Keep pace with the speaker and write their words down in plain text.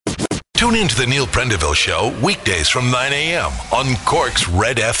Tune in to the Neil Prendeville Show weekdays from 9 a.m. on Cork's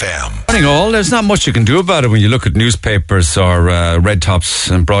Red FM. Morning all. There's not much you can do about it when you look at newspapers or red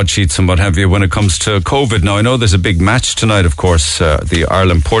tops and broadsheets and what have you when it comes to COVID. Now, I know there's a big match tonight, of course, the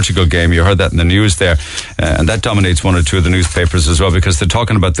Ireland-Portugal game. You heard that in the news there. And that dominates one or two of the newspapers as well because they're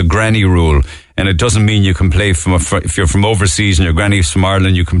talking about the granny rule. And it doesn't mean you can play if you're from overseas and your granny's from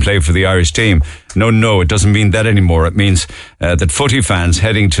Ireland, you can play for the Irish team. No, it doesn't mean that anymore. It means that footy fans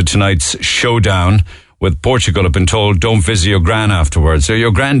heading to tonight's showdown with Portugal have been told don't visit your gran afterwards, or your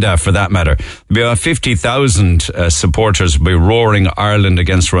granddad for that matter. There'll be about 50,000 supporters will be roaring Ireland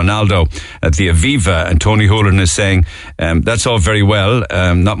against Ronaldo at the Aviva, and Tony Hoolan is saying that's all very well,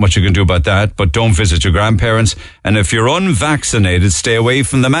 not much you can do about that, but don't visit your grandparents, and if you're unvaccinated, stay away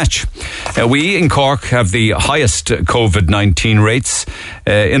from the match. We in Cork have the highest COVID-19 rates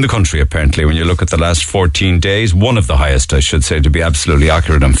in the country, apparently, when you look at the last 14 days. One of the highest, I should say, to be absolutely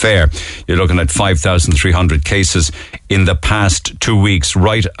accurate and fair. You're looking at 5,300 cases in the past 2 weeks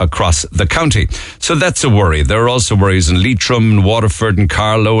right across the county. So that's a worry. There are also worries in Leitrim, and Waterford, and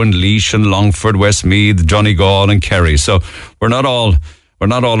Carlow, and Laois, and Longford, Westmeath, Donegal, and Kerry. So we're not all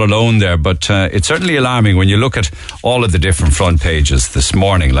alone there, but it's certainly alarming when you look at all of the different front pages this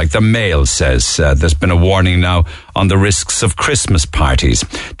morning. Like the Mail says, there's been a warning now on the risks of Christmas parties.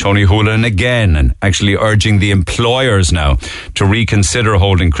 Tony Hoolan again, and actually urging the employers now to reconsider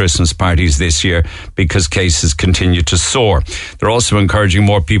holding Christmas parties this year because cases continue to soar. They're also encouraging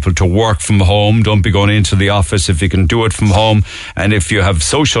more people to work from home. Don't be going into the office if you can do it from home. And if you have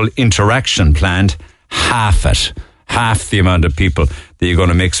social interaction planned, half the amount of people that you're going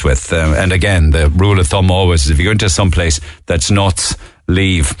to mix with. And again, the rule of thumb always is if you go into some place that's nuts,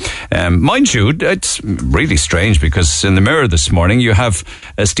 leave. Mind you, it's really strange because in the Mirror this morning you have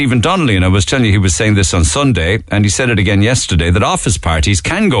Stephen Donnelly, and I was telling you he was saying this on Sunday, and he said it again yesterday, that office parties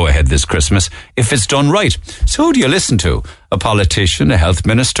can go ahead this Christmas if it's done right. So who do you listen to? A politician, a health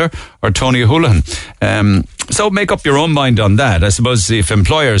minister, or Tony Hoolan? So make up your own mind on that. I suppose if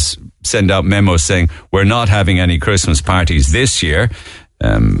employers send out memos saying we're not having any Christmas parties this year,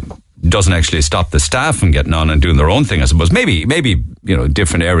 doesn't actually stop the staff from getting on and doing their own thing. I suppose maybe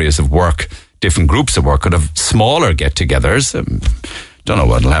different areas of work, different groups of work could have smaller get-togethers. Don't know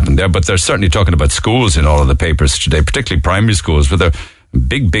what'll happen there, but they're certainly talking about schools in all of the papers today, particularly primary schools, with a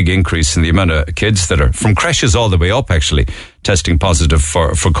big increase in the amount of kids that are from creches all the way up actually testing positive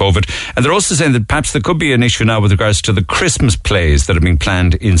for COVID. And they're also saying that perhaps there could be an issue now with regards to the Christmas plays that are being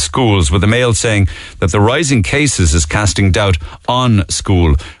planned in schools, with the Mail saying that the rising cases is casting doubt on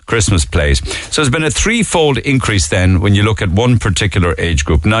school Christmas plays. So there's been a threefold increase then when you look at one particular age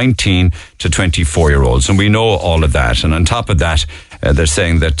group, 19 to 24-year-olds. And we know all of that. And on top of that, they're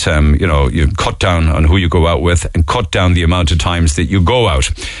saying that, you cut down on who you go out with and cut down the amount of times that you go out.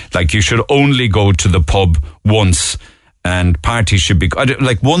 Like you should only go to the pub once, and parties should be,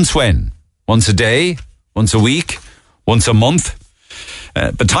 like once when? Once a day? Once a week? Once a month?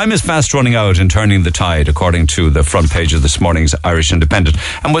 But time is fast running out and turning the tide, according to the front page of this morning's Irish Independent.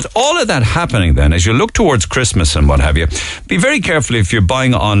 And with all of that happening then, as you look towards Christmas and what have you, be very careful if you're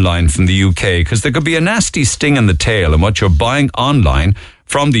buying online from the UK, because there could be a nasty sting in the tail in what you're buying online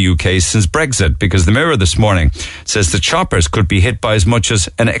from the UK since Brexit, because the Mirror this morning says that shoppers could be hit by as much as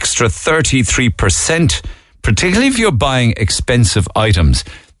an extra 33%, particularly if you're buying expensive items.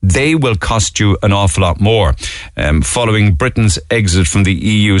 They will cost you an awful lot more following Britain's exit from the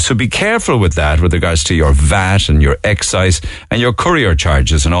EU. So be careful with that with regards to your VAT and your excise and your courier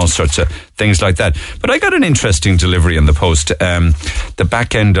charges and all sorts of things like that. But I got an interesting delivery in the post. The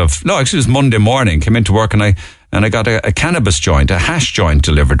back end of, it was Monday morning, came into work and I got a cannabis joint, a hash joint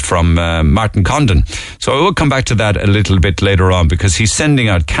delivered from Martin Condon. So I will come back to that a little bit later on, because he's sending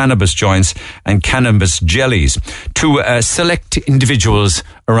out cannabis joints and cannabis jellies to select individuals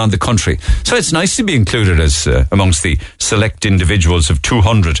around the country. So it's nice to be included as amongst the select individuals of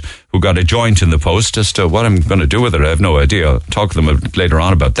 200 who got a joint in the post. As to what I'm going to do with it, I have no idea. I'll talk to them later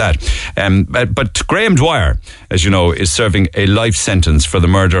on about that. But Graham Dwyer, as you know, is serving a life sentence for the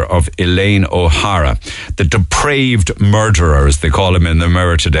murder of Elaine O'Hara, the depraved murderer, as they call him in the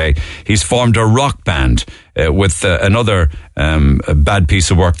Mirror today. He's formed a rock band with another bad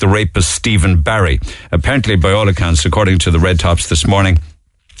piece of work, the rapist Stephen Barry. Apparently, by all accounts, according to the Red Tops this morning,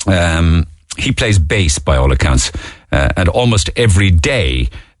 he plays bass by all accounts, and almost every day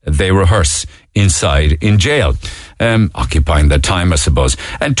they rehearse inside in jail, occupying their time, I suppose.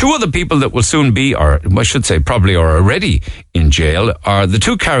 And two other people that will soon be, or I should say probably are already in jail, are the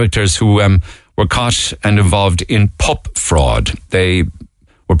two characters who were caught and involved in pup fraud. They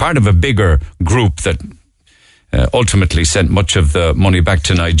were part of a bigger group that ultimately sent much of the money back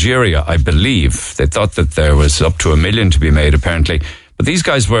to Nigeria, I believe. They thought that there was up to $1 million to be made, apparently. But these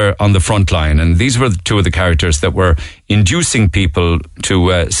guys were on the front line, and these were two of the characters that were inducing people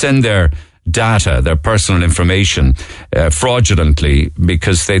to send their data, their personal information, fraudulently,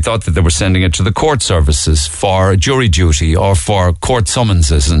 because they thought that they were sending it to the court services for jury duty or for court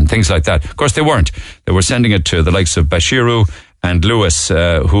summonses and things like that. Of course, they weren't. They were sending it to the likes of Bashiru and Lewis,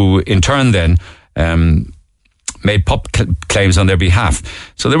 who in turn then made pup claims on their behalf.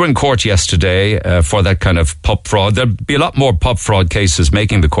 So they were in court yesterday for that kind of pup fraud. There'll be a lot more pup fraud cases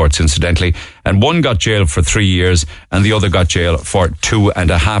making the courts, incidentally. And one got jailed for 3 years and the other got jailed for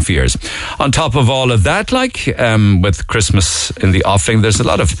 2.5 years. On top of all of that, with Christmas in the offing, there's a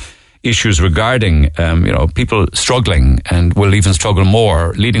lot of issues regarding, people struggling and will even struggle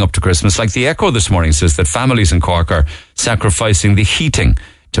more leading up to Christmas. Like the Echo this morning says that families in Cork are sacrificing the heating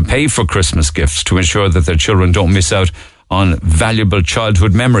to pay for Christmas gifts to ensure that their children don't miss out on valuable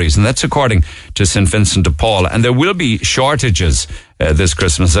childhood memories. And that's according to St. Vincent de Paul. And there will be shortages this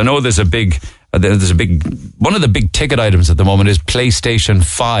Christmas. I know there's a big, one of the big ticket items at the moment is PlayStation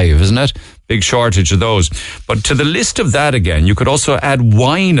 5, isn't it? Big shortage of those. But to the list of that again, you could also add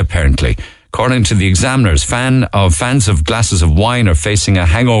wine, apparently. According to the Examiner's, fans of glasses of wine are facing a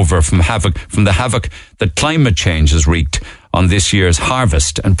hangover from the havoc that climate change has wreaked on this year's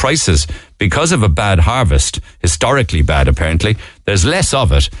harvest, and prices, because of a bad harvest, historically bad apparently, there's less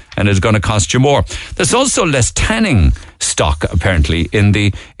of it and it's going to cost you more. There's also less tanning stock apparently in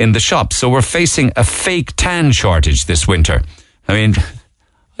the shops, so we're facing a fake tan shortage this winter. I mean,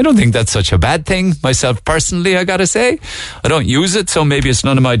 I don't think that's such a bad thing, myself personally, I gotta say. I don't use it, so maybe it's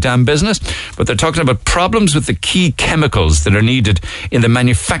none of my damn business. But they're talking about problems with the key chemicals that are needed in the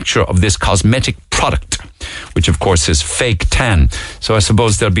manufacture of this cosmetic product, which of course is fake tan. So I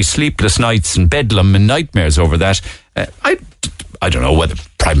suppose there'll be sleepless nights and bedlam and nightmares over that. I don't know whether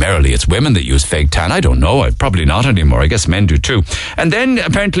primarily it's women that use fake tan. I don't know. Probably not anymore. I guess men do too. And then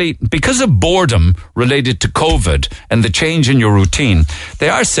apparently, because of boredom related to COVID and the change in your routine, they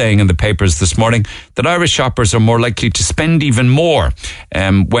are saying in the papers this morning that Irish shoppers are more likely to spend even more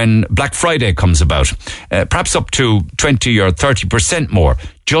when Black Friday comes about. Perhaps up to 20 or 30% more,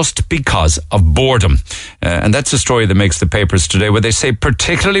 just because of boredom. And that's a story that makes the papers today, where they say,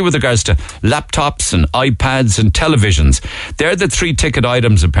 particularly with regards to laptops and iPads and televisions, they're the 3 ticket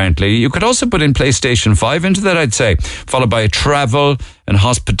items apparently. You could also put in PlayStation 5 into that, I'd say, followed by travel and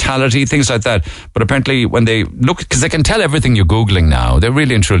hospitality, things like that. But apparently when they look, because they can tell everything you're Googling now, they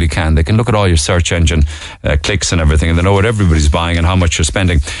really and truly can. They can look at all your search engine clicks and everything, and they know what everybody's buying and how much you're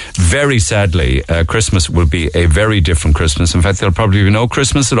spending. Very sadly, Christmas will be a very different Christmas. In fact, there'll probably be no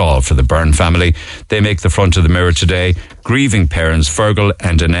Christmas at all for the Byrne family. They make the front of the mirror today, grieving parents Fergal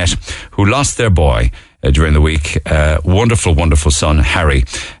and Annette, who lost their boy during the week. Wonderful, wonderful son, Harry.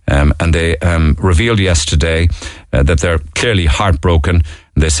 And they revealed yesterday that they're clearly heartbroken.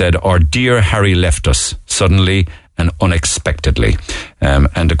 They said, "Our dear Harry left us suddenly and unexpectedly."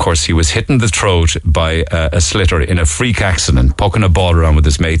 And of course, he was hit in the throat by a slitter in a freak accident, poking a ball around with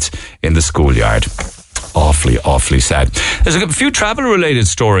his mates in the schoolyard. Awfully, awfully sad. There's a few travel-related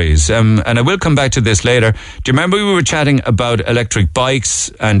stories, and I will come back to this later. Do you remember we were chatting about electric bikes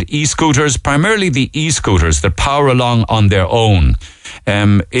and e-scooters, primarily the e-scooters that power along on their own?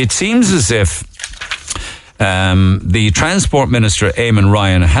 It seems as if the Transport Minister, Eamon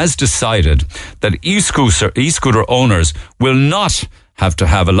Ryan, has decided that e-scooter owners will not have to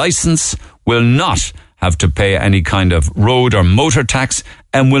have a licence, will not have to pay any kind of road or motor tax,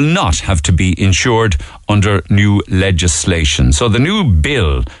 and will not have to be insured under new legislation. So the new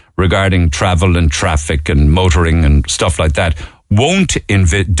bill regarding travel and traffic and motoring and stuff like that won't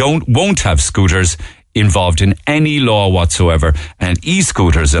have scooters involved in any law whatsoever, and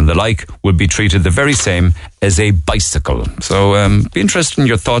e-scooters and the like will be treated the very same as a bicycle. So be interested in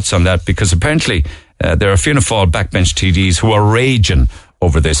your thoughts on that, because apparently there are Fianna Fáil backbench TDs who are raging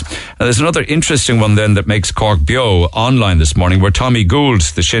over this. And there's another interesting one then that makes Cork Bio online this morning, where Tommy Gould,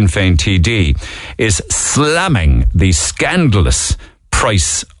 the Sinn Féin TD, is slamming the scandalous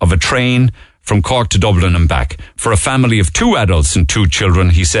price of a train from Cork to Dublin and back. For a family of 2 adults and 2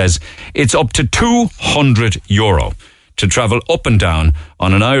 children, he says, it's up to €200 to travel up and down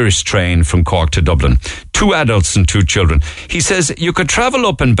on an Irish train from Cork to Dublin. 2 adults and 2 children. He says you could travel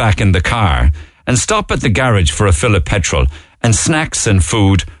up and back in the car and stop at the garage for a fill of petrol and snacks and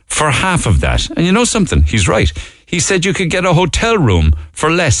food for half of that. And you know something? He's right. He said you could get a hotel room for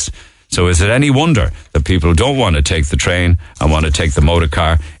less. So is it any wonder that people don't want to take the train and want to take the motor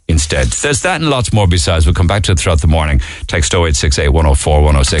car instead. There's that and lots more besides. We'll come back to it throughout the morning. Text 0868 104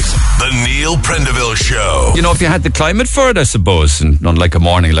 106. The Neil Prendeville Show. You know, if you had the climate for it, I suppose, and on like a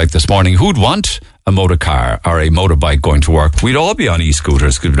morning like this morning, who'd want a motor car or a motorbike going to work? We'd all be on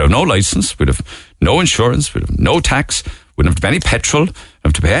e-scooters. We'd have no license, we'd have no insurance, we'd have no tax, we wouldn't have to pay any petrol, wouldn't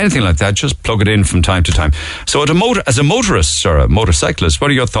have to pay anything like that, just plug it in from time to time. So as a motorist or a motorcyclist, what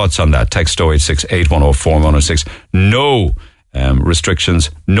are your thoughts on that? Text 0868 104 106. No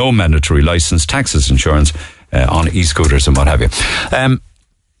restrictions, no mandatory license, taxes, insurance on e-scooters and what have you.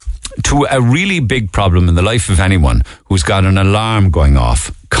 To a really big problem in the life of anyone who's got an alarm going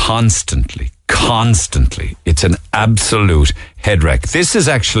off constantly. It's an absolute head wreck. This is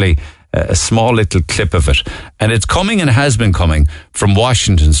actually a small little clip of it, and it's coming and has been coming from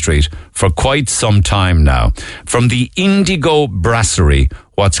Washington Street for quite some time now, from the Indigo Brasserie,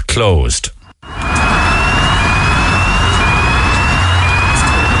 what's closed.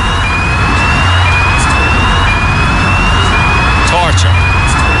 Torture.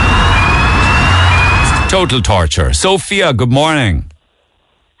 Total torture. Sophia, good morning.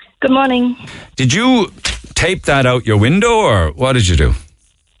 Good morning. Did you tape that out your window, or what did you do?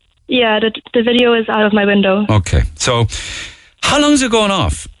 Yeah, the video is out of my window. Okay. So, how long is it going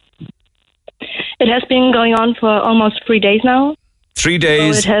off? It has been going on for almost 3 days now. 3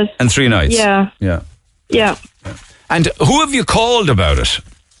 days and 3 nights? Yeah. And who have you called about it?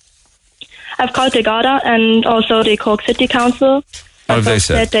 I've called the Garda and also the Cork City Council. What have they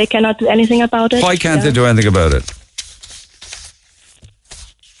said? They cannot do anything about it. Why can't they do anything about it?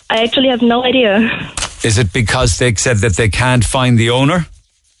 I actually have no idea. Is it because they said that they can't find the owner?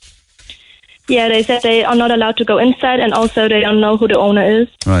 Yeah, they said they are not allowed to go inside, and also they don't know who the owner is.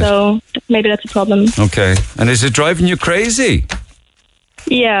 Right. So maybe that's a problem. Okay. And is it driving you crazy?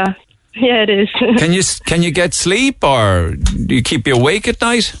 Yeah, it is. Can you get sleep, or do you keep you awake at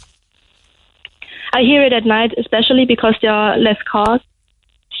night? I hear it at night, especially because there are less cars.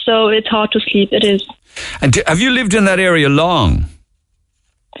 So it's hard to sleep. It is. And have you lived in that area long?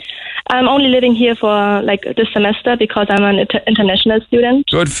 I'm only living here for this semester because I'm an international student.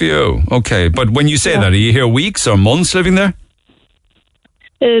 Good for you. Okay. But when you say that, are you here weeks or months living there?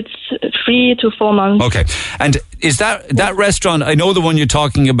 It's 3 to 4 months. Okay. And is that restaurant, I know the one you're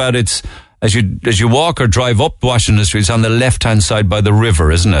talking about, it's as you walk or drive up Washington Street, it's on the left-hand side by the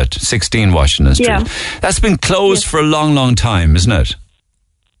river, isn't it? 16 Washington Street. Yeah. That's been closed for a long, long time, isn't it?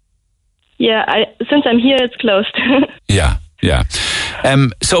 Yeah, since I'm here, it's closed. Yeah.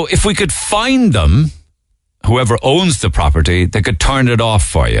 So if we could find them, whoever owns the property, they could turn it off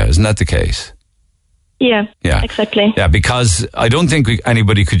for you. Isn't that the case? Yeah, exactly. Yeah, because I don't think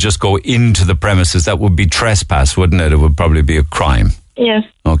anybody could just go into the premises. That would be trespass, wouldn't it? It would probably be a crime. Yes.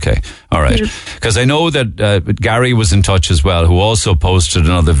 Okay. All right. Because I know that Gary was in touch as well, who also posted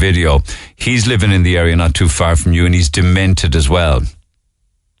another video. He's living in the area not too far from you, and he's demented as well.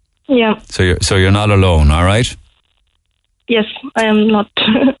 Yeah. So you're not alone, all right? Yes, I am not.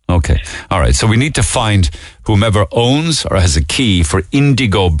 Okay. All right. So we need to find whomever owns or has a key for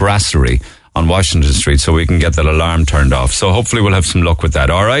Indigo Brasserie on Washington Street so we can get that alarm turned off. So hopefully we'll have some luck with that.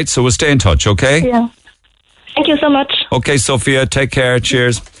 All right. So we'll stay in touch. Okay. Yeah. Thank you so much. Okay, Sophia. Take care.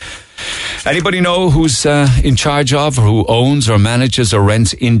 Cheers. Anybody know who's in charge of or who owns or manages or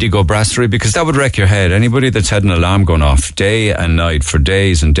rents Indigo Brasserie? Because that would wreck your head. Anybody that's had an alarm going off day and night for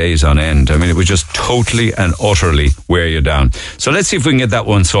days and days on end, I mean, it would just totally and utterly wear you down. So let's see if we can get that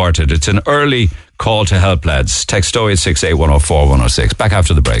one sorted. It's an early call to help, lads. Text 0868 104 106. Back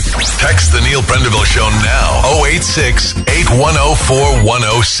after the break. Text the Neil Prendeville Show now. 086 8104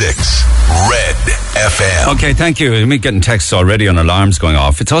 106. Red FM. Okay, thank you. I'm getting texts already on alarms going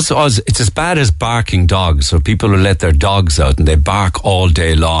off. It's also it's as bad as barking dogs. So people who let their dogs out and they bark all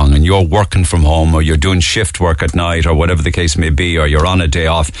day long, and you're working from home or you're doing shift work at night or whatever the case may be, or you're on a day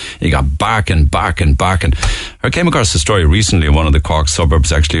off, you got barking. I came across a story recently in one of the Cork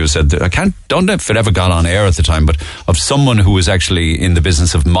suburbs actually who said that don't know if it ever got on air at the time, but of someone who was actually in the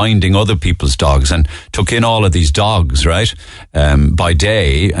business of minding other people's dogs and took in all of these dogs, right, by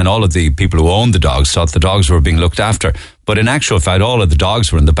day, and all of the people who owned the dogs thought the dogs were being looked after. But in actual fact, all of the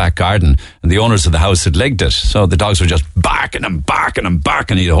dogs were in the back garden and the owners of the house had legged it. So the dogs were just barking and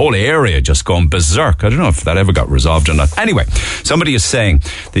the whole area just going berserk. I don't know if that ever got resolved or not. Anyway, somebody is saying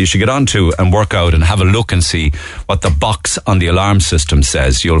that you should get onto and work out and have a look and see what the box on the alarm system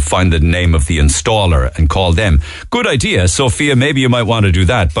says. You'll find the name of the installer and call them. Good idea, Sophia. Maybe you might want to do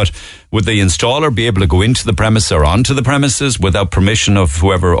that. But would the installer be able to go into the premise or onto the premises without permission of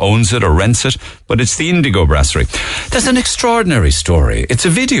whoever owns it or rents it? But it's the Indigo Brasserie. There's an extraordinary story. It's a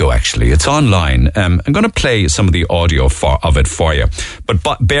video, actually. It's online. I'm going to play some of the audio of it for you.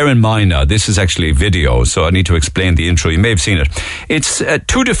 But bear in mind now, this is actually a video, so I need to explain the intro. You may have seen it. It's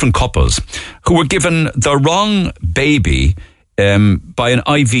two different couples who were given the wrong baby by an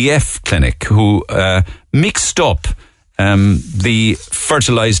IVF clinic who mixed up the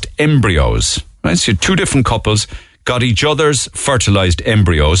fertilized embryos. Right? So two different couples got each other's fertilized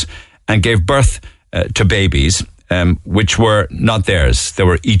embryos and gave birth to babies, which were not theirs. They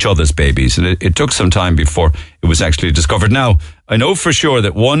were each other's babies. And it took some time before it was actually discovered. Now, I know for sure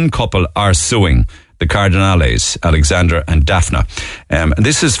that one couple are suing the Cardinales, Alexander and Daphne. And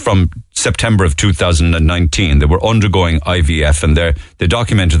this is from September of 2019. They were undergoing IVF and they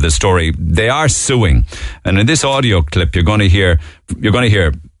documented the story. They are suing. And in this audio clip, you're going to hear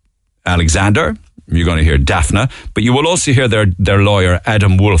Alexander, you're going to hear Daphne, but you will also hear their lawyer,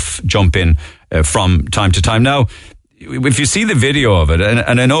 Adam Wolf, jump in from time to time. Now, if you see the video of it,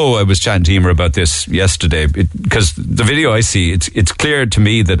 and I know I was chatting to Emer about this yesterday, because the video I see, it's clear to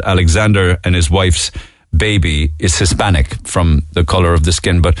me that Alexander and his wife's baby is Hispanic from the colour of the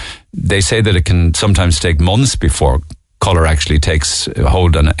skin, but they say that it can sometimes take months before colour actually takes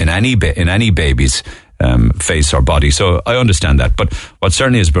hold in any baby's face or body. So I understand that. But what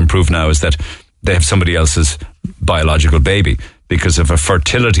certainly has been proved now is that they have somebody else's biological baby because of a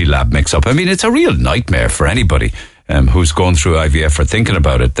fertility lab mix-up. I mean, it's a real nightmare for anybody who's going through IVF or thinking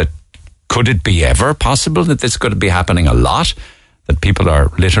about it. That could it be ever possible that this could be happening a lot? That people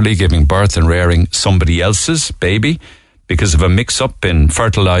are literally giving birth and rearing somebody else's baby because of a mix-up in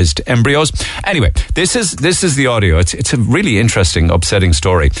fertilized embryos. Anyway, this is the audio. It's a really interesting, upsetting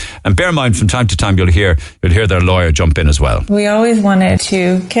story. And bear in mind, from time to time, you'll hear their lawyer jump in as well. We always wanted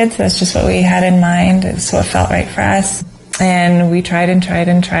 2 kids. That's just what we had in mind. It's what felt right for us. And we tried and tried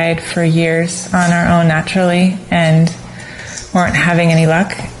and tried for years on our own naturally and weren't having any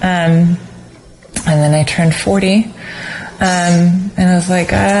luck. And then I turned 40. And I was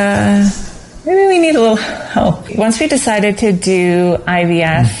like, maybe we need a little help. Once we decided to do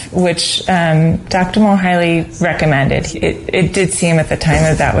IVF, which Dr. Moore highly recommended, it did seem at the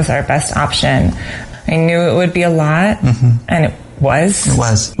time that was our best option. I knew it would be a lot, and it was. It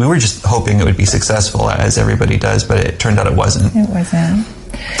was. We were just hoping it would be successful, as everybody does, but it turned out it wasn't. It wasn't.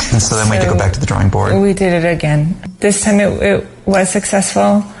 And so then we had to go back to the drawing board. We did it again. This time it was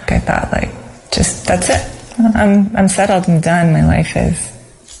successful. I thought, that's it. I'm settled and done. My life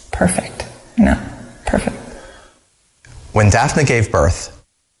is perfect. Perfect. When Daphne gave birth,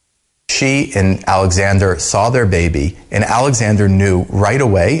 she and Alexander saw their baby, and Alexander knew right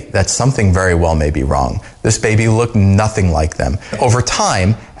away that something very well may be wrong. This baby looked nothing like them. Over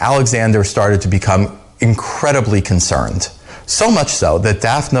time, Alexander started to become incredibly concerned. So much so that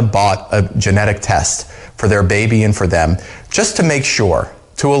Daphne bought a genetic test for their baby and for them, just to make sure,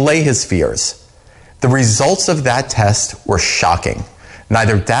 to allay his fears. The results of that test were shocking.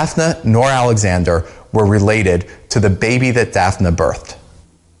 Neither Daphne nor Alexander were related to the baby that Daphne birthed.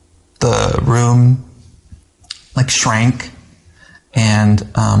 The room shrank, and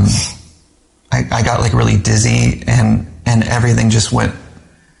I got really dizzy, and everything just went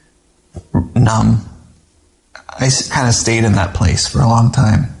numb. I kind of stayed in that place for a long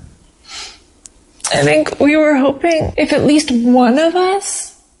time. I think we were hoping if at least one of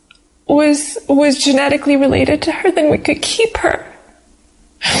us was genetically related to her, then we could keep her.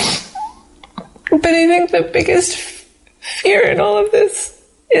 But I think the biggest fear in all of this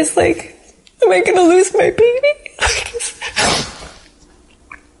is am I going to lose my baby?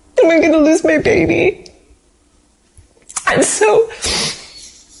 Am I going to lose my baby? And so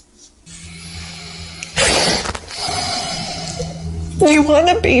you want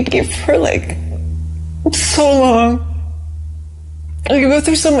a baby for so long. You go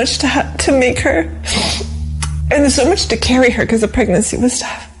through so much to make her, and there's so much to carry her because the pregnancy was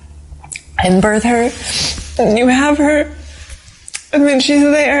tough. And birth her, and you have her, and then she's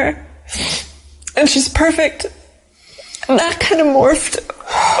there, and she's perfect. And that kind of morphed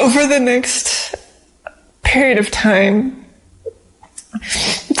over the next period of time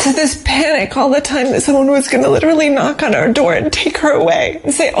to this panic all the time that someone was going to literally knock on our door and take her away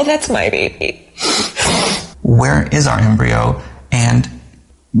and say, "Oh, that's my baby." Where is our embryo? And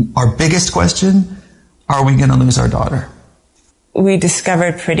our biggest question, are we going to lose our daughter? We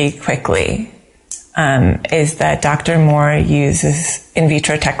discovered pretty quickly is that Dr. Moore uses in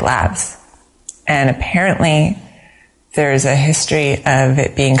vitro tech labs. And apparently there's a history of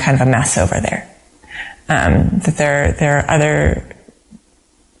it being kind of a mess over there. That there are other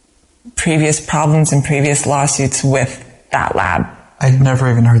previous problems and previous lawsuits with that lab. I'd never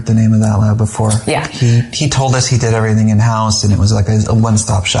even heard the name of that lab before. Yeah. He told us he did everything in-house, and it was like a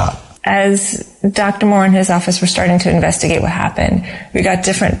one-stop shop. As Dr. Moore and his office were starting to investigate what happened, we got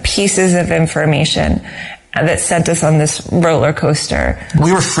different pieces of information that sent us on this roller coaster.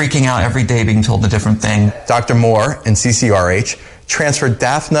 We were freaking out every day being told a different thing. Dr. Moore and CCRH transferred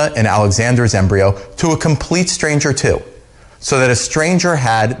Daphna and Alexander's embryo to a complete stranger too, so that a stranger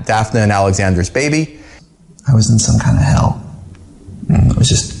had Daphna and Alexander's baby. I was in some kind of hell. It was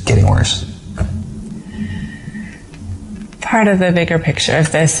just getting worse. Part of the bigger picture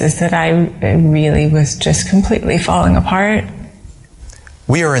of this is that I really was just completely falling apart.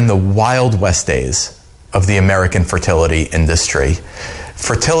 We are in the Wild West days of the American fertility industry.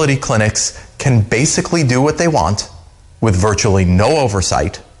 Fertility clinics can basically do what they want with virtually no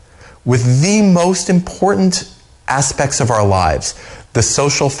oversight, with the most important aspects of our lives, the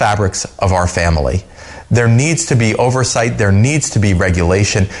social fabrics of our family. There needs to be oversight, there needs to be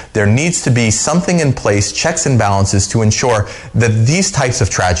regulation, there needs to be something in place, checks and balances to ensure that these types of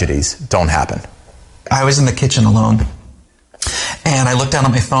tragedies don't happen. I was in the kitchen alone, and I looked down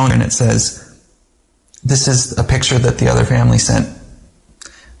at my phone and it says, this is a picture that the other family sent.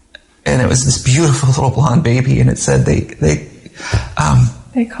 And it was this beautiful little blonde baby, and it said they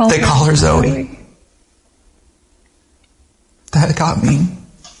call her Zoe. That got me.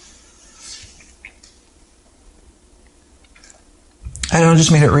 I don't know,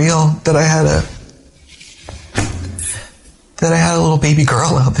 just made it real that I had a little baby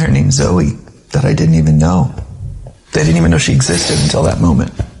girl out there named Zoe that I didn't even know. I didn't even know she existed until that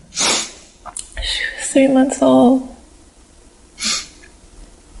moment. She was 3 months old.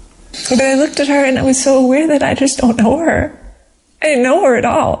 But I looked at her and I was so aware that I just don't know her. I didn't know her at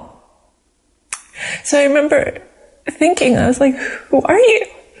all. So I remember thinking, I was like, who are you?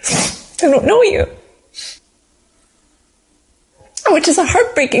 I don't know you. Which is a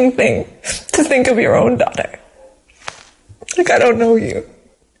heartbreaking thing to think of your own daughter. Like, I don't know you.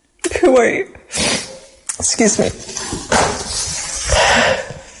 Who are you? Excuse me.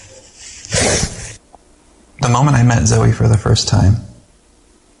 The moment I met Zoe for the first time,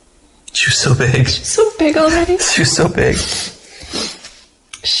 she was so big. She's so big already. She was so big.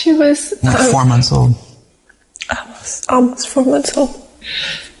 She was... Like 4 months old. Almost 4 months old.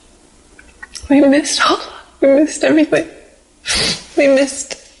 We missed everything. We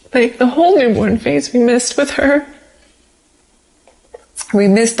missed, like, the whole newborn phase. We missed with her. We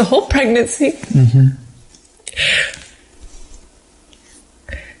missed the whole pregnancy. Mm-hmm.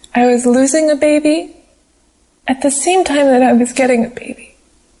 I was losing a baby at the same time that I was getting a baby.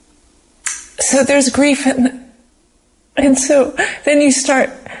 So there's grief in that. And so then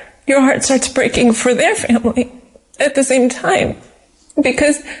your heart starts breaking for their family at the same time.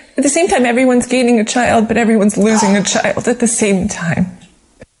 Because at the same time, everyone's gaining a child, but everyone's losing a child at the same time.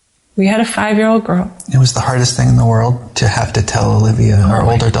 We had a 5-year-old girl. It was the hardest thing in the world to have to tell Olivia, our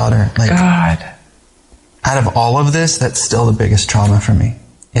older daughter. Like, God. Out of all of this, that's still the biggest trauma for me,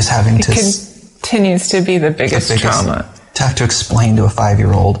 is having to... It continues to be the biggest trauma. To have to explain to a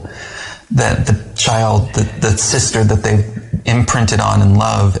 5-year-old that the child, the sister that they've imprinted on and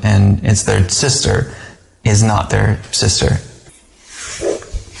love, and it's their sister, is not their sister.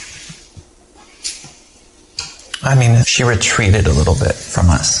 I mean, she retreated a little bit from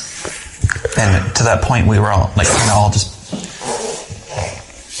us. And to that point, we were all like, kind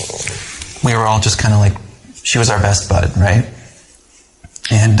of like, she was our best bud, right?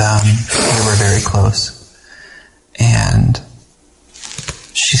 And we were very close. And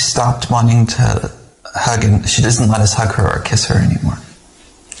she stopped wanting to hug, and she doesn't let us hug her or kiss her anymore.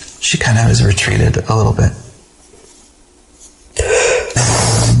 She kind of has retreated a little bit.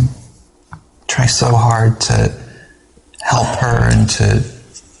 And try so hard to help her and to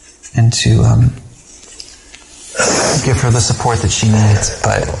give her the support that she needs,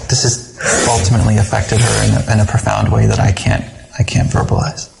 but this has ultimately affected her in a profound way that I can't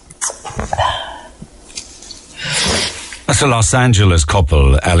verbalize. That's a Los Angeles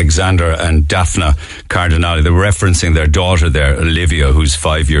couple, Alexander and Daphna Cardinale. They were referencing their daughter there, Olivia, who's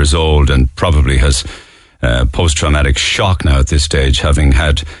 5 years old and probably has post-traumatic shock now at this stage, having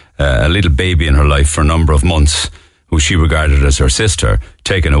had a little baby in her life for a number of months, who she regarded as her sister,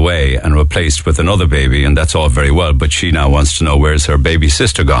 taken away and replaced with another baby, and that's all very well, but she now wants to know, where's her baby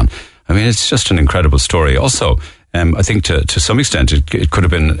sister gone? I mean, it's just an incredible story. Also, I think to some extent it could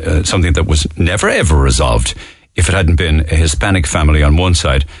have been something that was never ever resolved if it hadn't been a Hispanic family on one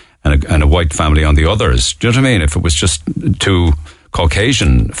side and a white family on the others. Do you know what I mean? If it was just two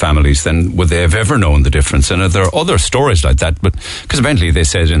Caucasian families, then would they have ever known the difference? And there are other stories like that, but because eventually they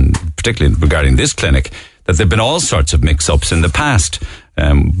said, particularly regarding this clinic, that there have been all sorts of mix-ups in the past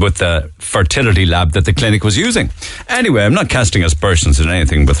with the fertility lab that the clinic was using. Anyway, I'm not casting aspersions in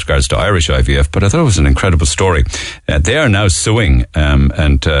anything with regards to Irish IVF, but I thought it was an incredible story. They are now suing,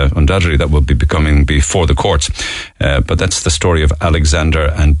 and undoubtedly that will be becoming before the courts. But that's the story of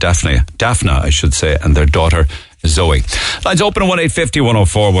Alexander and Daphne, I should say, and their daughter Zoe. Lines open at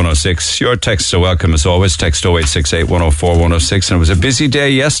 1-850-104-106. Your texts are welcome as always. Text 0868-104-106. And it was a busy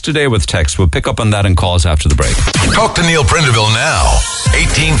day yesterday with text. We'll pick up on that and calls after the break. Talk to Neil Prendeville now.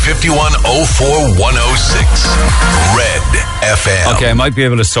 1851-04-106. Red FM. Okay, I might be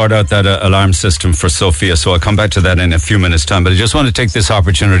able to sort out that alarm system for Sophia, so I'll come back to that in a few minutes' time. But I just want to take this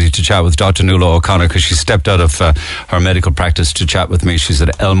opportunity to chat with Dr. Nuala O'Connor, because she stepped out of her medical practice to chat with me. She's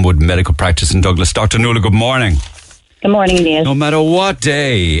at Elmwood Medical Practice in Douglas. Dr. Nuala, good morning. Good morning, Neil. No matter what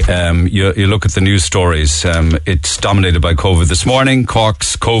day you look at the news stories, it's dominated by COVID. This morning,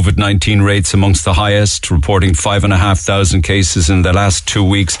 Cork's COVID-19 rates amongst the highest, reporting 5,500 cases in the last 2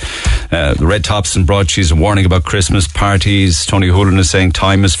 weeks. The red tops and broadsheets are warning about Christmas parties. Tony Hoolan is saying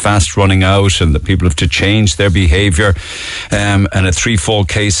time is fast running out and that people have to change their behaviour. And a threefold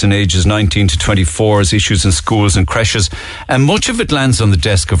case in ages 19 to 24 is issues in schools and creches. And much of it lands on the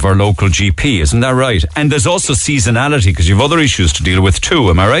desk of our local GP, isn't that right? And there's also seasonality, because you have other issues to deal with too,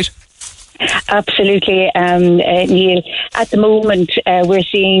 am I right? Absolutely, Neil. At the moment, we're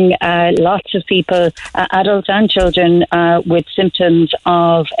seeing lots of people, adults and children, with symptoms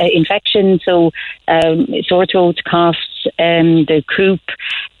of infection, so sore throats, coughs, the croup,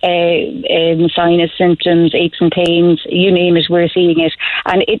 sinus symptoms, aches and pains, you name it, we're seeing it.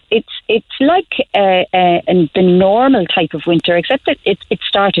 And it's like the normal type of winter, except that it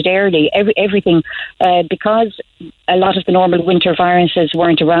started early. Everything, because a lot of the normal winter viruses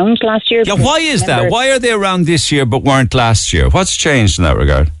weren't around last year. Yeah, why is that? Why are they around this year but weren't last year? What's changed in that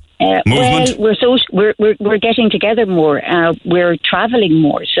regard? Well, we're getting together more. We're travelling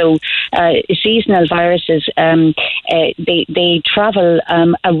more. So seasonal viruses, they travel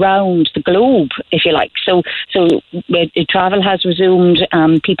around the globe, if you like. So travel has resumed.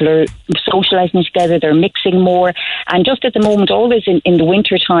 People are socialising together. They're mixing more. And just at the moment, always in the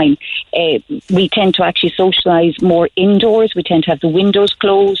winter time, we tend to actually socialise more indoors. We tend to have the windows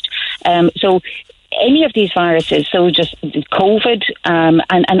closed. So any of these viruses, so just COVID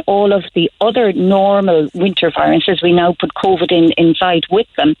and all of the other normal winter viruses, we now put COVID inside with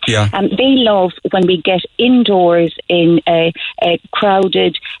them. Yeah. They love when we get indoors in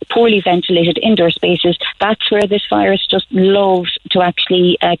crowded, poorly ventilated indoor spaces. That's where this virus just loves to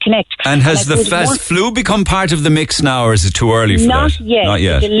actually connect. And has flu become part of the mix now, or is it too early for that? Not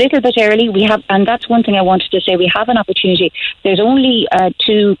yet. It's a little bit early. And that's one thing I wanted to say. We have an opportunity. There's only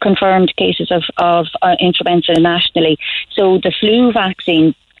 2 confirmed cases of influenza nationally. So the flu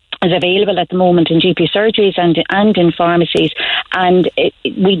vaccine is available at the moment in GP surgeries and in pharmacies. And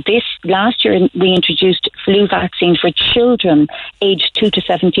last year we introduced flu vaccine for children aged 2 to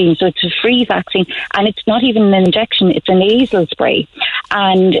 17. So it's a free vaccine, and it's not even an injection, it's a nasal spray.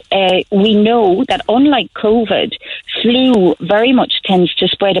 And we know that unlike COVID, flu very much tends to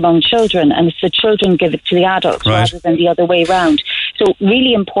spread among children, and it's the children give it to the adults rather than the other way around. So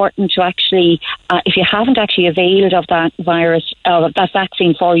really important to actually, if you haven't actually availed of that that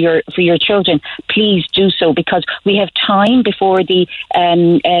vaccine for your children, please do so, because we have time before the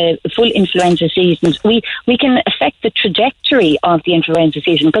full influenza seasons. We can affect the trajectory of the influenza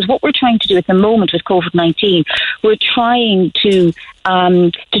season, because what we're trying to do at the moment with COVID-19, we're trying to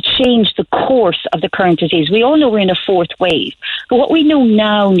change the course of the current disease. We all know we're in a 4th wave, but what we know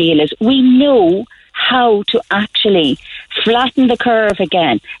now, Neil, is we know how to actually flatten the curve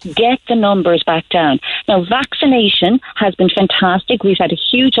again, get the numbers back down. Now, vaccination has been fantastic. We've had a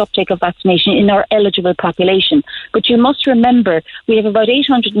huge uptake of vaccination in our eligible population. But you must remember, we have about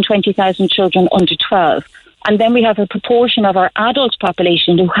 820,000 children under 12. And then we have a proportion of our adult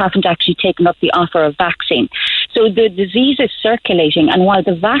population who haven't actually taken up the offer of vaccine. So the disease is circulating, and while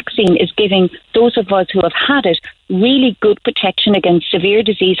the vaccine is giving those of us who have had it really good protection against severe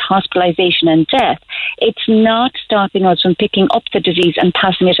disease, hospitalisation and death, it's not stopping us from picking up the disease and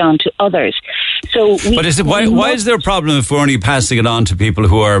passing it on to others. So, why is there a problem if we're only passing it on to people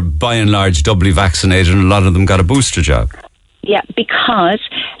who are by and large doubly vaccinated, and a lot of them got a booster jab? Yeah, because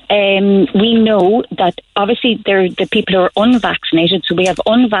we know that obviously there are the people who are unvaccinated, so we have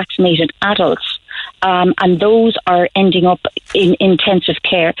unvaccinated adults and those are ending up in intensive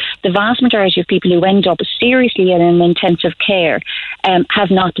care. The vast majority of people who end up seriously in an intensive care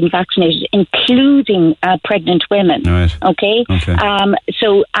have not been vaccinated, including pregnant women. Right. Okay.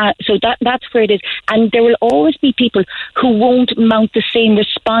 So that's where it is, and there will always be people who won't mount the same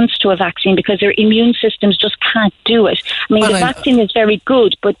response to a vaccine because their immune systems just can't do it. I mean, the vaccine is very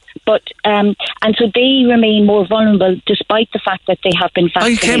good, but and so they remain more vulnerable despite the fact that they have been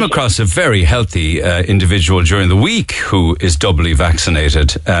vaccinated. I came across a very healthy individual during the week who is doubly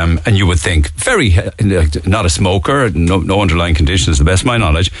vaccinated, and you would think not a smoker, no underlying conditions, to the best of my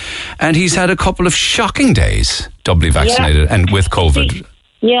knowledge, and he's had a couple of shocking days doubly vaccinated and with COVID.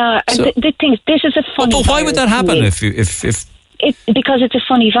 Yeah, and the thing is, this is a funny. But why would that happen if because it's a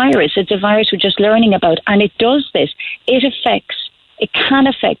funny virus. It's a virus we're just learning about, and it does this. It can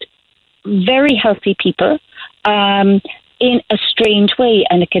affect very healthy people in a strange way,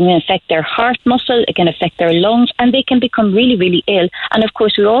 and it can affect their heart muscle, it can affect their lungs, and they can become really, really ill. And of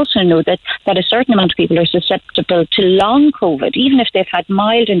course, we also know that a certain amount of people are susceptible to long COVID, even if they've had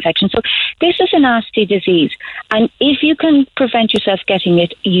mild infection. So this is a nasty disease, and if you can prevent yourself getting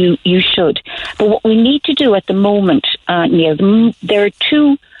it, you should. But what we need to do at the moment, Neil, there are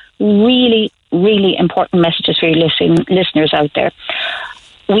two really, really important messages for your listeners out there.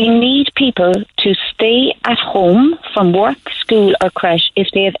 We need people to stay at home from work, school or creche if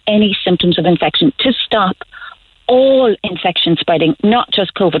they have any symptoms of infection, to stop all infection spreading, not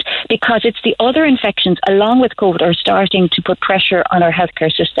just COVID, because it's the other infections along with COVID are starting to put pressure on our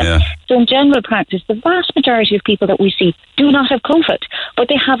healthcare system. Yeah. So in general practice, the vast majority of people that we see do not have COVID, but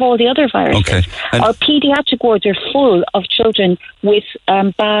they have all the other viruses. Okay. Our paediatric wards are full of children with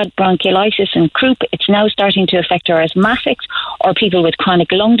bad bronchiolitis and croup. It's now starting to affect our asthmatics or people with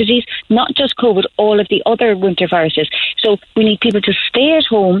chronic lung disease, not just COVID, all of the other winter viruses. So we need people to stay at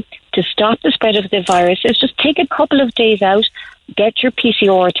home to stop the spread of the viruses. Just take a couple of days out, get your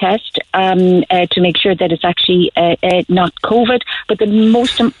PCR test to make sure that it's actually not COVID. But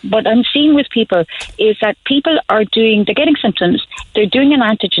what I'm seeing with people is that people they're getting symptoms, they're doing an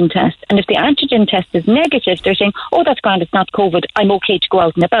antigen test, and if the antigen test is negative, they're saying, oh, that's grand, it's not COVID, I'm okay to go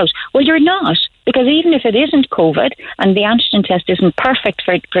out and about. Well, you're not, because even if it isn't COVID and the antigen test isn't perfect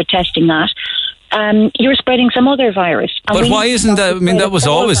for testing that, you're spreading some other virus. But why isn't that? I mean, that was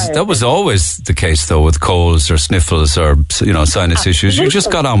always the case, though, with colds or sniffles or sinus issues. You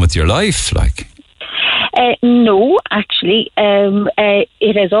just got on with your life, like. No, actually,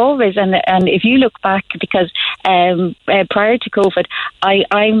 it has always, and if you look back, because prior to COVID,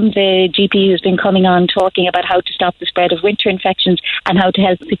 I'm the GP who's been coming on talking about how to stop the spread of winter infections and how to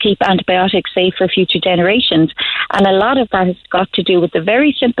help to keep antibiotics safe for future generations. And a lot of that has got to do with the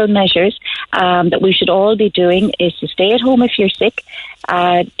very simple measures that we should all be doing is to stay at home if you're sick,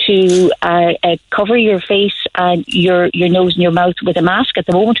 to cover your face and your nose and your mouth with a mask. At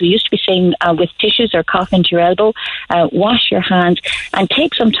the moment, we used to be saying with tissues or cough into your elbow, wash your hands and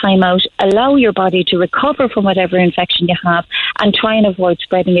take some time out, allow your body to recover from whatever infection you have, and try and avoid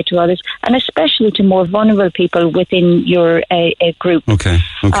spreading it to others, and especially to more vulnerable people within your group. Okay.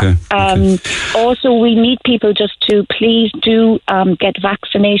 Also, we need people just to please do get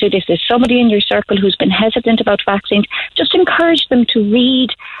vaccinated. If there's somebody in your circle who's been hesitant about vaccines, just encourage them to read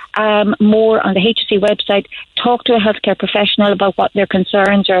more on the HSE website, talk to a healthcare professional about what their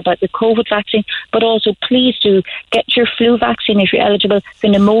concerns are about the COVID vaccine, but also please do get your flu vaccine if you're eligible, the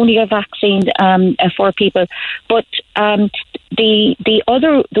pneumonia vaccine for people. But the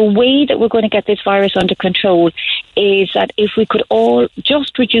way that we're going to get this virus under control is that if we could all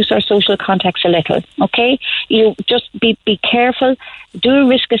just reduce our social contacts a little, okay? You just be careful, do a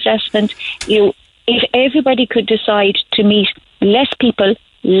risk assessment. If everybody could decide to meet less people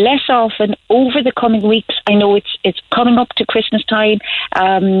less often over the coming weeks. I know it's coming up to Christmas time.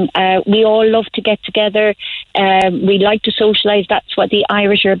 We all love to get together. We like to socialise. That's what the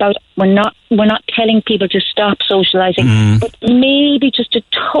Irish are about. We're not telling people to stop socialising, but maybe just to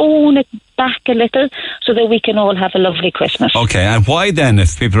tone it back a little so that we can all have a lovely Christmas. Okay, and why then,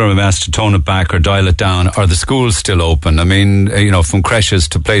 if people are asked to tone it back or dial it down, are the schools still open? I mean, from creches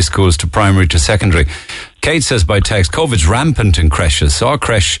to play schools to primary to secondary. Kate says by text, COVID's rampant in creches. Our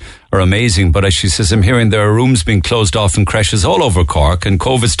creche are amazing, but as she says, I'm hearing there are rooms being closed off in creches all over Cork and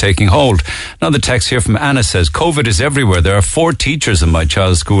COVID's taking hold. Now the text here from Anna says, COVID is everywhere. There are 4 teachers in my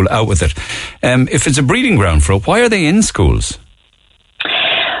child's school out with it. If it's a breeding ground for it, why are they in schools?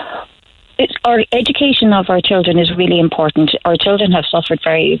 Our education of our children is really important. Our children have suffered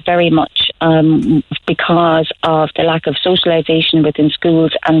very, very much because of the lack of socialisation within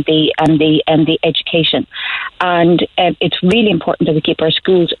schools and the education. And it's really important that we keep our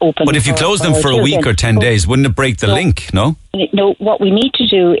schools open. But if you close them for a week or 10 days, wouldn't it break the link? No. No, what we need to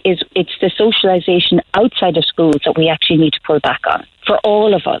do is it's the socialisation outside of schools that we actually need to pull back on. For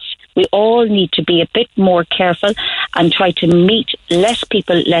all of us, we all need to be a bit more careful and try to meet less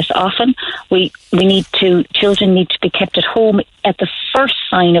people less often. Children need to be kept at home at the first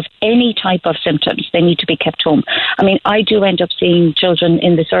sign of any type of symptoms. They need to be kept home. I mean, I do end up seeing children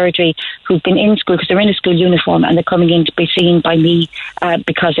in the surgery who've been in school because they're in a school uniform and they're coming in to be seen by me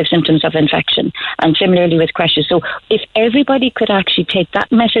because of symptoms of infection. And similarly with crashes. So if everybody could actually take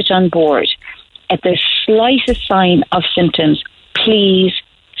that message on board at the slightest sign of symptoms, please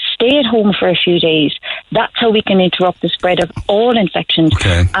stay at home for a few days. That's how we can interrupt the spread of all infections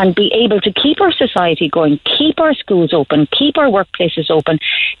and be able to keep our society going, keep our schools open, keep our workplaces open,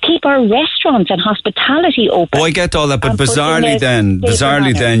 keep our restaurants and hospitality open. Oh, I get all that, but bizarrely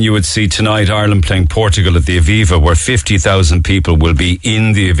then you would see tonight Ireland playing Portugal at the Aviva, where 50,000 people will be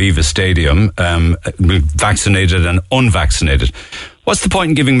in the Aviva Stadium, vaccinated and unvaccinated. What's the point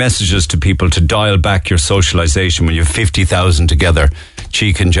in giving messages to people to dial back your socialisation when you have 50,000 together,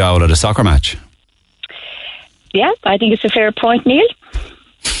 cheek and jowl at a soccer match? Yeah, I think it's a fair point, Neil.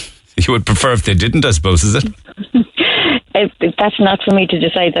 You would prefer if they didn't, I suppose, is it? That's not for me to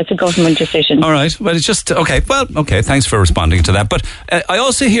decide. That's a government decision. All right. Well, it's just, okay. Well, okay. Thanks for responding to that. But I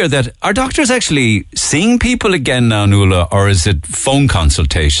also hear that, are doctors actually seeing people again now, Nuala, or is it phone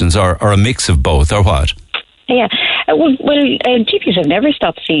consultations or a mix of both, or what? Yeah. Well, GPs have never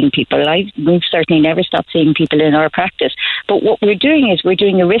stopped seeing people. We've certainly never stopped seeing people in our practice. But what we're doing is we're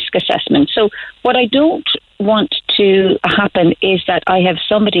doing a risk assessment. So what I don't want to happen is that I have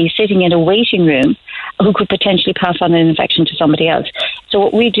somebody sitting in a waiting room who could potentially pass on an infection to somebody else. So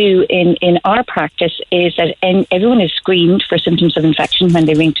what we do in our practice is that everyone is screened for symptoms of infection when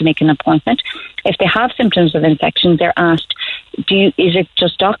they ring to make an appointment. If they have symptoms of infection, they're asked, is it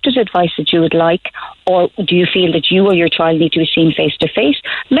just doctor's advice that you would like, or do you feel that you or your child need to be seen face to face?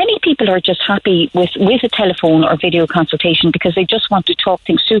 Many people are just happy with a telephone or video consultation because they just want to talk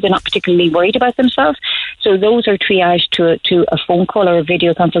things through. They're not particularly worried about themselves. So those are triaged to a phone call or a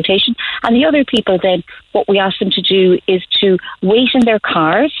video consultation. And the other people then, what we ask them to do is to wait in their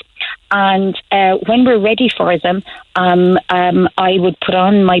cars. And when we're ready for them, I would put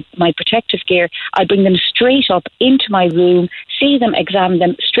on my protective gear. I bring them straight up into my room, see them, examine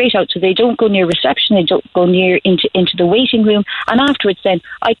them straight out, so they don't go near reception, they don't go near into the waiting room. And afterwards, then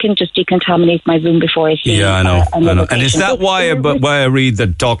I can just decontaminate my room before I see. Yeah, I know. And patient. is that why I read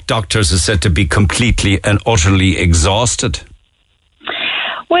that doctors are said to be completely and utterly exhausted?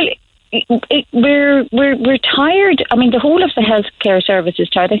 Well, we're tired. I mean, the whole of the healthcare service is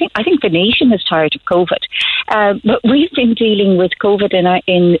tired. I think the nation is tired of COVID. But we've been dealing with COVID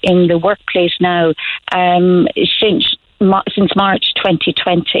in the workplace now since March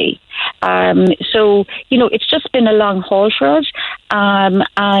 2020. So, it's just been a long haul for us. And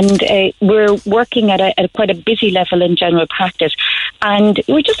we're working at quite a busy level in general practice. And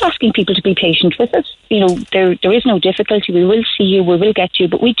we're just asking people to be patient with us. There is no difficulty. We will see you, we will get you,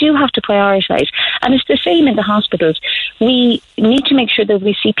 but we do have to prioritise. And it's the same in the hospitals. We need to make sure that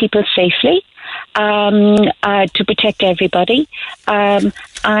we see people safely to protect everybody.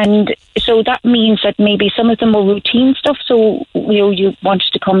 And so that means that maybe some of them are routine stuff. So, you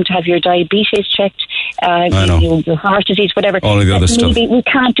wanted to come to have your diabetes checked, your heart disease, whatever. All of the other stuff. Maybe we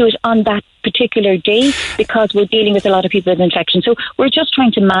can't do it on that particular day because we're dealing with a lot of people with infection. So we're just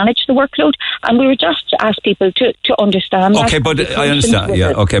trying to manage the workload, and we were just to ask people to understand that. Okay, but I understand, yeah,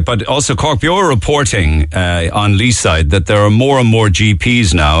 okay. But also, Cork, you're reporting on Leeside that there are more and more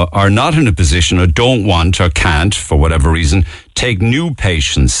GPs now are not in a position or don't want or can't, for whatever reason, take new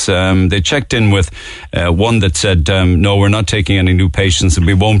patients. They checked in with one that said, no, we're not taking any new patients and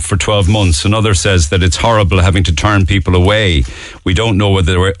we won't for 12 months. Another says that it's horrible having to turn people away. We don't know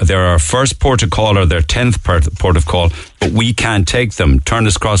whether they're our first port of call or their 10th port of call, but we can't take them.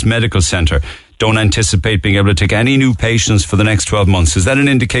 Turner's Cross Medical Centre don't anticipate being able to take any new patients for the next 12 months. Is that an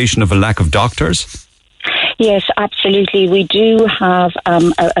indication of a lack of doctors? Yes, absolutely. We do have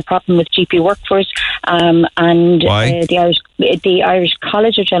a problem with GP workforce, and the Irish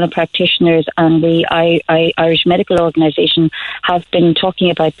College of General Practitioners and the Irish Medical Organisation have been talking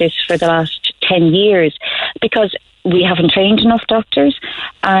about this for the last 10 years because we haven't trained enough doctors,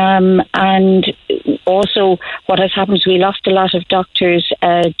 and Also, what has happened is we lost a lot of doctors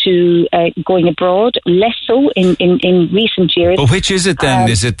to going abroad, less so in recent years. But which is it then?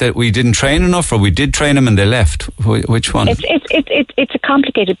 Is it that we didn't train enough, or we did train them and they left? Which one? It's a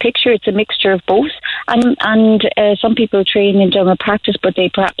complicated picture. It's a mixture of both. And some people train in general practice, but they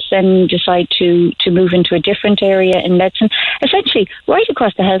perhaps then decide to move into a different area in medicine. Essentially, right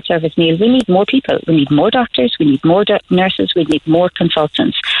across the health service, Neil, we need more people. We need more doctors. We need more nurses. We need more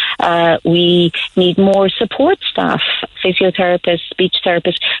consultants. We need more support staff, physiotherapists, speech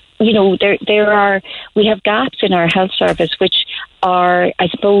therapists. You know, we have gaps in our health service, which are, I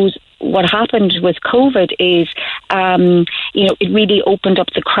suppose, what happened with COVID is, it really opened up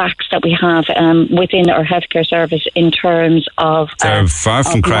the cracks that we have within our healthcare service in terms of... They're far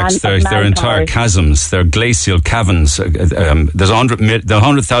from cracks. They're entire chasms. They're glacial caverns. There's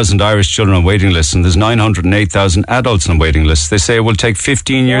 100,000 Irish children on waiting lists, and there's 908,000 adults on waiting lists. They say it will take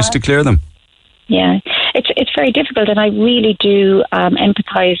 15 years to clear them. Yeah, it's very difficult, and I really do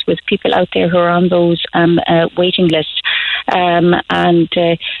empathise with people out there who are on those waiting lists, and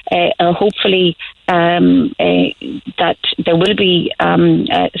hopefully that there will be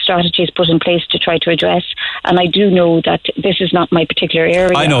strategies put in place to try to address. And I do know that this is not my particular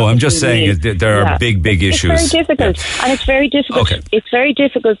area. I know. I'm just saying there are big issues. It's very difficult, and it's very difficult. Okay. It's very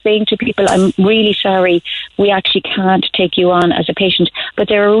difficult saying to people, "I'm really sorry, we actually can't take you on as a patient." But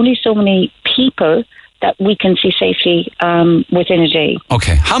there are only so many people that we can see safely within a day.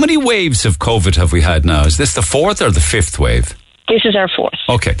 Okay. How many waves of COVID have we had now? Is this the fourth or the fifth wave? This is our fourth.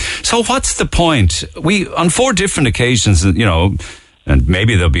 Okay. So what's the point? On 4 different occasions, and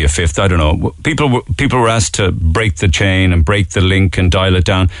maybe there'll be a fifth, I don't know. People were asked to break the chain and break the link and dial it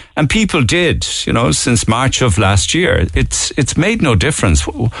down. And people did, since March of last year. It's made no difference.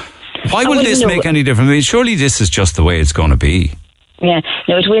 Why will this make any difference? I mean, surely this is just the way it's going to be. Yeah,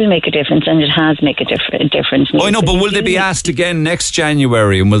 no, it will make a difference, and it has made a difference. Oh, I know, but will they be asked again next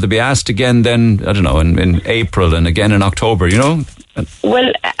January, and will they be asked again then, I don't know, in April and again in October,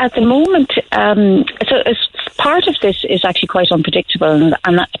 Well, at the moment, so part of this is actually quite unpredictable,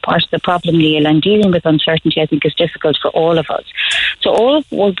 and that's part of the problem, Neil, and dealing with uncertainty, I think, is difficult for all of us. So all of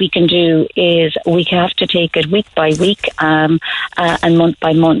what we can do is we have to take it week by week and month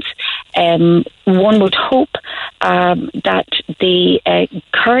by month. One would hope that the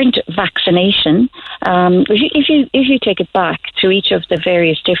current vaccination, if you take it back to each of the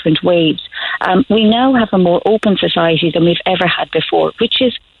various different waves, we now have a more open society than we've ever had before, which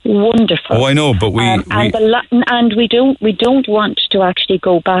is wonderful. Oh, I know, but we don't want to actually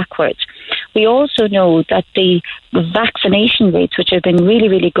go backwards. We also know that the vaccination rates, which have been really,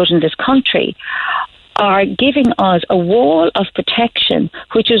 really good in this country, are giving us a wall of protection,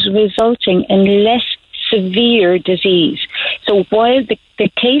 which is resulting in less severe disease. So while the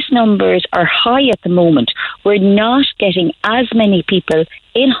case numbers are high at the moment, we're not getting as many people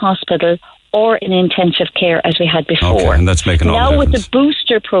in hospital or in intensive care as we had before. Okay, and that's making all the difference. Now with the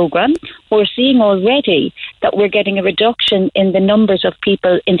booster programme, we're seeing already that we're getting a reduction in the numbers of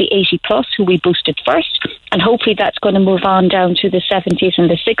people in the 80 plus who we boosted first, and hopefully that's going to move on down to the 70s and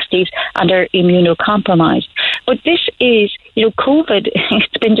the 60s and are immunocompromised. But this is, COVID,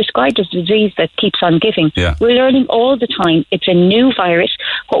 it's been described as a disease that keeps on giving. Yeah. We're learning all the time. It's a new virus.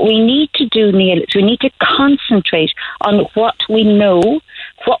 What we need to do, Neil, is we need to concentrate on what we know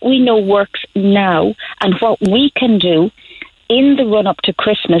works now, and what we can do in the run-up to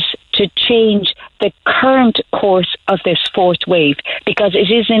Christmas to change the current course of this fourth wave, because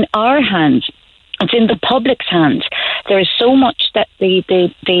it is in our hands. It's in the public's hands. There is so much that the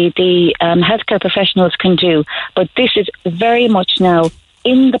healthcare professionals can do, but this is very much now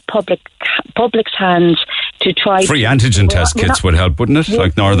in the public's hands to try. Free antigen test kits would help, wouldn't it?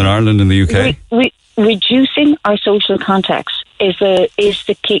 Like Northern Ireland and the UK. Reducing our social contacts is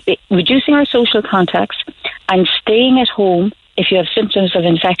the key. Reducing our social contacts and staying at home if you have symptoms of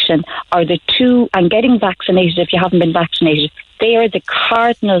infection are the two, and getting vaccinated if you haven't been vaccinated. They are the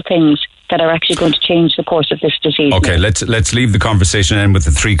cardinal things that are actually going to change the course of this disease. Okay, let's leave the conversation in with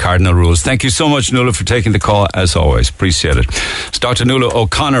the 3 cardinal rules. Thank you so much, Nuala, for taking the call, as always. Appreciate it. It's Dr. Nuala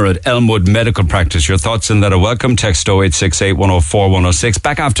O'Connor at Elmwood Medical Practice. Your thoughts on that are welcome. Text 0868 104 106.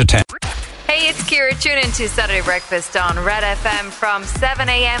 Back after 10. Hey, it's Ciara. Tune in to Saturday Breakfast on RedFM from 7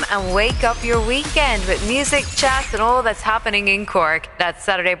 a.m. and wake up your weekend with music, chat and all that's happening in Cork. That's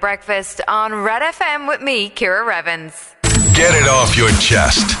Saturday Breakfast on RedFM with me, Ciara Revens. Get it off your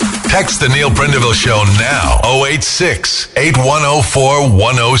chest. Text the Neil Prendeville Show now.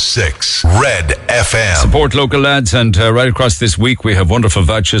 086-8104-106. Red FM. Support local lads, and right across this week we have wonderful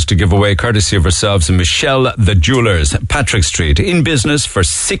vouchers to give away courtesy of ourselves and Michelle the Jewelers, Patrick Street, in business for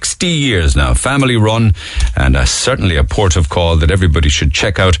 60 years now, family run, and certainly a port of call that everybody should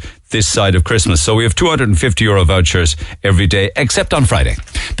check out this side of Christmas. So we have €250 vouchers every day, except on Friday.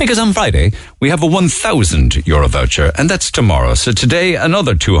 Because on Friday, we have a €1,000 voucher, and that's tomorrow. So today,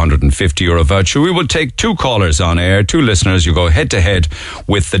 another €250 voucher. We will take 2 callers on air, 2 listeners. You go head to head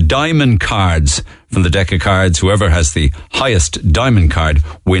with the diamond cards from the deck of cards. Whoever has the highest diamond card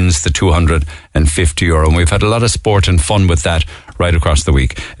wins the €250. And we've had a lot of sport and fun with that right across the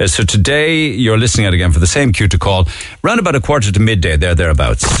week. So today, you're listening out again for the same cue to call, round about 1:15 to midday,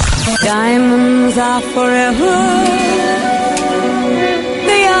 thereabouts. Diamonds are forever.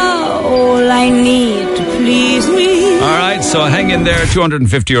 They are all I need to please me. All right, so hang in there.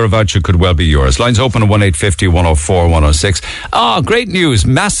 €250 voucher could well be yours. Lines open at 1-850-104-106. Great news.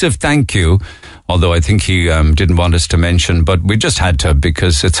 Massive thank you. Although I think he didn't want us to mention, but we just had to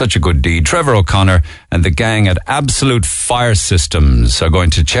because it's such a good deed. Trevor O'Connor and the gang at Absolute Fire Systems are going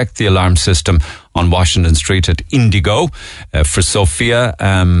to check the alarm system on Washington Street at Indigo for Sophia.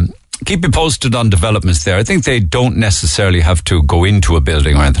 Keep you posted on developments there. I think they don't necessarily have to go into a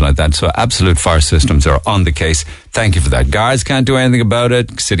building or anything like that. So Absolute Fire Systems are on the case. Thank you for that. Guards can't do anything about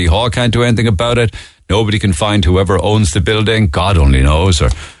it. City Hall can't do anything about it. Nobody can find whoever owns the building. God only knows.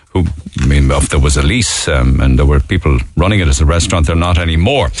 If there was a lease and there were people running it as a restaurant, they're not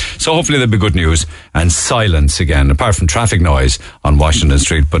anymore. So hopefully there'll be good news and silence again, apart from traffic noise on Washington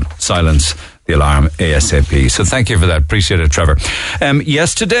Street, but silence the alarm ASAP. So thank you for that. Appreciate it, Trevor.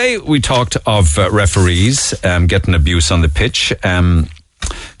 Yesterday we talked of referees getting abuse on the pitch. A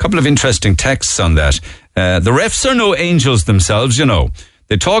couple of interesting texts on that. The refs are no angels themselves, you know.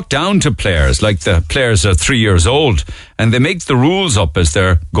 They talk down to players like the players are 3 years old, and they make the rules up as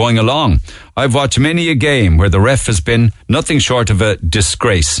they're going along. I've watched many a game where the ref has been nothing short of a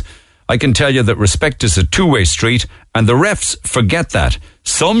disgrace. I can tell you that respect is a two-way street, and the refs forget that.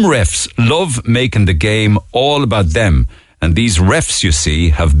 Some refs love making the game all about them, and these refs, you see,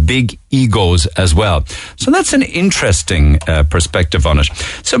 have big egos as well. So that's an interesting perspective on it.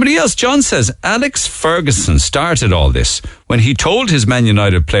 Somebody else, John says, Alex Ferguson started all this when he told his Man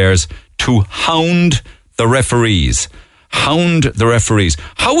United players to hound the referees. Hound the referees.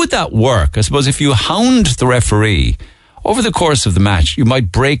 How would that work? I suppose if you hound the referee, over the course of the match, you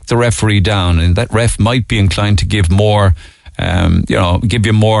might break the referee down, and that ref might be inclined to give more, give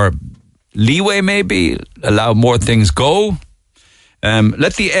you more leeway, maybe allow more things go.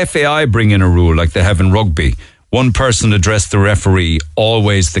 Let the FAI bring in a rule like they have in rugby. One person address the referee,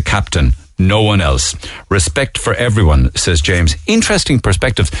 always the captain, no one else. Respect for everyone, says James. Interesting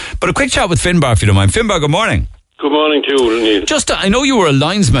perspectives. But a quick chat with Finbar, if you don't mind. Finbar, good morning. Good morning to you, Neil. I know you were a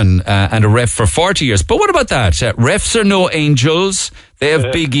linesman and a ref for 40 years, but what about that? Refs are no angels. They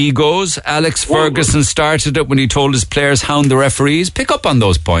have big egos. Alex Ferguson started it when he told his players hound the referees. Pick up on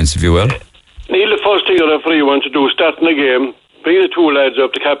those points, if you will. Neil, the first thing a referee wants to do is start in the game, bring the 2 lads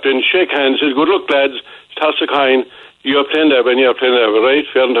up, the captain, shake hands, say, good luck, lads, toss a coin, you're playing there and you're playing there, right?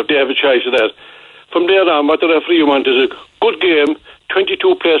 Fair enough, they have a choice of that. From there on, what the referee wants is a good game,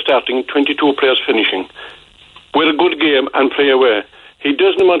 22 players starting, 22 players finishing. With a good game and play away. He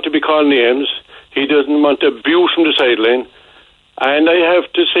doesn't want to be called names. He doesn't want abuse from the sideline. And I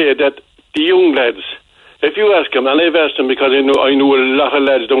have to say that the young lads, if you ask them, and I've asked them because I know a lot of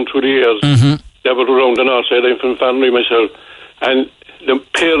lads down through the years that were around the north side, I'm from family myself, and the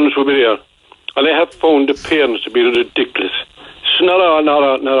parents will be there. And I have found the parents to be ridiculous. It's not all,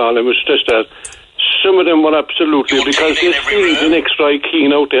 I must stress that. Some of them were absolutely, because they see the next Roy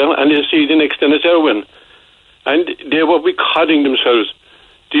Keane out there, and they see the next Dennis Irwin. And they were recording themselves.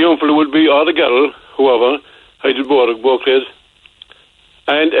 The young fellow would be, or the girl, whoever, I did both players.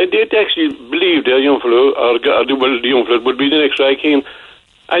 And they actually believed their young fellow, the young fellow would be the next Roy Keane.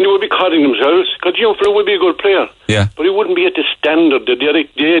 And they would be recording themselves, because the young fellow would be a good player. Yeah. But he wouldn't be at the standard that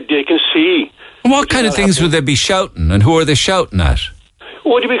they can see. And what kind of things would they be shouting, and who are they shouting at?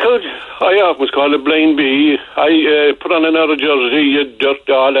 What do you call it? I often was called a blind bee. I put on another jersey, you dirt,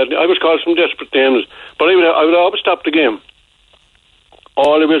 all that. I was called some desperate names. But I would always stop the game.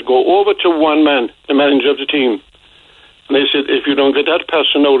 Always go over to one man, the manager of the team. And I said, if you don't get that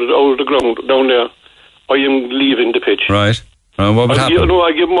person out of the ground down there, I am leaving the pitch. Right. What would happen?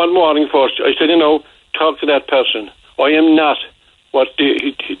 I give him one warning first. I said, talk to that person. I am not what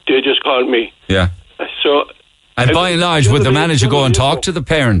they just called me. Yeah. So... And by and large, would the manager go and talk to the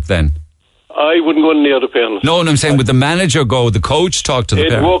parent then? I wouldn't go near the parents. No, and I'm saying, would the manager go, the coach talk to the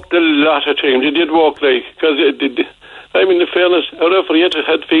parents? It worked a lot of times. It did work, like, because I mean, in fairness, a referee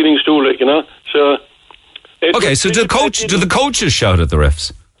had feelings too, like, you know. So. Okay, so do the coaches shout at the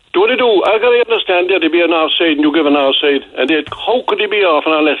refs? Do they do? I gotta understand that there'd be an offside and you give an offside, and how could he be off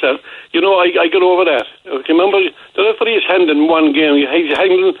and all that? You know, I get over that. Okay, remember, the referee is handling one game. He's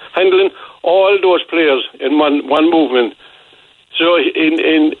handling all those players in one movement. So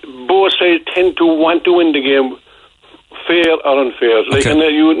in both sides tend to want to win the game, fair or unfair. Like, okay.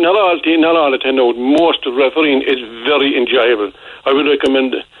 And not all the time. Most of refereeing is very enjoyable. I would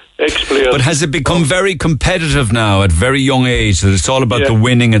recommend ex-players. But has it become very competitive now at very young age? That it's all about the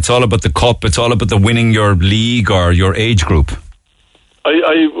winning, it's all about the cup, it's all about the winning your league or your age group?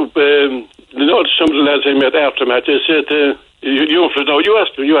 I know some of the lads I met after match. They said, you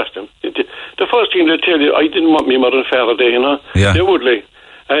asked them. The first thing they tell you, I didn't want me mother and father there, you know. Yeah. They would, like.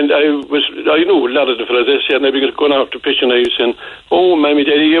 And I knew a lot of the fellas. They said, and they were going out to pitch, and I was saying, "Oh, mommy,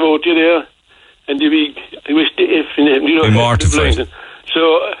 daddy, gave out you there," and they was stiff, you know, mortified. So,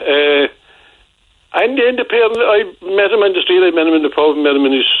 and then the parents, I met him in the street, I met him in the pub, met him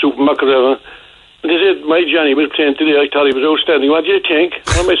in his supermarket, and they said, my Johnny was playing today, I thought he was outstanding. What do you think?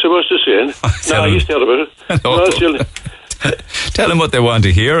 What am I supposed to say? No, he's terrible. Tell them what they want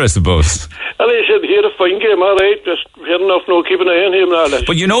to hear, I suppose. And they said, here, a fine game, all right, just fair enough, no, keep an eye on him and all that.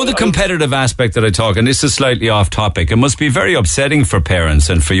 But you know the competitive aspect that I talk, and this is slightly off topic, it must be very upsetting for parents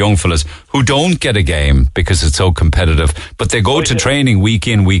and for young fellas who don't get a game because it's so competitive, but they go to training week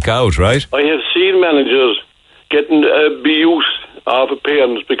in, week out, right? I have seen managers getting abuse of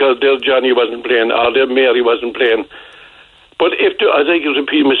parents because their Johnny wasn't playing or their Mary wasn't playing. But as I can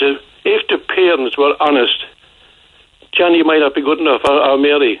repeat myself, if the parents were honest, Johnny might not be good enough, or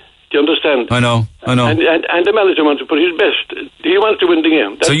Mary. Do you understand? I know. And the manager wants to put his best. He wants to win the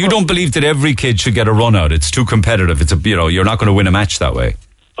game. So you don't believe that every kid should get a run out? It's too competitive. You're not going to win a match that way.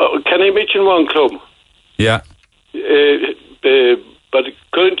 Can I mention one club? Yeah. But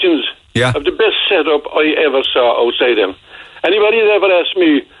Corinthians have the best setup I ever saw outside them. Anybody that ever asked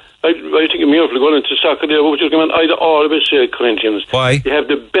me, I think of me for going into soccer there, I'd always say Corinthians. Why? They have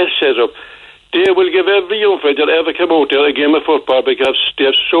the best setup. They will give every young fella that ever come out there a game of football because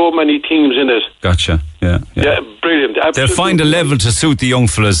there's so many teams in it. Gotcha. Yeah, brilliant. Absolutely. They'll find a level to suit the young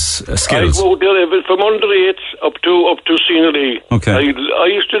fella's skills. I go there from under 8s up to senior league. Okay. I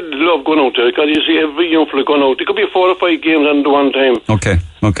used to love going out there because you see every young fella going out. There could be 4 or 5 games on at one time. Okay.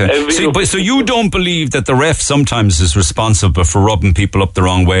 So you don't believe that the ref sometimes is responsible for rubbing people up the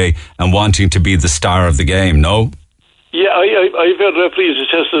wrong way and wanting to be the star of the game, no? Yeah, I've heard referees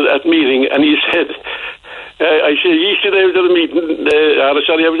assessed at meeting, and he said, I said, yesterday I was at a meeting, I was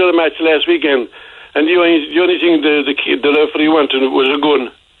at a match last weekend, and the only thing the referee wanted was a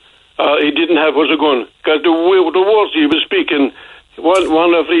gun. He didn't have was a gun. Because the words he was speaking,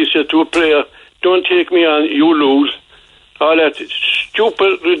 one referee said to a player, don't take me on, you lose. All that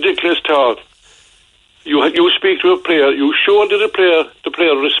stupid, ridiculous talk. You speak to a player, you show the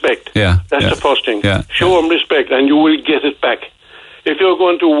player respect. That's the first thing. Show him respect and you will get it back. If you're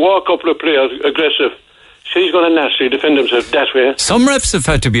going to walk up to a player aggressive, he's going to naturally defend himself that way. Some refs have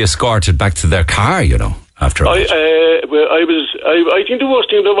had to be escorted back to their car, after all. I think the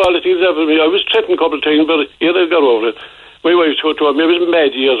worst thing of all the things ever, I was threatened a couple of times, but here I got over it. My wife told me, I was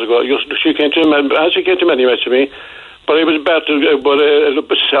mad years ago. She came to many matches to me, but I was battered,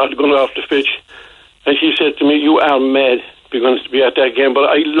 going off the pitch. And she said to me, you are mad. We're going to be at that game. But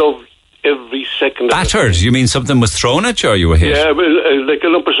I love every second of it. Battered? You mean something was thrown at you or you were hit? Yeah, well, like a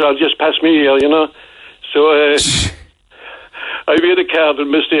lump of salt just passed me here, So I made a cardinal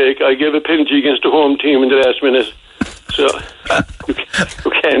mistake. I gave a penalty against the home team in the last minute. So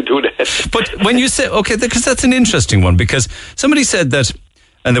you can't do that. But when you say, okay, because that's an interesting one, because somebody said that,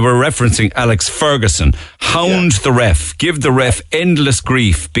 and they were referencing Alex Ferguson, hound the ref, give the ref endless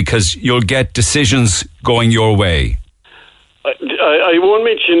grief because you'll get decisions going your way. I won't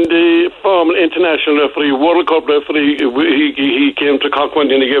mention the former international referee, World Cup referee. He came to Cork one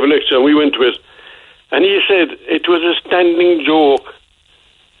day and he gave a lecture and we went to it. And he said it was a standing joke.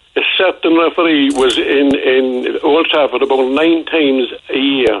 A certain referee was in Old Trafford about 9 times a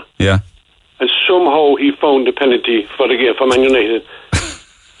year. Yeah. And somehow he found a penalty for the game for Man United.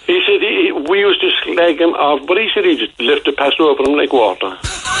 He said we used to slag him off, but he said he just left the pass over him like water.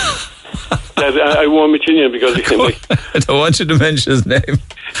 I won't mention him because he I don't want you to mention his name.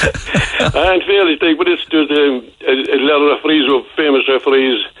 And fairly, but there's a lot of referees who are famous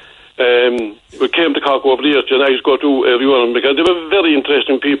referees who came to Cork over the years, and I used to go to every one of them because they were very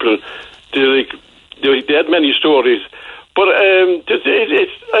interesting people. They had many stories. But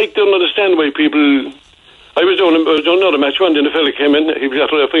I don't understand why people. I was doing another match one day, and the fella came in. He was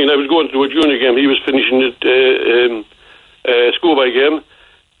after refereeing. I was going to do a junior game. He was finishing a schoolboy game,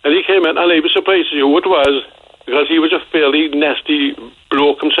 and he came in, and I was surprised to see who it was, because he was a fairly nasty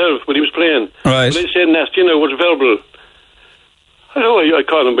bloke himself when he was playing. Right. When they say nasty, it was verbal. I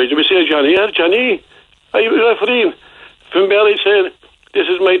called him by. We say, Johnny, are you refereeing? From Barry said, this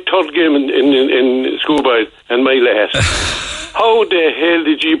is my third game in schoolboy and my last. How the hell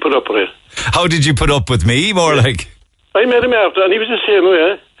did you put up with it? How did you put up with me, more like? I met him after, and he was the same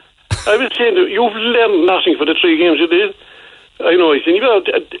way. I was saying, you've learned nothing for the 3 games you did. I know, I think,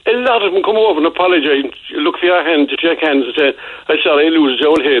 a lot of them come over and apologise, look for your hand, to shake hands and say, I'm sorry, I lose the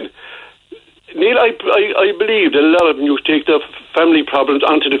old head. Neil, I believe that a lot of them used to take their family problems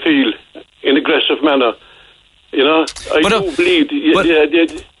onto the field in aggressive manner. You know, I do believe.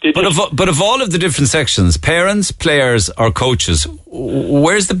 But of all of the different sections, parents, players, or coaches,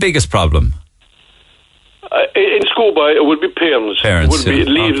 where's the biggest problem? In schoolboy, it would be parents. Parents, would be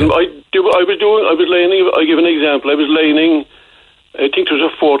leaving. Okay. I was lining. I give an example. I was lining. I think it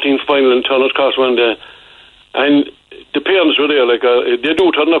was a 14th final in Turner's Cross one day, and the parents were there. Like they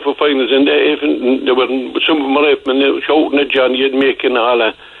do turn up for finals, and they were some of them were up and they were shouting at Johnny and making all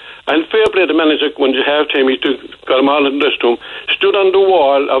that. And fair play, the manager, when the half time, he got them all in the dressing room, stood on the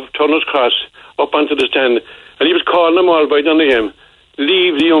wall of Turner's Cross up onto the stand, and he was calling them all by their name.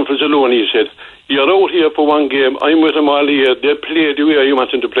 Leave the young fellas alone, he said. You're out here for one game. I'm with them all year. They play the way you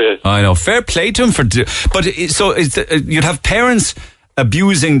want them to play. I know. Fair play to him you'd have parents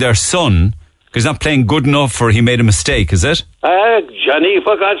abusing their son because he's not playing good enough or he made a mistake, is it? Johnny,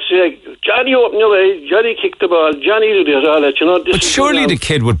 for God's sake. Johnny opened your way. Johnny kicked the ball. Johnny did this, all that, you know. But surely the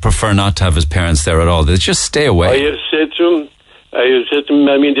kid would prefer not to have his parents there at all. They'd just stay away. I have said to him,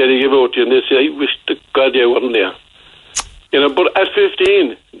 Mommy and Daddy give out to you, and they say, I wish to God they weren't there. You know, but at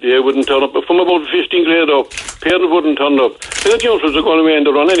 15, they wouldn't turn up. From about 15 grade up, parents wouldn't turn up. The youngsters were going away on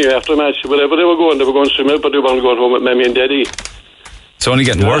the run anyway after a match. Wherever they were going swimming, but they weren't going home with Mommy and Daddy. It's only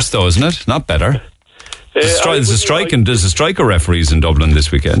getting worse, though, isn't it? Not better. There's a strike of referees in Dublin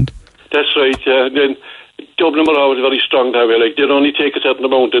this weekend. That's right. Then Dublin were always very strong that way. Like they'd only take a certain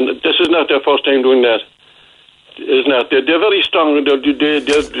amount, and this is not their first time doing that. It's not. They're very strong. They're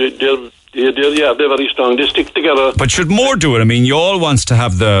very strong. They stick together. But should more do it? I mean, Youall wants to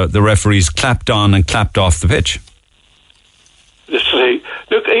have the referees clapped on and clapped off the pitch. That's right.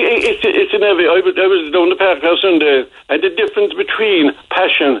 Look, it's in every. I was down the park last Sunday, and the difference between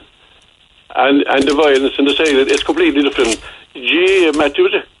passion and the violence and the silence is completely different. Matt, there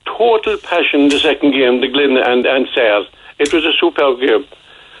was a total passion in the second game, the Glen and Sayers. It was a superb game.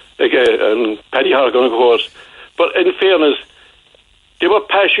 And Paddy Hargan, of course. But in fairness, they were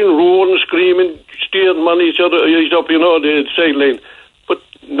passion, roaring, screaming, steering on each other, up, the sideline. But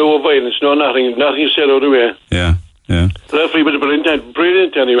no violence, no nothing said out of the way. Yeah. The referee was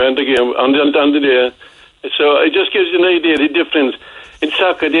brilliant anyway in the game, on the day. So it just gives you an idea of the difference. In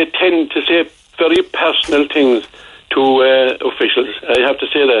soccer, they tend to say very personal things to officials. I have to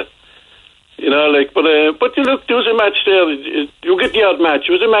say that. But you look, there was a match there. You get the odd match.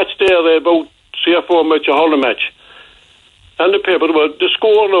 There was a match there about 3 or 4 matches, a whole match. And the paper, the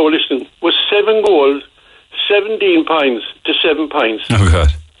score now, was 7 goals, 17 points to 7 points. Oh,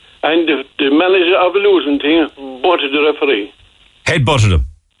 God. And the manager of the losing team butted the referee. Head-butted him?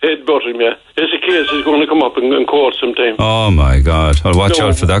 Head-butted him, yeah. There's a case is going to come up in court sometime. Oh, my God. I'll watch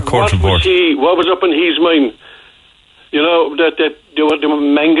out for that court report. What was up in his mind? That they were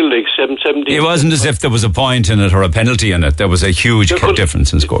mangled like 17. It wasn't as if there was a point in it or a penalty in it. There was a huge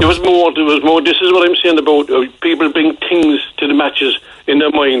difference in score. There was more. This is what I'm saying about people bring things to the matches in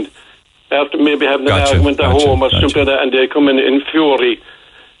their mind after maybe having an argument at home or something like that, and they come in fury.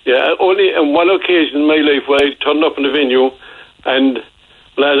 Yeah, only on one occasion in my life where I turned up in the venue, and as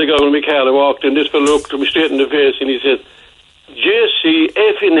I got in my car, I walked in, this fellow looked me straight in the face and he said, JC,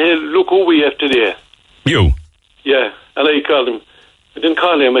 effing hell, look who we have today. You? Yeah, and I called him. I didn't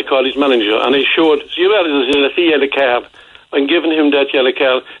call him, I called his manager, and I showed, see, that's a yellow card. I'm giving him that yellow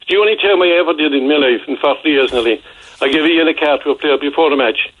card. It's the only time I ever did in my life, in 40 years nearly. I gave a yellow card to a player before the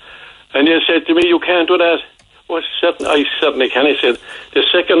match. And they said to me, you can't do that. Well, I certainly can. I said, the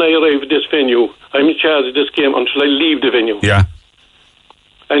second I arrive at this venue, I'm in charge of this game until I leave the venue. Yeah.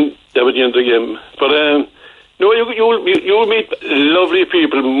 And that was the end of the game. But, no, you'll meet lovely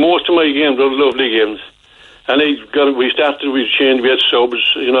people. Most of my games were lovely games. And we changed, we had subs,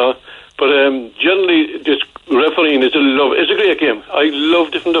 But generally, this refereeing is a great game. I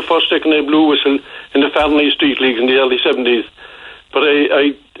loved it from the first, second, blue whistle in the Fahrenheit Street Leagues in the early 70s. But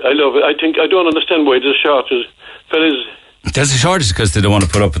I love it. I don't understand why there's a shortage. Fellas, there's a shortage because they don't want to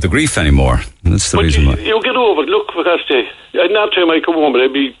put up with the grief anymore. That's the reason why. You get over it. Look, because not time I come home, but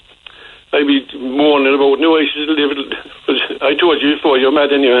I'd be mourning about no. I told you before, you're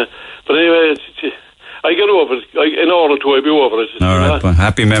mad anyway. But anyway, I get over it. In order to, I'll be over it. All right, well,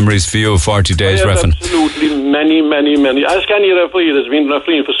 happy memories for you, 40 days, Refn. Absolutely, many. Ask any referee that's been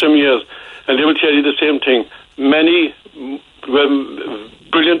refereeing for some years, and they will tell you the same thing. Many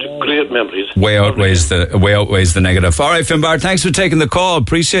brilliant, great memories. Way outweighs the negative. All right, Finbar, thanks for taking the call.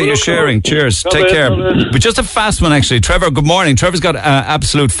 Appreciate you sharing. Cheers. Take care. But just a fast one, actually. Trevor, good morning. Trevor's got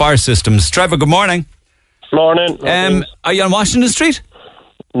Absolute Fire Systems. Trevor, good morning. Morning. Are you on Washington Street?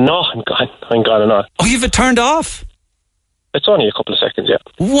 No, I'm gone and on. Oh, you've it turned off? It's only a couple of seconds, yeah.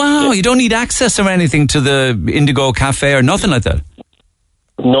 Wow, yeah. You don't need access or anything to the Indigo Cafe or nothing like that?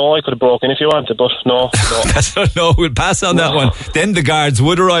 No, I could have broken if you wanted, but no. No, we'll pass on that one. Then the guards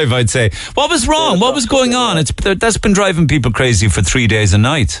would arrive, I'd say. What was wrong? What was going on? That's been driving people crazy for 3 days and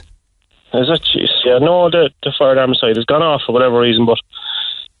nights. Is it? Jeez, yeah. No, the fire alarm side has gone off for whatever reason, but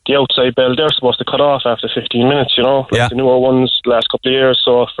the outside bell, they're supposed to cut off after 15 minutes, you know? Like the newer ones the last couple of years,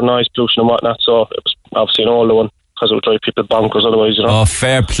 so for noise pollution and whatnot, so it was obviously an older one, because it would drive people bonkers otherwise, you know. Oh,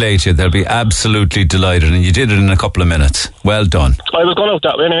 fair play to you. They'll be absolutely delighted, and you did it in a couple of minutes. Well done. I was going out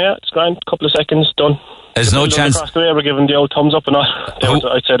that way anyway, yeah. It's grand, a couple of seconds, done. There's no chance. Across the way were giving the old thumbs up and all.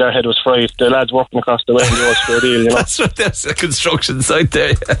 I'd say their head was fried. The lads working across the way in the old square deal, you know. That's a construction site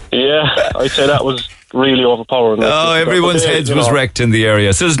there. Yeah, I'd say that was really overpowering. Oh, everyone's heads was wrecked in the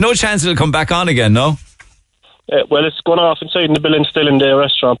area. So there's no chance it'll come back on again, no? Well, it's gone off inside in the building, still in the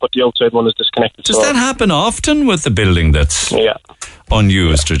restaurant, but the outside one is disconnected. Does that happen often with the building that's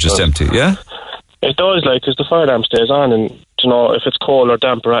unused or just empty, yeah? It does, because the fire alarm stays on, and, you know, if it's cold or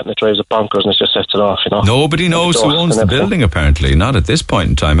damp or anything, it drives it bonkers and it just sets it off, you know. Nobody knows who owns the building, apparently. Not at this point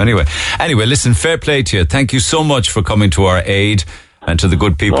in time, anyway. Anyway, listen, fair play to you. Thank you so much for coming to our aid. And to the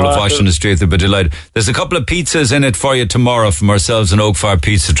good people of Washington Street, they'll be delighted. There's a couple of pizzas in it for you tomorrow from ourselves and Oak Fire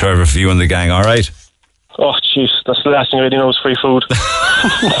Pizza, Trevor, for you and the gang, all right? Oh, jeez, that's the last thing I already know is free food.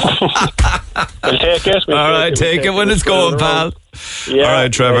 We'll take it. All right, take it when it's going, pal. Yeah, all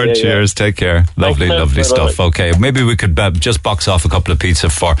right, Trevor, cheers. Take care. Lovely stuff. Okay, maybe we could just box off a couple of pizza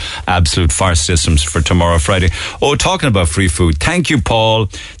for Absolute Fire Systems for tomorrow, Friday. Oh, talking about free food, thank you, Paul.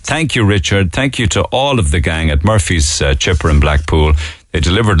 Thank you, Richard. Thank you to all of the gang at Murphy's Chipper in Blackpool. They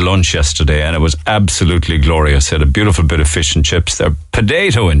delivered lunch yesterday and it was absolutely glorious. They had a beautiful bit of fish and chips. Their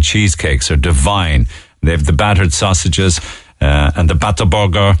potato and cheesecakes are divine. They have the battered sausages and the batter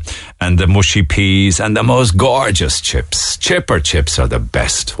burger and the mushy peas and the most gorgeous chips. Chipper chips are the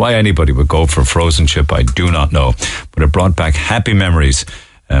best. Why anybody would go for a frozen chip, I do not know. But it brought back happy memories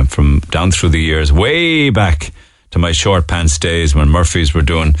from down through the years, way back to my short pants days when Murphy's were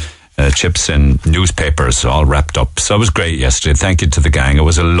doing chips in newspapers all wrapped up. So it was great yesterday. Thank you to the gang. It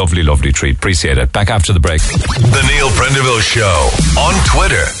was a lovely, lovely treat. Appreciate it. Back after the break. The Neil Prendeville Show on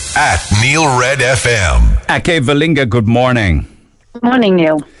Twitter @NeilRedFM. Ake Valinga, good morning. Good morning,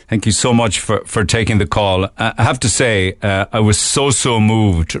 Neil. Thank you so much for taking the call. I have to say, I was so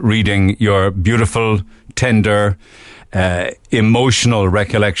moved reading your beautiful, tender, emotional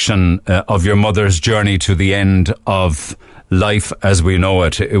recollection of your mother's journey to the end of life as we know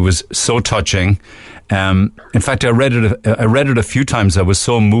it. It was so touching. In fact, I read it a few times. I was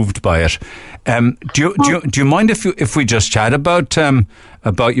so moved by it. Do you mind if we just chat about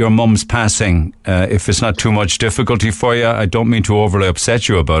your mum's passing? If it's not too much difficulty for you, I don't mean to overly upset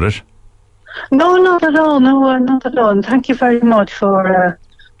you about it. No, not at all. No, not at all. And thank you very much for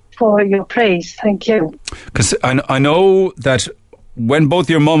your praise. Thank you. Because I know that when both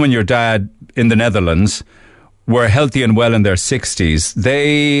your mum and your dad in the Netherlands were healthy and well in their 60s,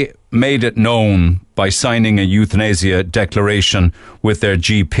 they made it known by signing a euthanasia declaration with their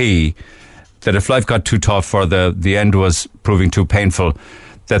GP that if life got too tough or the end was proving too painful,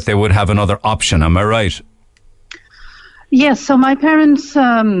 that they would have another option. Am I right? Yes, so my parents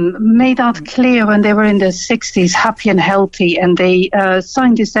made that clear when they were in their 60s, happy and healthy, and they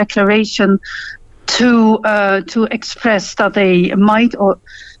signed this declaration to express that they might or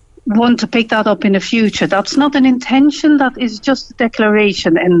want to pick that up in the future. That's not an intention, that is just a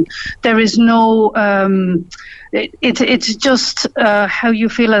declaration, and there is no it's just how you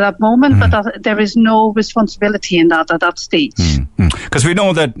feel at that moment, but there is no responsibility in that at that stage. Because we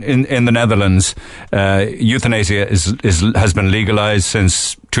know that in the Netherlands, euthanasia has been legalised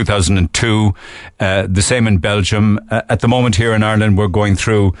since 2002. The same in Belgium. At the moment here in Ireland, we're going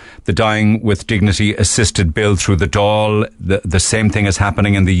through the Dying with Dignity assisted bill through the Dáil. The same thing is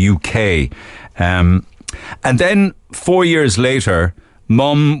happening in the UK. And then 4 years later,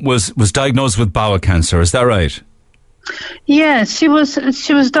 Mum was diagnosed with bowel cancer. Is that right? Yes, she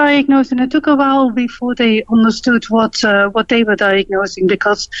was diagnosed, and it took a while before they understood what they were diagnosing,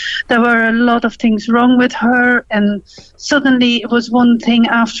 because there were a lot of things wrong with her, and suddenly it was one thing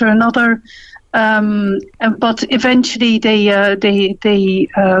after another. But eventually they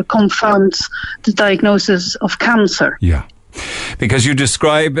confirmed the diagnosis of cancer. Yeah, because you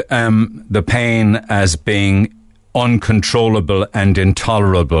describe the pain as being uncontrollable and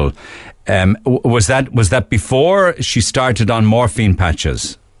intolerable. Was that before she started on morphine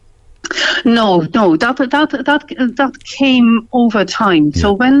patches? No, that came over time. Yeah.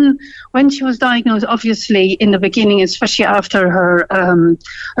 So when she was diagnosed, obviously in the beginning, especially after her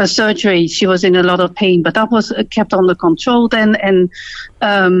surgery, she was in a lot of pain, but that was kept under control then, and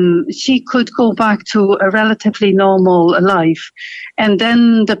she could go back to a relatively normal life. And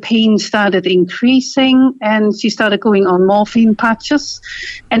then the pain started increasing, and she started going on morphine patches.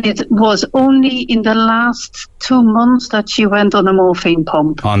 And it was only in the last 2 months that she went on a morphine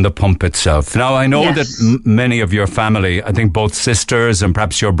pump. On the pump itself. Now, I know that many of your family, I think both sisters and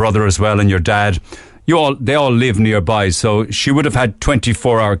perhaps your brother as well and your dad, they all live nearby. So she would have had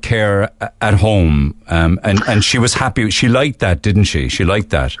 24-hour care at home. And she was happy. She liked that, didn't she? She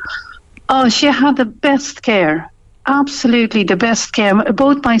liked that. Oh, she had the best care. Absolutely the best care.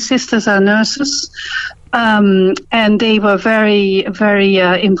 Both my sisters are nurses, and they were very, very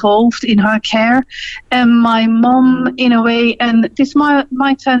involved in her care. And my mum, in a way, and this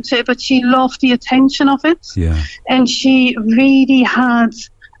might sound silly, but she loved the attention of it. Yeah. And she really had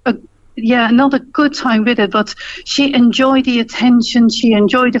not a good time with it, but she enjoyed the attention. She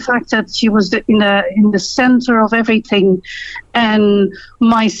enjoyed the fact that she was in the center of everything. And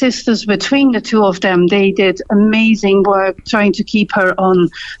my sisters, between the two of them, they did amazing work trying to keep her on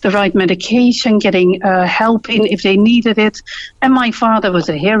the right medication, getting help in if they needed it. And my father was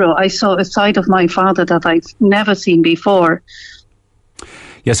a hero. I saw a side of my father that I've never seen before.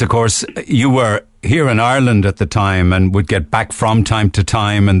 Yes, of course, you were here in Ireland at the time and would get back from time to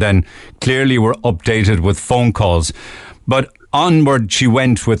time, and then clearly were updated with phone calls. But onward she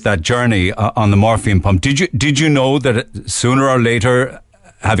went with that journey on the morphine pump. Did you know that sooner or later,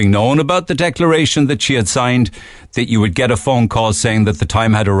 having known about the declaration that she had signed, that you would get a phone call saying that the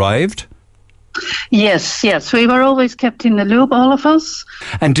time had arrived? Yes. We were always kept in the loop, all of us.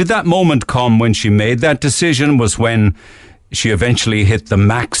 And did that moment come when she made that decision, was when she eventually hit the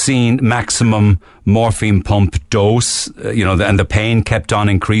maximum morphine pump dose, and the pain kept on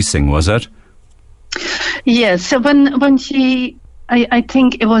increasing, was it? Yes. So when she, I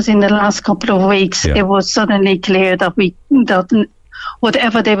think it was in the last couple of weeks, it was suddenly clear that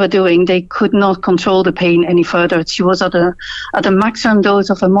whatever they were doing, they could not control the pain any further. She was at a maximum dose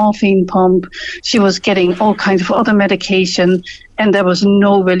of a morphine pump. She was getting all kinds of other medication, and there was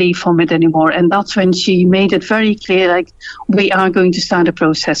no relief from it anymore. And that's when she made it very clear, like, we are going to start a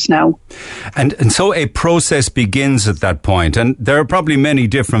process now. And so a process begins at that point. And there are probably many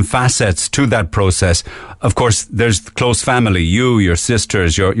different facets to that process. Of course, there's close family, you, your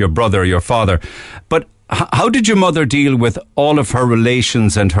sisters, your brother, your father. But how did your mother deal with all of her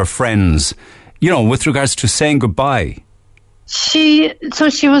relations and her friends, with regards to saying goodbye? She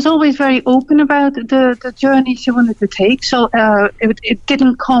was always very open about the journey she wanted to take. So it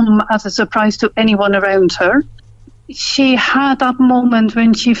didn't come as a surprise to anyone around her. She had that moment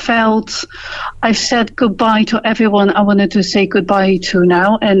when she felt, I've said goodbye to everyone I wanted to say goodbye to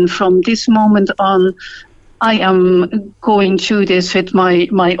now. And from this moment on, I am going through this with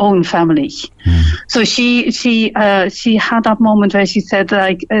my own family. So she had that moment where she said,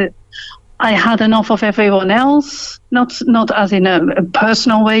 like, I had enough of everyone else, not as in a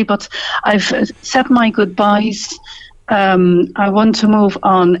personal way, but I've said my goodbyes. I want to move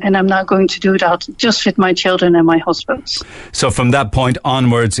on, and I'm not going to do that just with my children and my husband. So from that point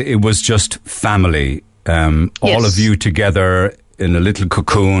onwards, it was just family, all of you together in a little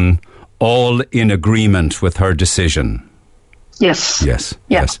cocoon, all in agreement with her decision. Yes.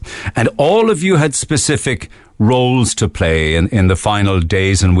 Yes. And all of you had specific roles to play in the final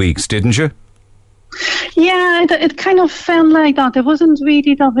days and weeks, didn't you? Yeah, it kind of felt like that. It wasn't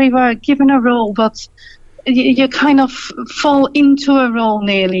really that we were given a role, but you kind of fall into a role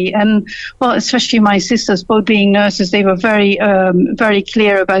nearly. And, well, especially my sisters, both being nurses, they were very, very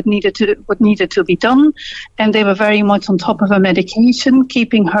clear about what needed to be done. And they were very much on top of her medication,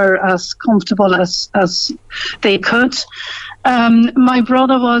 keeping her as comfortable as they could. My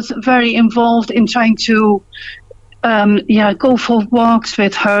brother was very involved in trying to go for walks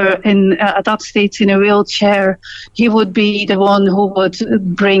with her at that stage in a wheelchair. He would be the one who would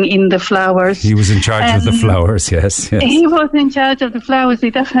bring in the flowers. He was in charge of the flowers, yes. He was in charge of the flowers,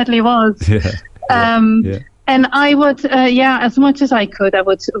 he definitely was. And I would, as much as I could, I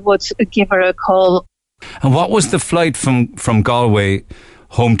would give her a call. And what was the flight from Galway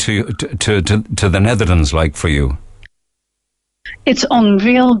home to the Netherlands like for you? It's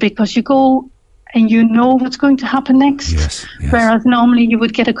unreal, because you go and you know what's going to happen next. Yes. Whereas normally you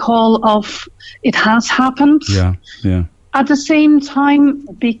would get a call of, it has happened. Yeah. At the same time,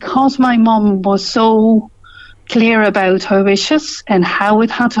 because my mum was so clear about her wishes and how it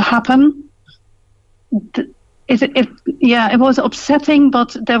had to happen, it was upsetting,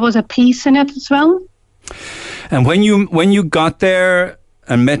 but there was a peace in it as well. And when you got there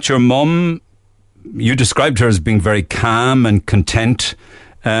and met your mum, you described her as being very calm and content.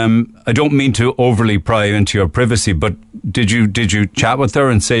 I don't mean to overly pry into your privacy, but did you chat with her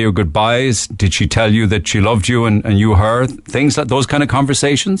and say your goodbyes? Did she tell you that she loved you and you her? Things like those kind of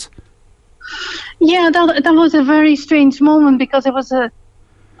conversations? Yeah, that was a very strange moment, because it was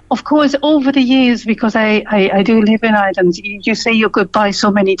of course, over the years, because I do live in Ireland, you say your goodbye so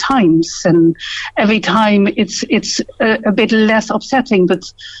many times, and every time it's a bit less upsetting,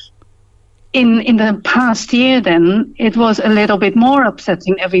 but in the past year then, it was a little bit more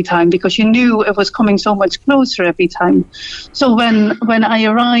upsetting every time, because you knew it was coming so much closer every time. So when I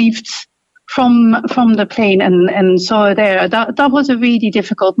arrived from the plane and saw her there, that was a really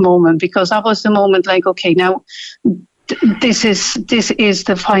difficult moment, because that was the moment like, okay, now this is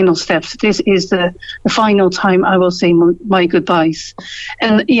the final steps. This is the final time I will say my goodbyes.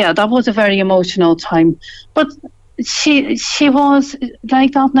 And yeah, that was a very emotional time. But she was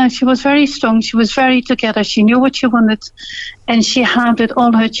like that now. She was very strong. She was very together. She knew what she wanted. And she had with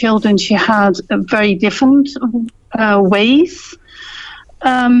all her children, she had very different ways.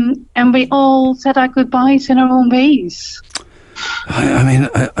 And we all said our goodbyes in our own ways. I mean,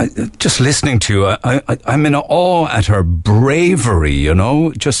 just listening to you, I'm in awe at her bravery,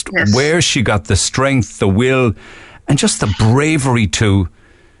 just where she got the strength, the will, and just the bravery to,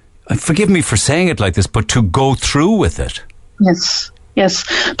 forgive me for saying it like this, but to go through with it. Yes.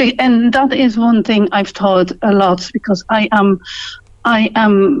 And that is one thing I've thought a lot, because I am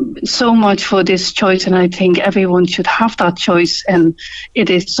so much for this choice, and I think everyone should have that choice, and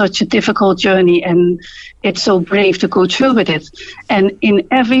it is such a difficult journey, and it's so brave to go through with it. And in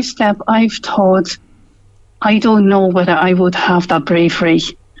every step I've thought, I don't know whether I would have that bravery.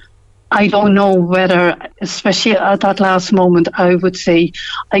 I don't know whether, especially at that last moment, I would say,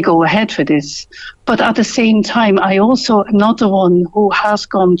 I go ahead for this. But at the same time, I also am not the one who has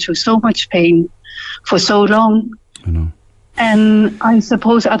gone through so much pain for so long. I know. And I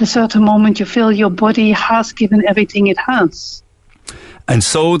suppose at a certain moment you feel your body has given everything it has. And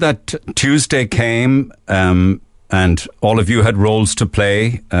so that Tuesday came, and all of you had roles to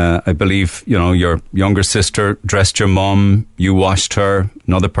play. I believe, your younger sister dressed your mum, you washed her,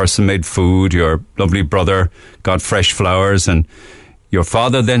 another person made food, your lovely brother got fresh flowers, and your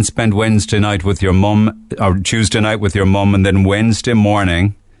father then spent Wednesday night with your mum, or Tuesday night with your mum, and then Wednesday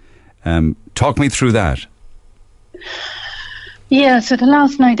morning. Talk me through that. Yeah, so the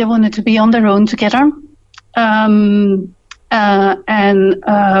last night they wanted to be on their own together.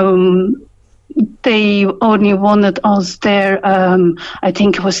 They only wanted us there, I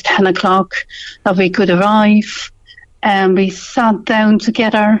think it was 10 o'clock that we could arrive. And we sat down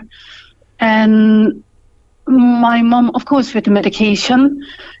together. And my mum, of course, with the medication,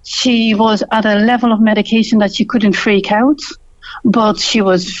 she was at a level of medication that she couldn't freak out. But she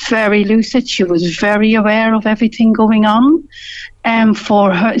was very lucid. She was very aware of everything going on. And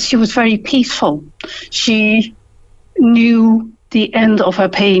for her, she was very peaceful. She knew the end of her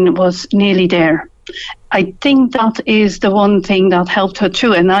pain was nearly there. I think that is the one thing that helped her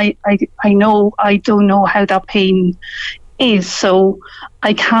through. And I know, I don't know how that pain is. So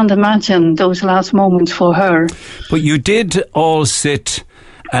I can't imagine those last moments for her. But you did all sit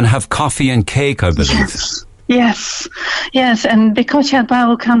and have coffee and cake, I believe. Yes. And because she had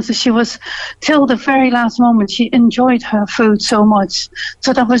bowel cancer, she was, till the very last moment, she enjoyed her food so much.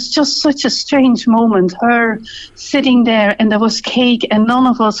 So that was just such a strange moment, her sitting there, and there was cake, and none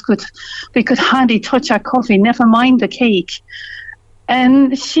of us could hardly touch our coffee, never mind the cake.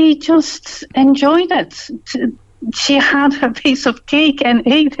 And she just enjoyed it. She had her piece of cake and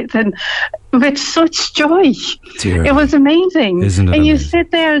ate it, and with such joy. It was amazing. Isn't it and you amazing?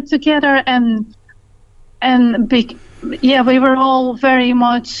 sit there together and we were all very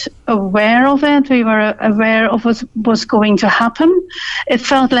much aware of it. We were aware of what was going to happen. It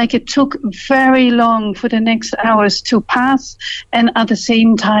felt like it took very long for the next hours to pass, and at the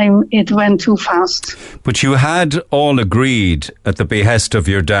same time, it went too fast. But you had all agreed at the behest of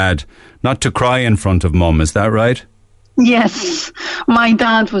your dad not to cry in front of Mum, is that right? Yes, my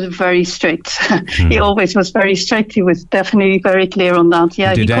dad was very strict. He always was very strict. He was definitely very clear on that.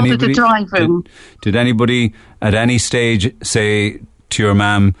 Yeah, he called it the drive room. Did anybody at any stage say to your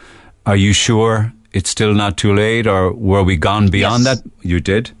mum, are you sure it's still not too late, or were we gone beyond that? You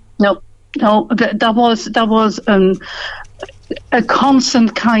did? No, that was a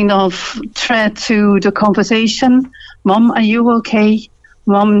constant kind of threat to the conversation. Mum, are you okay?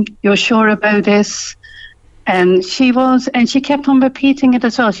 Mum, you're sure about this? And she kept on repeating it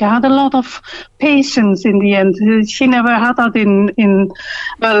as well. She had a lot of patience in the end. She never had that in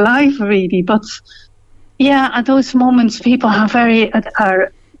her life, really. But yeah, at those moments, people are very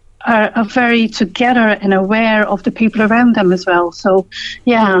together and aware of the people around them as well. So,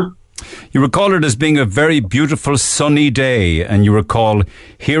 yeah. You recall it as being a very beautiful sunny day, and you recall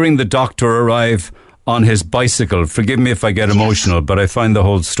hearing the doctor arrive on his bicycle. Forgive me if I get emotional, but I find the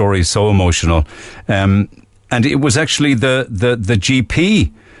whole story so emotional. And it was actually the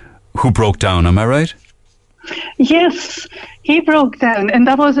GP who broke down, am I right? Yes, he broke down. And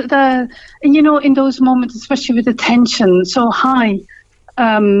that was in those moments, especially with the tension so high,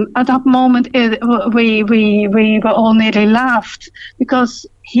 at that moment, we were all nearly laughed because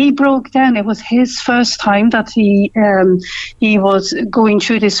he broke down. It was his first time that he was going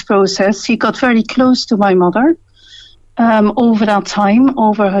through this process. He got very close to my mother. Over that time,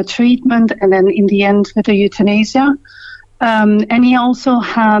 over her treatment, and then in the end with the euthanasia. And he also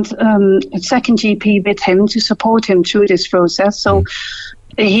had a second GP with him to support him through this process. So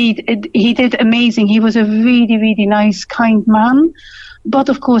he did amazing. He was a really, really nice, kind man. But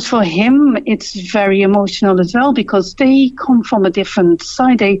of course, for him, it's very emotional as well because they come from a different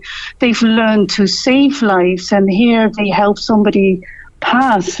side. They've learned to save lives, and here they help somebody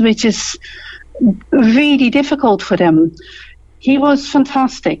pass, which is really difficult for them. He was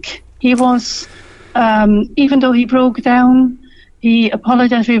fantastic. He was, even though he broke down, he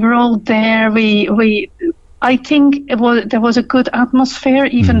apologized. We were all there. I think there was a good atmosphere,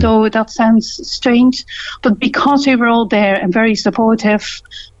 even though that sounds strange. But because we were all there and very supportive,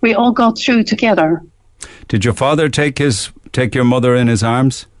 we all got through together. Did your father take your mother in his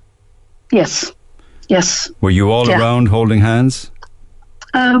arms? Yes. Were you all around holding hands?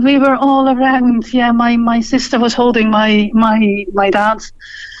 We were all around. Yeah, my sister was holding my dad.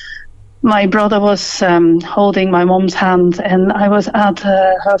 My brother was holding my mum's hand, and I was at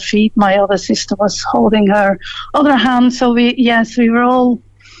her feet. My other sister was holding her other hand. So we were all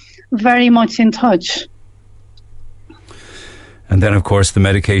very much in touch. And then, of course, the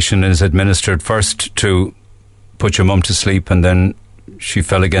medication is administered first to put your mum to sleep, and then she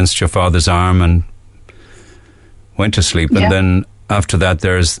fell against your father's arm and went to sleep, and then after that,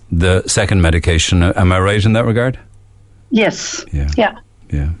 there's the second medication. Am I right in that regard? Yes. Yeah.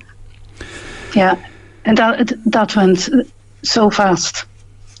 And that went so fast.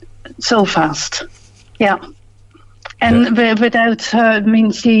 Yeah. And without her, I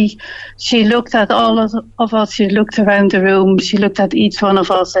mean, she looked at all of us. She looked around the room. She looked at each one of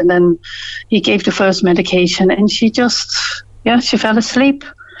us, and then he gave the first medication, and she fell asleep.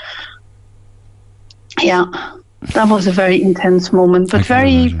 Yeah. That was a very intense moment, but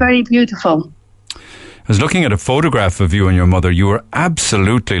very, very beautiful. I was looking at a photograph of you and your mother. You were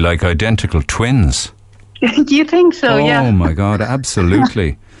absolutely like identical twins. Do you think so? Yeah. Oh, my God,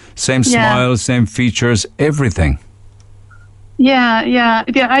 absolutely. Same smiles, same features, everything. Yeah.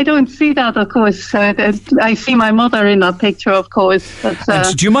 I don't see that, of course. I see my mother in that picture, of course. But,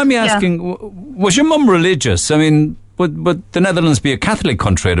 do you mind me asking, was your mum religious? I mean, would the Netherlands be a Catholic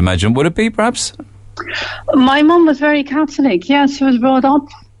country, I'd imagine? Would it be, perhaps? My mum was very Catholic. Yeah, she was brought up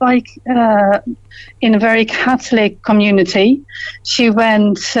in a very Catholic community. She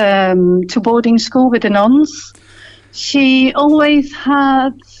went to boarding school with the nuns. She always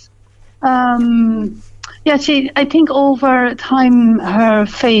had, I think over time her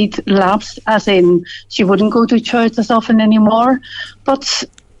faith lapsed, as in she wouldn't go to church as often anymore. But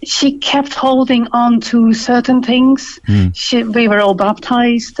she kept holding on to certain things. We were all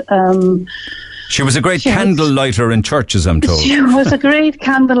baptized. She was a great candle lighter in churches, I'm told. She was a great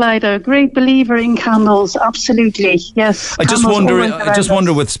candle lighter, great believer in candles, absolutely, yes. I just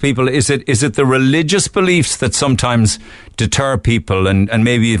wonder with people, is it the religious beliefs that sometimes deter people and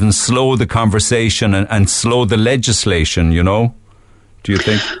maybe even slow the conversation and slow the legislation, you know? do you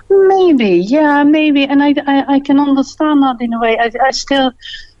think? Maybe, and I can understand that in a way. I still,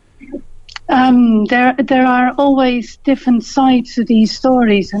 there are always different sides to these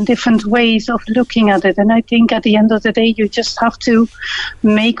stories and different ways of looking at it, and I think at the end of the day, you just have to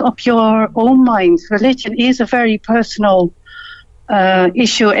make up your own mind. Religion is a very personal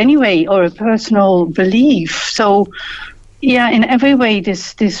issue anyway, or a personal belief. So, in every way,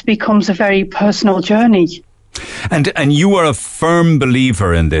 this becomes a very personal journey. And you are a firm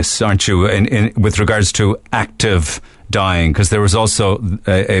believer in this, aren't you? In with regards to active dying, because there was also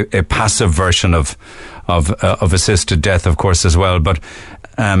a passive version of assisted death, of course, as well. But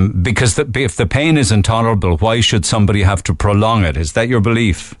because if the pain is intolerable, why should somebody have to prolong it? Is that your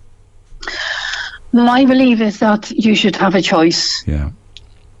belief? My belief is that you should have a choice. Yeah.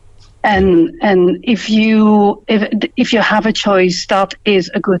 And if you have a choice, that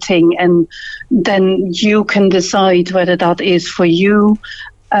is a good thing, and then you can decide whether that is for you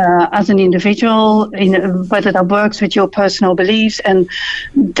as an individual, whether that works with your personal beliefs, and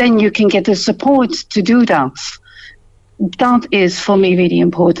then you can get the support to do that. That is for me really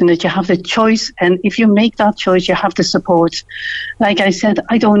important, that you have the choice, and if you make that choice, you have the support. Like I said,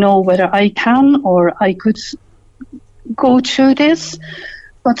 I don't know whether I can or I could go through this.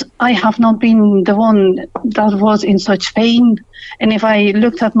 But I have not been the one that was in such pain. And if I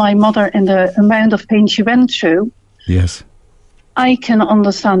looked at my mother and the amount of pain she went through, yes, I can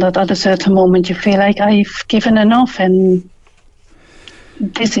understand that at a certain moment you feel like I've given enough and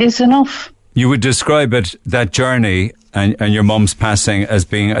this is enough. You would describe it, that journey and your mum's passing, as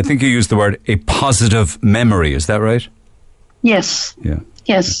being, I think you used the word, a positive memory. Is that right? Yes. Yeah.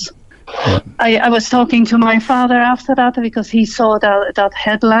 Yes. Yeah. I was talking to my father after that because he saw that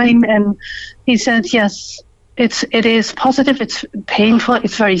headline and he said, yes, it is positive, it's painful,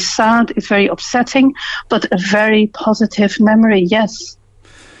 it's very sad, it's very upsetting, but a very positive memory, yes.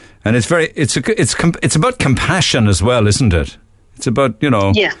 And it's about compassion as well, isn't it? It's about,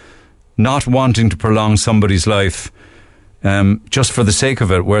 not wanting to prolong somebody's life just for the sake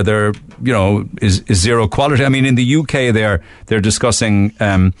of it, where there, is zero quality. I mean, in the UK, they're discussing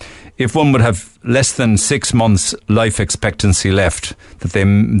if one would have less than 6 months life expectancy left, that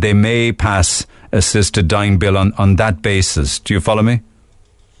they may pass assisted dying bill on that basis. Do you follow me?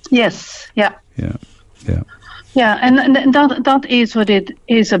 Yes. Yeah. Yeah. Yeah. Yeah, and that is what it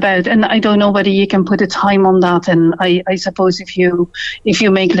is about, and I don't know whether you can put a time on that. And I suppose if you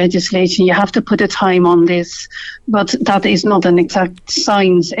make legislation, you have to put a time on this, but that is not an exact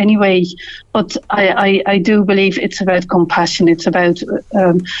science anyway. But I do believe it's about compassion. It's about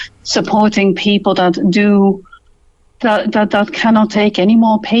supporting people that cannot take any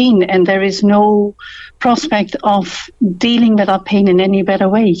more pain, and there is no prospect of dealing with that pain in any better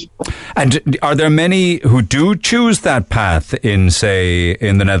way. And are there many who do choose that path in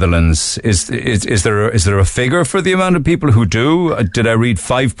the Netherlands? Is there a figure for the amount of people who do? Did I read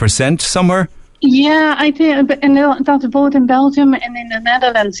 5% somewhere? Yeah, I think that both in Belgium and in the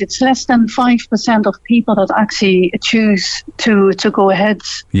Netherlands, it's less than 5% of people that actually choose to go ahead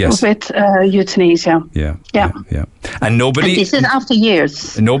with euthanasia. Yeah. And nobody. And this is after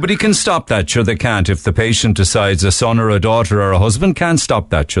years. Nobody can stop that. Sure, they can't. If the patient decides a son or a daughter or a husband can't stop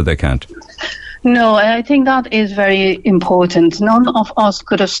that. Sure, they can't. No, I think that is very important. None of us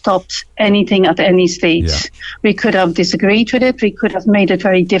could have stopped anything at any stage. Yeah. We could have disagreed with it. We could have made it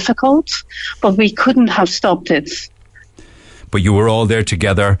very difficult, but we couldn't have stopped it. But you were all there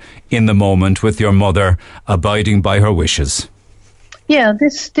together in the moment with your mother, abiding by her wishes. Yeah,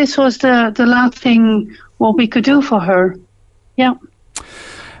 this was the last thing what we could do for her. Yeah.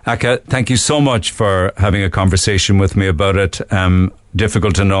 Aka, thank you so much for having a conversation with me about it.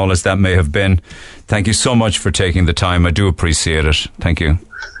 Difficult and all as that may have been. Thank you so much for taking the time. I do appreciate it. Thank you.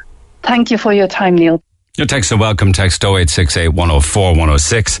 Thank you for your time, Neil. Your text and welcome. Text 0868 104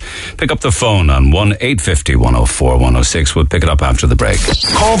 106. Pick up the phone on 1-850 104 106. We'll pick it up after the break.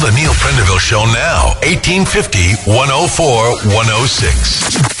 Call the Neil Prendeville Show now. 1850 104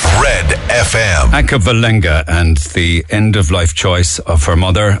 106. Red FM. Aka Valenga and the end-of-life choice of her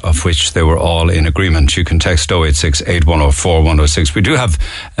mother, of which they were all in agreement. You can text 0868 104 106. We do have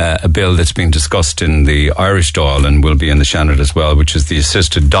a bill that's being discussed in the Irish Dáil and will be in the Shannon as well, which is the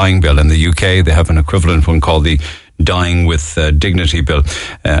assisted dying bill. In the UK, they have an equivalent one called the Dying with Dignity bill.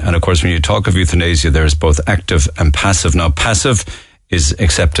 And of course, when you talk of euthanasia, there's both active and passive. Now, passive is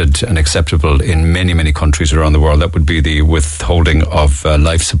accepted and acceptable in many, many countries around the world. That would be the withholding of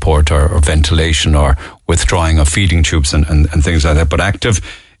life support or ventilation or withdrawing of feeding tubes and things like that. But active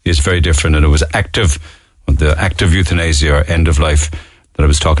is very different. And it was the active euthanasia or end of life that I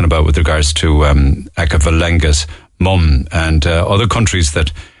was talking about with regards to Aka Valenga's mum. And other countries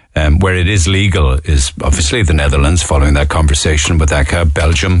that where it is legal is obviously the Netherlands, following that conversation with Eka,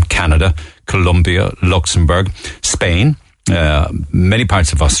 Belgium, Canada, Colombia, Luxembourg, Spain, many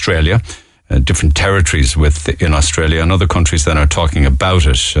parts of Australia, different territories in Australia, and other countries that are talking about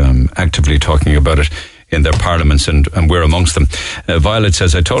it, actively talking about it in their parliaments, and we're amongst them. Violet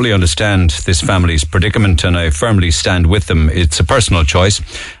says, I totally understand this family's predicament and I firmly stand with them. It's a personal choice,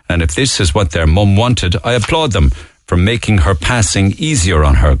 and if this is what their mum wanted, I applaud them for making her passing easier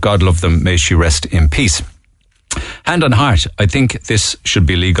on her. God love them, may she rest in peace. Hand on heart, I think this should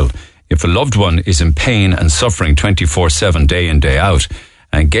be legal. If a loved one is in pain and suffering 24/7 day in, day out,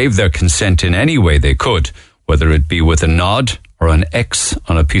 and gave their consent in any way they could, whether it be with a nod or an X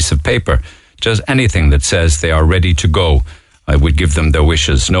on a piece of paper, just anything that says they are ready to go, I would give them their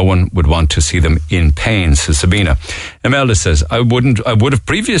wishes. No one would want to see them in pain, says Sabina. Imelda says, I would have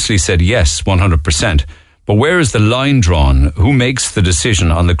previously said yes, 100%. But where is the line drawn? Who makes the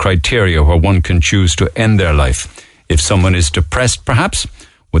decision on the criteria where one can choose to end their life? If someone is depressed, perhaps,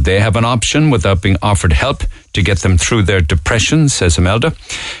 would they have an option without being offered help to get them through their depression, says Imelda.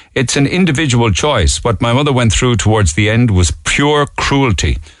 It's an individual choice. What my mother went through towards the end was pure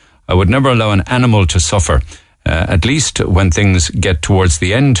cruelty. I would never allow an animal to suffer. At least when things get towards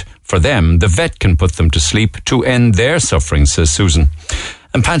the end for them, the vet can put them to sleep to end their suffering, says Susan.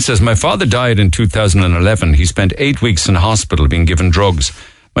 And Pat says, my father died in 2011. He spent 8 weeks in hospital being given drugs.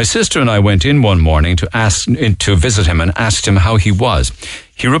 My sister and I went in one morning to visit him and asked him how he was.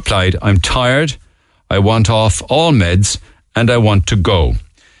 He replied, I'm tired, I want off all meds, and I want to go.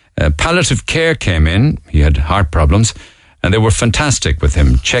 Palliative care came in. He had heart problems, and they were fantastic with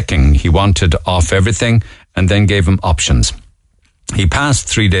him, checking he wanted off everything and then gave him options. He passed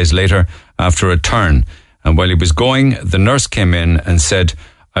 3 days later after a turn, and while he was going, the nurse came in and said,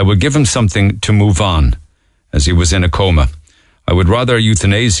 I will give him something to move on, as he was in a coma. I would rather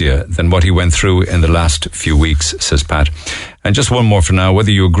euthanasia than what he went through in the last few weeks, says Pat. And just one more for now.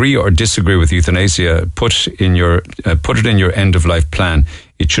 Whether you agree or disagree with euthanasia, put it in your end-of-life plan.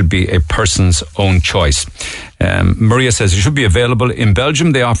 It should be a person's own choice. Maria says it should be available. In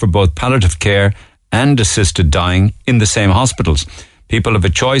Belgium, they offer both palliative care and assisted dying in the same hospitals. People have a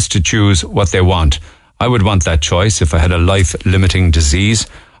choice to choose what they want. I would want that choice if I had a life-limiting disease.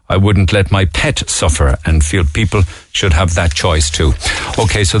 I wouldn't let my pet suffer, and feel people should have that choice too.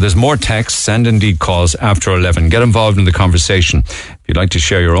 Okay, so there's more texts and indeed calls after 11. Get involved in the conversation. If you'd like to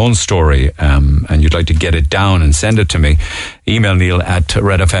share your own story and you'd like to get it down and send it to me, email Neil at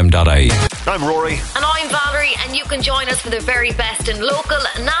redfm.ie. I'm Rory. And I'm Valerie, and you can join us for the very best in local,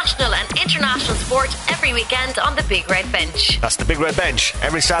 national and international sport every weekend on the Big Red Bench. That's the Big Red Bench,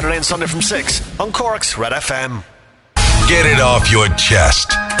 every Saturday and Sunday from 6 on Cork's Red FM. Get it off your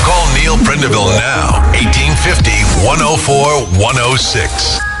chest. Call Neil Prendeville now.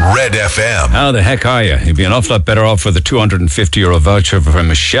 1850-104-106. Red FM. How the heck are you? You'd be an awful lot better off with a €250 voucher for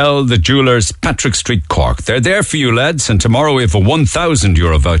Michelle the Jewelers, Patrick Street, Cork. They're there for you, lads. And tomorrow we have a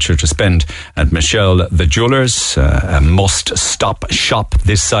 €1,000 voucher to spend at Michelle the Jewelers. A must-stop shop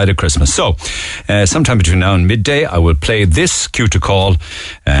this side of Christmas. So, sometime between now and midday, I will play this cue to call,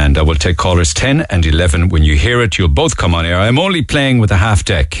 and I will take callers 10 and 11. When you hear it, you'll both come on air. I'm only playing with a half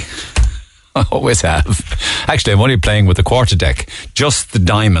deck. I always have. Actually, I'm only playing with a quarter deck. Just the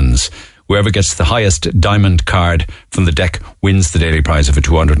diamonds. Whoever gets the highest diamond card from the deck wins the daily prize of a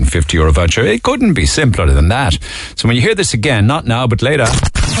 €250 voucher. It couldn't be simpler than that. So when you hear this again, not now, but later.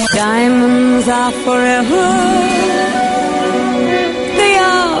 Diamonds are forever. They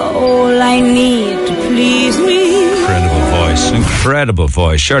are all I need to please me. Incredible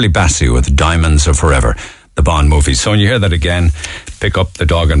voice. Shirley Bassey with Diamonds Are Forever. The Bond movie. So when you hear that again, pick up the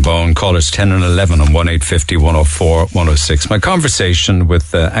dog and bone. Call us 10 and 11 on 1850-104-106. My conversation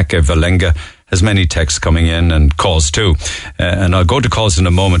with Ake Valenga has many texts coming in and calls too. And I'll go to calls in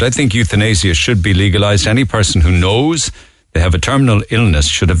a moment. I think euthanasia should be legalized. Any person who knows they have a terminal illness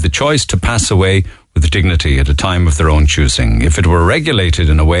should have the choice to pass away with dignity at a time of their own choosing. If it were regulated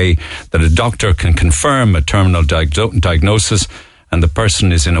in a way that a doctor can confirm a terminal diagnosis and the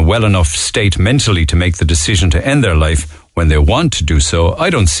person is in a well enough state mentally to make the decision to end their life when they want to do so, I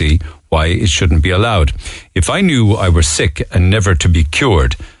don't see why it shouldn't be allowed. If I knew I were sick and never to be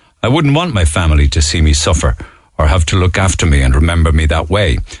cured, I wouldn't want my family to see me suffer or have to look after me and remember me that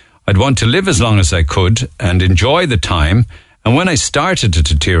way. I'd want to live as long as I could and enjoy the time, and when I started to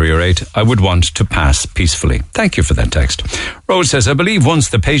deteriorate, I would want to pass peacefully. Thank you for that text. Rose says, I believe once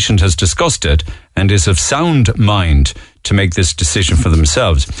the patient has discussed it and is of sound mind to make this decision for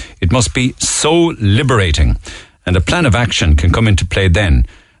themselves, it must be so liberating, and a plan of action can come into play then.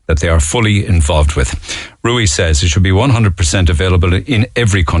 that they are fully involved with. Rui says it should be 100% available in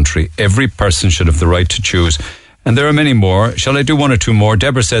every country. Every person should have the right to choose. And there are many more. Shall I do one or two more?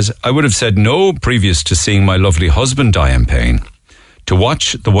 Deborah says, I would have said no previous to seeing my lovely husband die in pain. To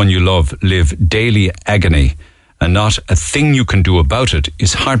watch the one you love live daily agony and not a thing you can do about it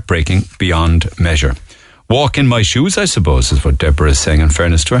is heartbreaking beyond measure. Walk in my shoes, I suppose, is what Deborah is saying, in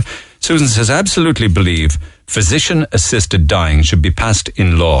fairness to her. Susan says, I absolutely believe physician-assisted dying should be passed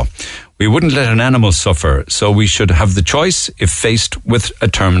in law. We wouldn't let an animal suffer, so we should have the choice if faced with a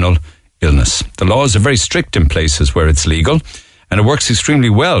terminal illness. The laws are very strict in places where it's legal, and it works extremely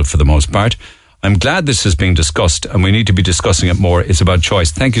well for the most part. I'm glad this is being discussed, and we need to be discussing it more. It's about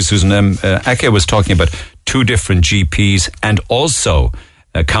choice. Thank you, Susan. Ake was talking about 2 different GPs and also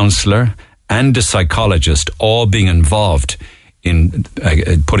a counsellor and a psychologist all being involved in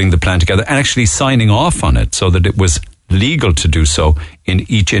putting the plan together and actually signing off on it so that it was legal to do so in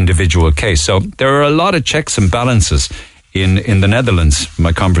each individual case. So there are a lot of checks and balances in the Netherlands,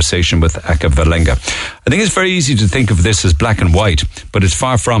 my conversation with Aka Valenga. I think it's very easy to think of this as black and white, but it's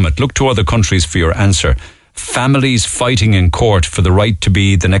far from it. Look to other countries for your answer. Families fighting in court for the right to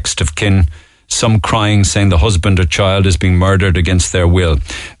be the next of kin. Some crying, saying the husband or child is being murdered against their will.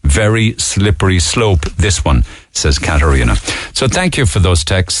 Very slippery slope, this one, says Katerina. So thank you for those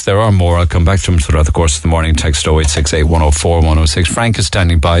texts. There are more. I'll come back to them throughout the course of the morning. Text 0868 104 106. Frank is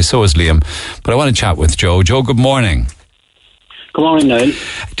standing by, so is Liam. But I want to chat with Joe. Joe, good morning. Good morning, Niall.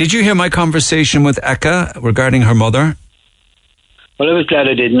 Did you hear my conversation with Eka regarding her mother? Well, I was glad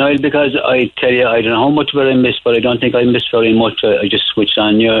I did, Niall, because I tell you, I don't know how much of it I missed, but I don't think I missed very much. I just switched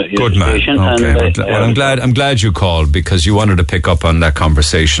on your good station. Man. Okay. And, I'm glad you called because you wanted to pick up on that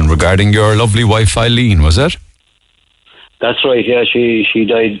conversation regarding your lovely wife Eileen, was it? That's right, yeah. She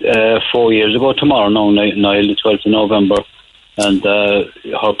died 4 years ago tomorrow, Niall, the 12th of November. And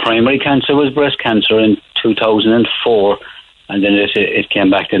her primary cancer was breast cancer in 2004. And then it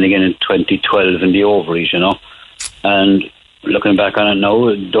came back then again in 2012 in the ovaries, And looking back on it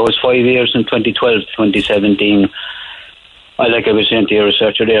now, those 5 years in 2012 to 2017, I was saying to your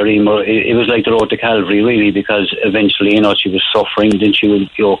researcher there, Emer, it was like the road to Calvary, really, because eventually, she was suffering, then she would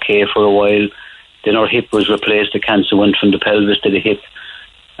be okay for a while. Then her hip was replaced, the cancer went from the pelvis to the hip,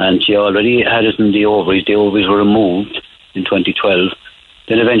 and she already had it in the ovaries. The ovaries were removed in 2012.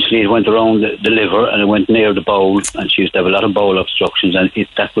 Then eventually it went around the liver and it went near the bowel, and she used to have a lot of bowel obstructions, and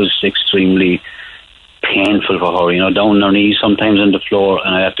that was extremely painful for her, down on her knees, sometimes on the floor,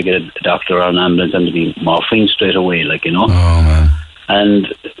 and I have to get a doctor or an ambulance and to be morphine straight away, Oh, man.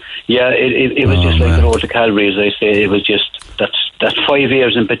 And, yeah, it was just like the road to Calvary, as I say. It was just, that 5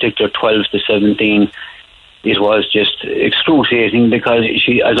 years in particular, 12 to 17, it was just excruciating because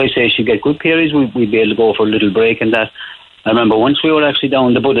as I say, she'd get good periods, we'd be able to go for a little break and that. I remember once we were actually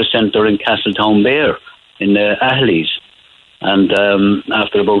down the Buddhist Centre in Castletown Bear in the Ahleys, and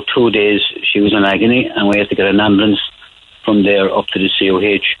after about 2 days she was in agony, and we had to get an ambulance from there up to the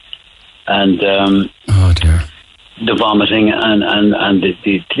COH, and oh dear, the vomiting and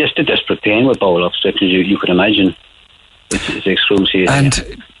just the desperate pain with bowel obstructions, you could imagine. It's excruciating.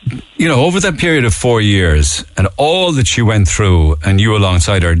 And over that period of 4 years and all that she went through and you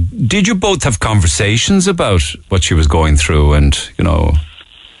alongside her, did you both have conversations about what she was going through and, well,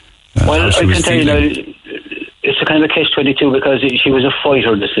 I can tell you now, it's a kind of a catch-22 because she was a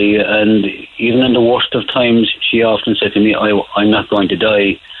fighter, to see, and even in the worst of times, she often said to me, I'm not going to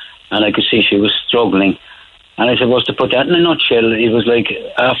die, and I could see she was struggling. And I suppose to put that in a nutshell, it was like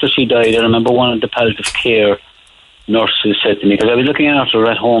after she died, I remember one of the palliative care nurses said to me, because I was looking after her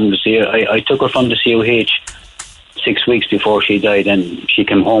at home to see her, I took her from the COH 6 weeks before she died, and she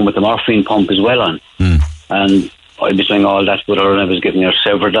came home with the morphine pump as well on. And I was doing all that with her, and I was giving her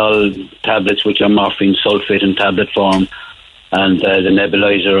Severdal tablets, which are morphine sulfate in tablet form, and the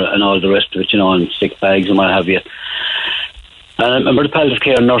nebulizer and all the rest of it, and stick bags and what have you. And I remember the palliative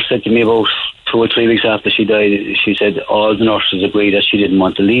care nurse said to me about 2 or 3 weeks after she died, she said all the nurses agreed that she didn't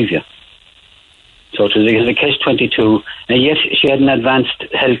want to leave you. So it was a catch-22, and yet she had an advanced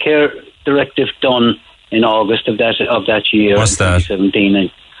healthcare directive done in August of that year. What's that? 2017.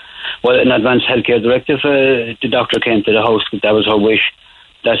 Well, an advanced healthcare directive. The doctor came to the house. That was her wish.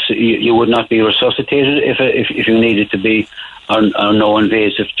 That you would not be resuscitated if you needed to be, or no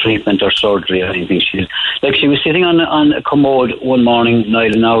invasive treatment or surgery or anything. She was sitting on a commode one morning,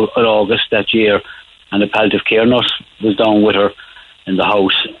 Niall, now in August that year, and the palliative care nurse was down with her in the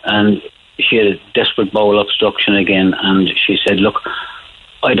house, and she had a desperate bowel obstruction again, and she said, "Look,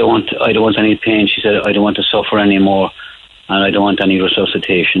 I don't want any pain." She said, "I don't want to suffer anymore, and I don't want any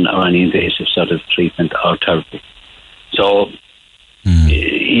resuscitation or any invasive sort of treatment or therapy." So,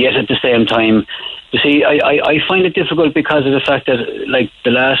 yet at the same time, you see, I find it difficult because of the fact that, like,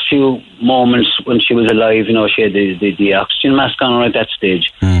 the last few moments when she was alive, you know, she had the oxygen mask on her at that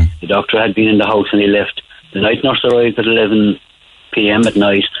stage. The doctor had been in the house and he left. The night nurse arrived at 11 p.m. at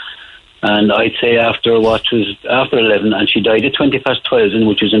night, and I'd say after 11, and she died at 12,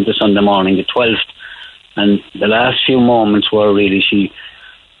 which was into Sunday morning, the 12th. And the last few moments were really, she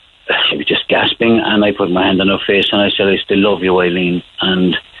was just gasping, and I put my hand on her face and I said, I still love you, Eileen.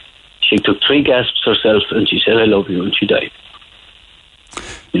 And she took 3 gasps herself and she said, I love you, and she died.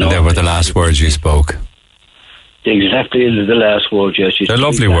 You know, they were the last words you spoke. Exactly, the last words, yes. They're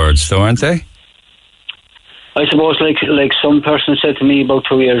lovely words, though, aren't they? I suppose, like some person said to me about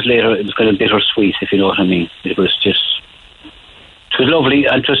 2 years later, it was kind of bittersweet, if you know what I mean. It was lovely,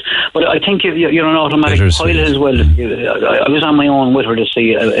 and but I think you're an automatic pilot as well. I was on my own with her to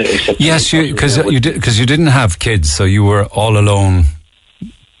see. Yes, because you didn't have kids, so you were all alone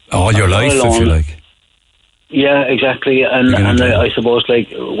all your life, if you like. Yeah, exactly. And I suppose, like,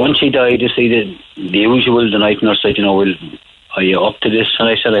 when she died, you see, the usual, the night nurse said, you know, are you up to this? And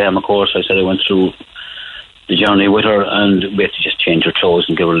I said, I am, of course. I said I went through the journey with her, and we had to just change her clothes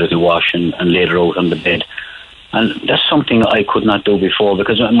and give her a little wash and lay her out on the bed. And that's something I could not do before,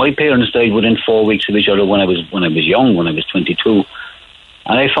 because my parents died within 4 weeks of each other when I was young, when I was 22.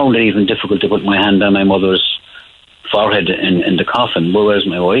 And I found it even difficult to put my hand on my mother's forehead in the coffin, whereas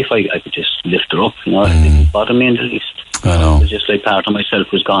my wife, I could just lift her up, you know. It didn't bother me in the least. I know. It was just like part of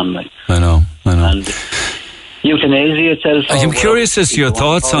myself was gone. Like. I know. And euthanasia itself... I'm curious as to your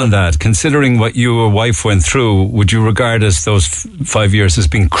thoughts on that. Considering what your wife went through, would you regard as those 5 years as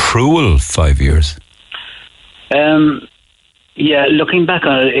being cruel 5 years? Yeah, looking back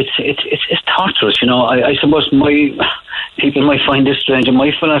on it, it's torturous, you know. I suppose people might find this strange, and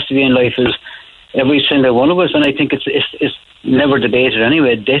my philosophy in life is every single one of us, and I think it's never debated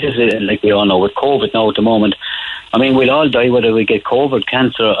anyway. Death is, like we all know, with COVID now at the moment. I mean, we'll all die whether we get COVID,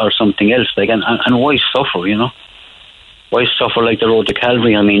 cancer, or something else. Like, and why suffer? You know, why suffer like the road to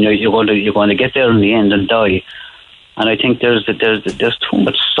Calvary? I mean, you're going to get there in the end and die. And I think there's too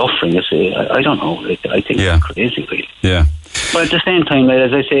much suffering. I don't know. I think it's crazy, really. Yeah. But at the same time,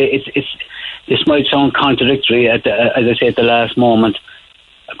 as I say, this might sound contradictory. As I say, at the last moment,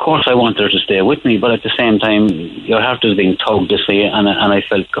 of course, I want her to stay with me. But at the same time, your heart is being tugged this way, and I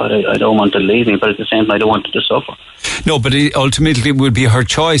felt, God, I don't want to leave me. But at the same time, I don't want her to suffer. No, but ultimately, it would be her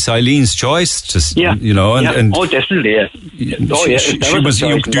choice, Eileen's choice. You know, and oh, definitely, yeah. She was.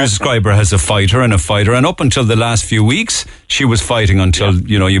 You describe her as a fighter, and up until the last few weeks, she was fighting until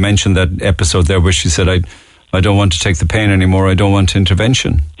you mentioned that episode there where she said, "I don't want to take the pain anymore. I don't want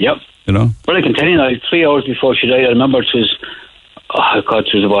intervention." Yep. You know. Well, I can tell you now. 3 hours before she died, I remember it was. Oh God,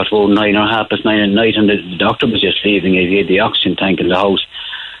 it was about 9 or 9:30 at night, and the doctor was just leaving. He had the oxygen tank in the house.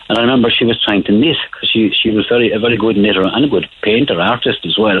 And I remember she was trying to knit, because she was a very good knitter and a good painter, artist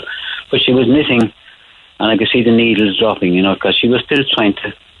as well. But she was knitting, and I could see the needles dropping, you know, because she was still trying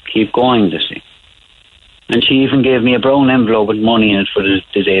to keep going, this thing. And she even gave me a brown envelope with money in it for the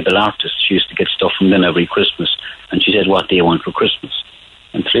disabled artists. She used to get stuff from them every Christmas. And she said, what do you want for Christmas?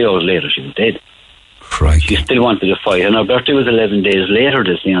 And 3 hours later, she was dead. Crikey. She still wanted to fight. And her birthday was 11 days later,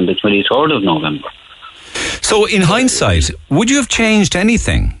 this thing, on the 23rd of November. So, in hindsight, would you have changed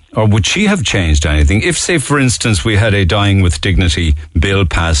anything? Or would she have changed anything? If, say, for instance, we had a Dying with Dignity bill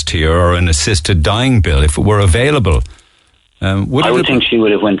passed here, or an assisted dying bill, if it were available, I would think she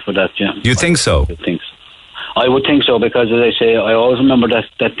would have went for that, yeah. You think so? I would think so, because, as I say, I always remember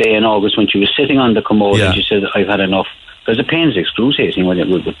that day in August when she was sitting on the commode and she said, I've had enough. Because the pain is excruciating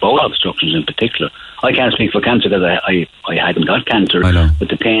with bowel obstructions in particular. I can't speak for cancer because I hadn't got cancer, but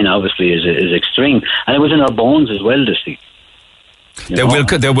the pain obviously is extreme. And it was in her bones as well, this thing. There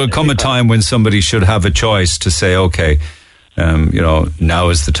will come a time when somebody should have a choice to say, okay, now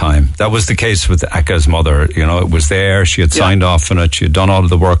is the time. That was the case with Aka's mother. You know, it was there. She had signed off on it. She had done all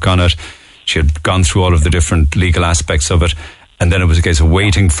of the work on it. She had gone through all of the different legal aspects of it. And then it was a case of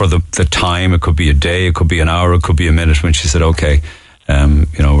waiting for the time. It could be a day, it could be an hour, it could be a minute, when she said, okay,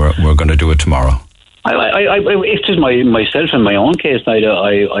 we're going to do it tomorrow. If it was myself in my own case, I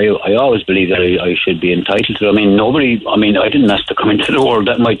always believe that I should be entitled to it. I didn't ask to come into the world.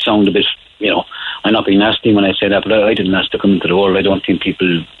 That might sound a bit, I'm not being nasty when I say that, but I didn't ask to come into the world. I don't think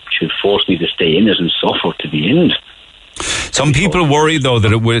people should force me to stay in it and suffer to the end. Some people worry, though,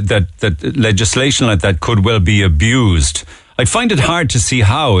 that legislation like that could well be abused. I find it hard to see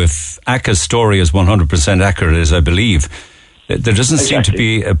how, if Aka's story is 100% accurate, as I believe, there doesn't seem to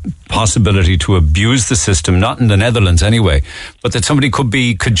be a possibility to abuse the system, not in the Netherlands anyway, but that somebody could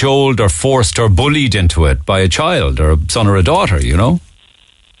be cajoled or forced or bullied into it by a child or a son or a daughter, you know?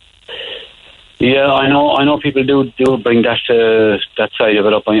 Yeah, I know people do bring that side of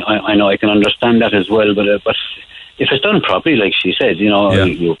it up. I know I can understand that as well, but if it's done properly, like she said, you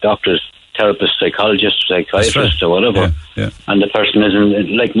have doctors, therapists, psychologists, psychiatrists, or whatever, and the person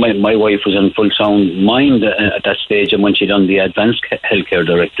isn't, like my wife was in full sound mind at that stage, and when she done the advanced healthcare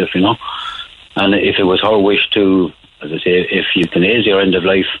directive, and if it was her wish to, as I say, if euthanasia or end of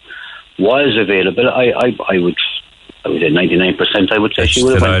life was available, I would say 99%. I would say she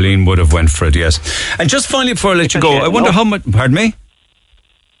would have. Eileen would have went for it, yes. And just finally, before I let you go, I wonder how much. Pardon me.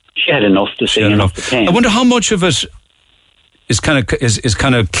 She had enough to say, enough to pain. I wonder how much of it is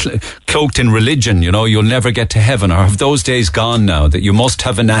kind of cloaked in religion. You'll never get to heaven, or have those days gone now that you must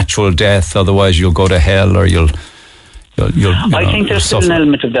have a natural death, otherwise you'll go to hell, or you'll I think there's still an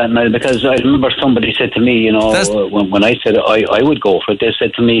element of that now, because I remember somebody said to me, when I said I would go for it, they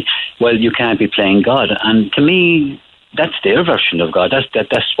said to me, well, you can't be playing God. And to me, that's their version of God.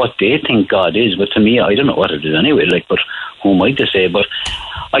 That's what they think God is. But to me, I don't know what it is anyway. But who am I to say? But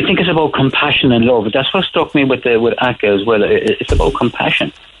I think it's about compassion and love. That's what struck me with Akka as well. It's about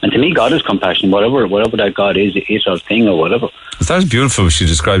compassion. And to me, God is compassion. Whatever that God is our thing or whatever. That's beautiful. She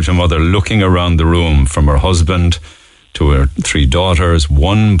described her mother looking around the room, from her husband to her 3 daughters,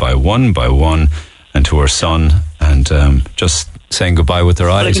 one by one by one, and to her son, and just saying goodbye with her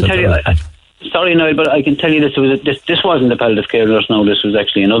eyes. I can tell you, sorry, Niall, but I can tell you this wasn't a palliative care nurse now. This was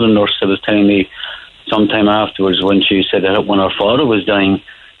actually another nurse that was telling me sometime afterwards, when she said that when her father was dying,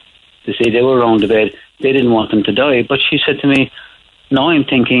 they say they were around the bed, they didn't want him to die, but she said to me, now I'm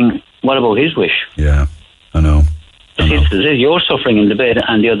thinking, what about his wish? Yeah, I know. You're suffering in the bed,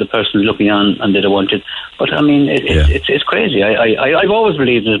 and the other person's looking on, and they don't want it. But I mean, it's crazy. I've always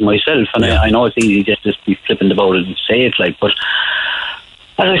believed it myself, and I know it's easy just to be flippant about it and say it, but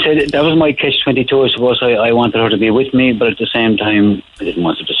as I said, that was my catch-22. I suppose I wanted her to be with me, but at the same time, I didn't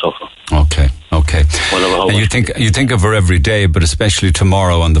want her to suffer. Okay. And you think of her every day, but especially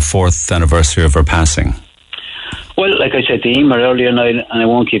tomorrow on the 4th anniversary of her passing. Well, like I said to Emer earlier night, and I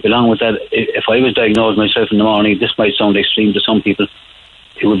won't keep along with that, if I was diagnosed myself in the morning, this might sound extreme to some people,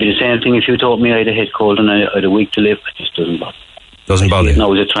 it would be the same thing if you told me I had a head cold and I had a week to live. It just doesn't bother. Doesn't bother you?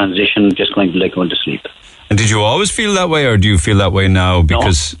 No, it was a transition, just going to sleep. And did you always feel that way, or do you feel that way now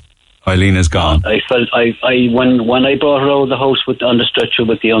because Eileen is gone? I felt, when I brought her out of the house on the stretcher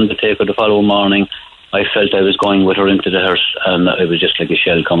with the undertaker the following morning, I felt I was going with her into the hearse, and it was just like a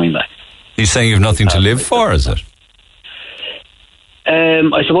shell coming back. You're saying you've nothing to live for, is it?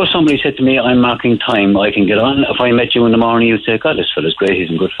 I suppose somebody said to me, I'm marking time, I can get on. If I met you in the morning, you'd say, God, this fella's great, he's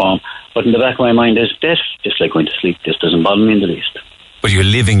in good form. But in the back of my mind is death, just like going to sleep. This doesn't bother me in the least. But you're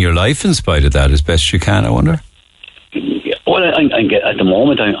living your life in spite of that as best you can, I wonder? Yeah, well, at the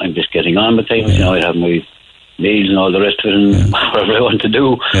moment, I'm just getting on with things. I have my meals and all the rest of it, and whatever I want to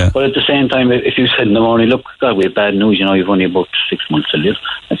do. Yeah. But at the same time, if you said in the morning, look, God, we have bad news, you've only about 6 months to live,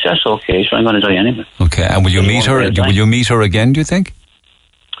 that's okay, so I'm going to die anyway. Okay, and will you meet her? Will you meet her again, do you think?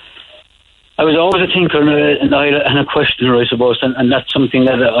 I was always a thinker and a questioner, I suppose, and that's something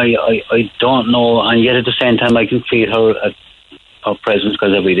that I don't know, and yet at the same time I can feel her presence,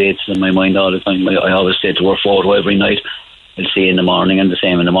 because every day it's in my mind all the time. I always say to her photo every night, I'll see you in the morning, and the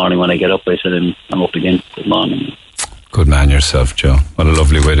same in the morning when I get up, I said, I'm up again, good morning. Good man yourself, Joe. What a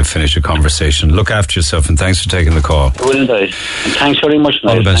lovely way to finish a conversation. Look after yourself, and thanks for taking the call. I will indeed. And thanks very much,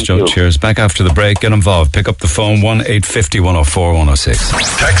 Niall. All the best, Joe. Cheers. Back after the break. Get involved. Pick up the phone,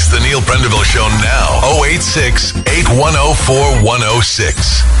 1-850-104-106. Text the Neil Prendeville Show now,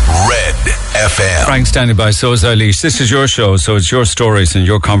 086-8104-106. Red FM. Frank standing by, so is Eilish. This is your show, so it's your stories and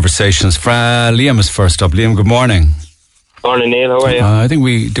your conversations. Liam is first up. Liam, good morning. Morning, Neil. How are you? I think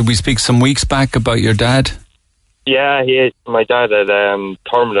did we speak some weeks back about your dad? Yeah, my dad had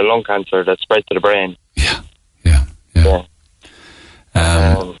terminal lung cancer that spread to the brain. Yeah.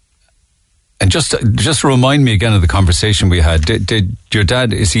 And just remind me again of the conversation we had. Did your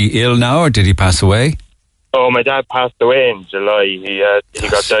dad, is he ill now, or did he pass away? Oh, my dad passed away in July. He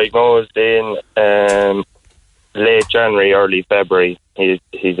got diagnosed in late January, early February. He's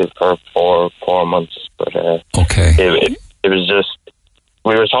in for 4 months. But okay, it was just,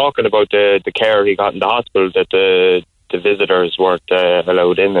 we were talking about the care he got in the hospital, that the visitors weren't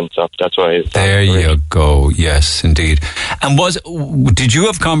allowed in and stuff. That's why. There you go. Yes, indeed. And did you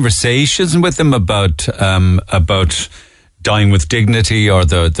have conversations with him about dying with dignity, or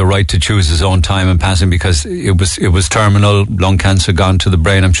the right to choose his own time and passing, because it was terminal lung cancer gone to the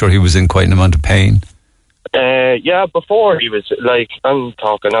brain? I'm sure he was in quite an amount of pain. Yeah, before he was, I'm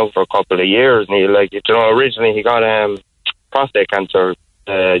talking now for a couple of years, and originally he got prostate cancer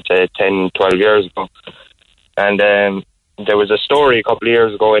 10, 12 years ago. And there was a story a couple of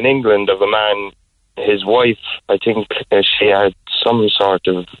years ago in England of a man, his wife, I think she had some sort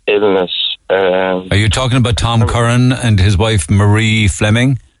of illness. Are you talking about Tom Curran and his wife Marie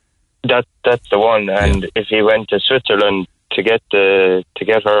Fleming? That's the one. And if he went to Switzerland to get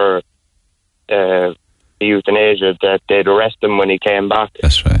her euthanasia, that they'd arrest him when he came back.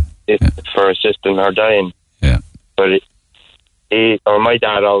 That's right. For assisting her dying. Yeah. But my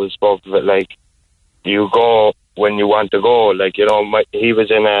dad always spoke of it like, you go when you want to go. Like, you know, my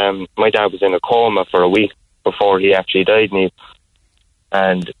dad was in a coma for a week before he actually died,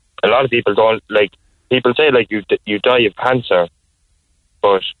 and a lot of people don't, like, people say like you die of cancer,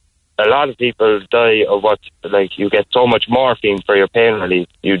 but a lot of people die of what, like, you get so much morphine for your pain relief,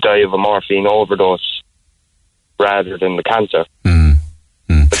 you die of a morphine overdose rather than the cancer.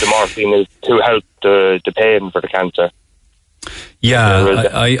 But the morphine is to help the pain for the cancer. Yeah,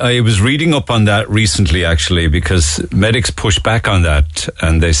 I was reading up on that recently, actually, because medics push back on that,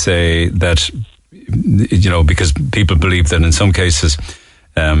 and they say that, you know, because people believe that in some cases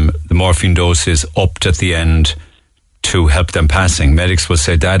the morphine dose is upped at the end to help them passing. Medics will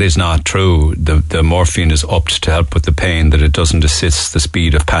say that is not true. The morphine is upped to help with the pain, that it doesn't assist the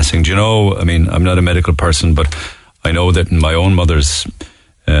speed of passing. Do you know, I mean, I'm not a medical person, but I know that in my own mother's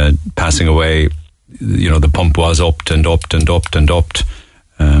passing away, you know, the pump was upped and upped and upped and upped.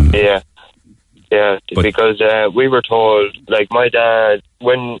 Because we were told, like, my dad,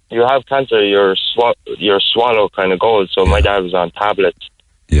 when you have cancer, your swallow kind of goes. So my dad was on tablets.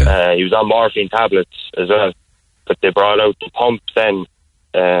 Yeah. He was on morphine tablets as well. But they brought out the pump then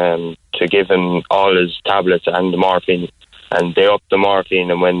to give him all his tablets and the morphine. And they upped the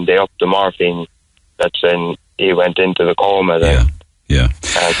morphine. And when they upped the morphine, that's when he went into the coma then. Yeah.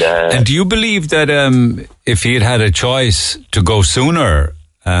 And do you believe that if he had had a choice to go sooner,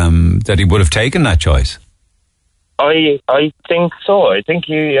 that he would have taken that choice? I think so. I think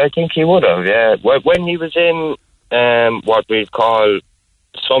he would have. Yeah. When he was in what we'd call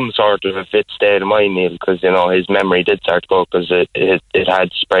some sort of a fit state of mind, Neil, because, you know, his memory did start to go because it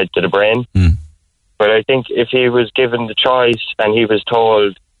had spread to the brain. But I think if he was given the choice and he was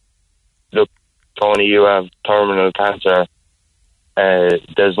told, "Look, Tony, you have terminal cancer.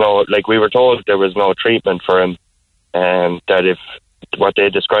 There's no, like, we were told there was no treatment for him, that if what they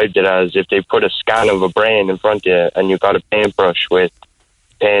described it as, if they put a scan of a brain in front of you and you got a paintbrush with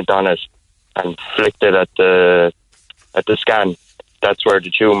paint on it and flicked it at the scan, that's where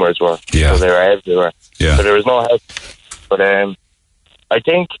the tumours were. So they were everywhere. So there was no help. But I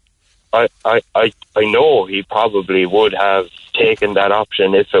think I know he probably would have taken that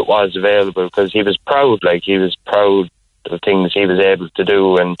option if it was available, because he was proud. Like, he was proud the things he was able to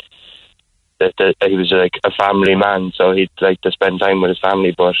do, and that he was like a family man, so he'd like to spend time with his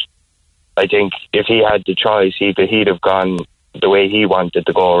family. But I think if he had the choice, he'd have gone the way he wanted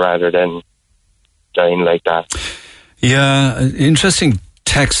to go rather than dying like that. Yeah, interesting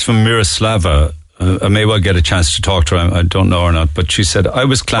text from Miroslava. I may well get a chance to talk to her, I don't know or not, but she said, I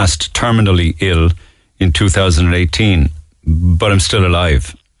was classed terminally ill in 2018, but I'm still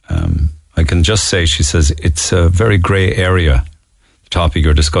alive. I can just say, she says, it's a very grey area, the topic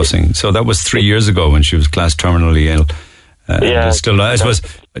you're discussing. So that was 3 years ago when she was classed terminally ill. Still, I suppose,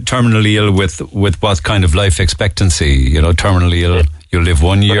 terminally ill with what kind of life expectancy? You know, terminally ill, you live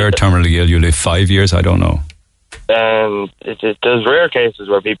 1 year, terminally ill, you live 5 years, I don't know. There's rare cases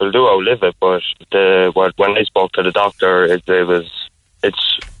where people do outlive it, but when I spoke to the doctor, it's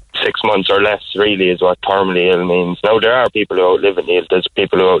 6 months or less, really, is what terminally ill means. Now, there are people who outlive it, Neil. There's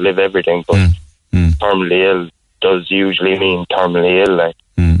people who outlive everything, but terminally ill does usually mean terminally ill. Like.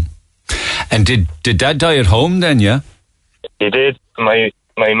 And did Dad die at home then, yeah? He did. My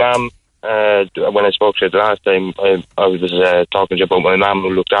mum, when I spoke to you the last time, I was talking to you about my mum, who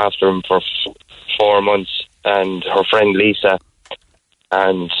looked after him for 4 months, and her friend Lisa,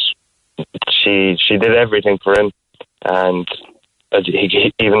 and she did everything for him. And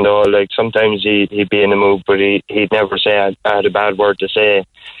even though, like, sometimes he'd be in a mood, but he'd never say I had a bad word to say.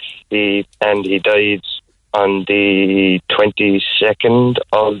 He died on the 22nd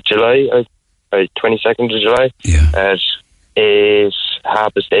of July, at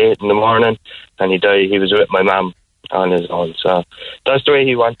 8:30 in the morning, and he died. He was with my mum on his own. So that's the way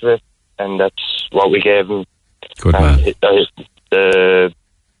he wanted it, and that's what we gave him. Good man.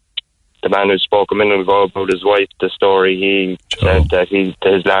 The man who spoke a minute ago about his wife, the story, he said that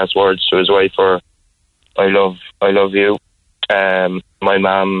his last words to his wife were, I love you. My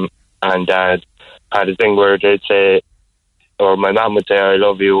mum and dad had a thing where they'd say, or my mum would say, I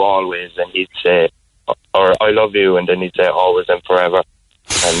love you always, and he'd say, or I love you, and then he'd say always and forever.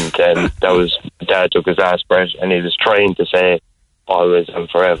 And then Dad took his last breath, and he was trying to say always and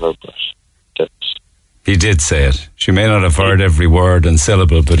forever, but that's... He did say it. She may not have heard every word and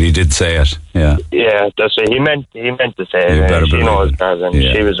syllable, but he did say it. Yeah. Yeah, that's what he meant to say You better it. She believe knows it. that, and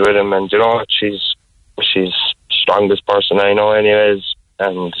Yeah. she was with him, and you know what? She's strongest person I know, anyways.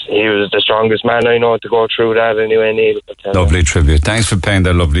 And he was the strongest man I know to go through that anyway, Neil. Lovely tribute. Thanks for paying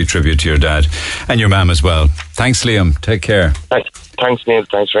that lovely tribute to your dad and your mum as well. Thanks, Liam. Take care. Thanks, Neil.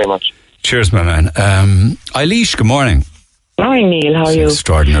 Thanks very much. Cheers, my man. Eilish, good morning. Morning, Neil. How are you?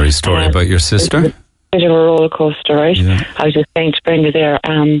 Extraordinary story about your sister. Bit of a roller coaster, right? Yeah. I was just saying to Brenda there.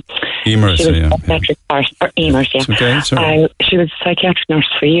 Emer's, she was yeah. a psychiatric nurse, or Emer's, yeah. It's okay, it's all right. She was a psychiatric nurse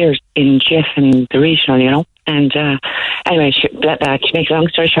for years in Jeff and the regional, you know. And anyway, to make a long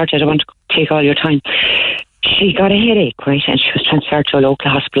story short, I don't want to take all your time. She got a headache, right? And she was transferred to a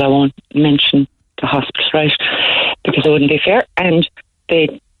local hospital. I won't mention the hospital, right? Because it wouldn't be fair. And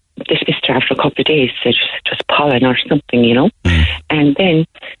they dismissed her after a couple of days. They just pollen or something, you know. And then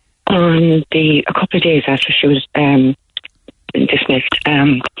a couple of days after she was dismissed,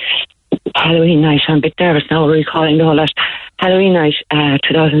 Halloween night, I'm a bit nervous now recalling the whole lot. Halloween night,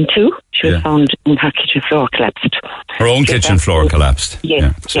 2002, she was found in her kitchen floor collapsed. Her own kitchen floor collapsed.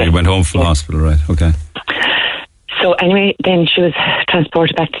 Yes. So you went home from the hospital, right? Okay. So anyway, then she was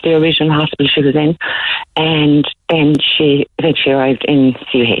transported back to the original hospital she was in, and then she eventually arrived in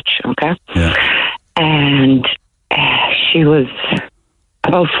CUH, okay? Yeah. And she was,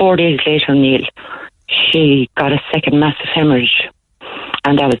 about 4 days later, Neil, she got a second massive hemorrhage,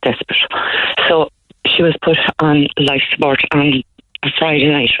 and that was desperate. So she was put on life support on a Friday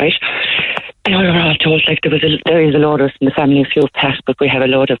night, right? And we were all told, like, there is a load of us in the family, a few have passed, but we have a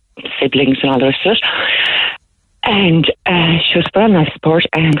load of siblings and all the rest of it. And she was put on life support,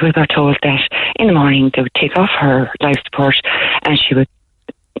 and we were told that in the morning they would take off her life support and she would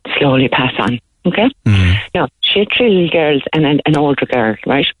slowly pass on, okay? Now, she had 3 little girls and an older girl,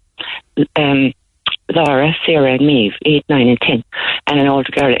 right? Laura, Sarah and Maeve, 8, 9 and 10, and an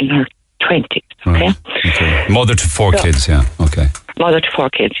older girl in her 20s, okay? Okay. Mother to 4 kids, yeah. Okay. Mother to 4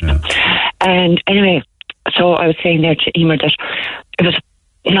 kids. Yeah. And anyway, so I was saying there to Emer that it was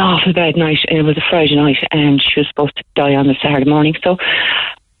an awful bad night, and it was a Friday night, and she was supposed to die on the Saturday morning. So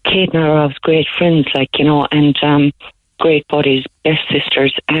Kate and I were always great friends, like, you know, and great buddies, best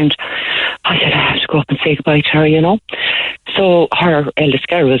sisters, and I said I have to go up and say goodbye to her, you know. So her eldest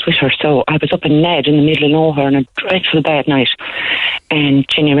girl was with her, so I was up in Ned in the middle of nowhere on a dreadful bad night, and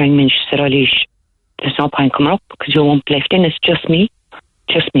Jenny rang me and she said, Eilish, there's no point coming up because you won't be left in, it's just me,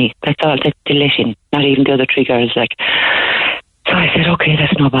 that's all that they let in, not even the other 3 girls, like. So I said, okay,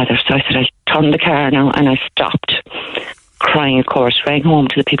 that's no bother. So I said, I'll turn the car now, and I stopped crying, of course, rang home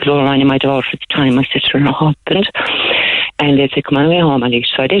to the people who were running my daughter at the time, my sister and her husband, and they said, come on, way home, Eilish.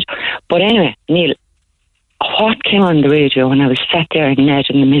 So I did. But anyway, Neil, what came on the radio when I was sat there in Ned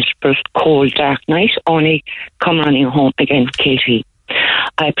in the miserable, cold, dark night, only come running home again, Katie.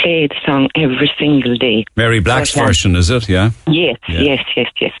 I play the song every single day. Mary Black's version, is it? Yeah? Yes.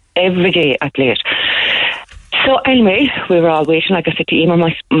 Every day I play it. So anyway, we were all waiting. Like I said to Emer,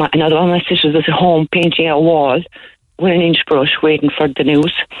 another one of my sisters was at home painting a wall with an inch brush, waiting for the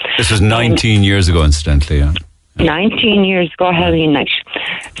news. This was 19 years ago, incidentally, yeah. 19 years ago, Halloween night.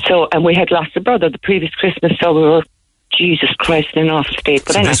 So, and we had lost a brother the previous Christmas, so we were, Jesus Christ, in an awful state.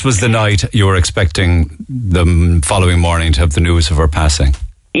 But so anyway, this was the night you were expecting the following morning to have the news of her passing?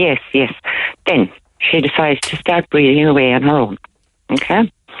 Yes. Then she decided to start breathing away on her own.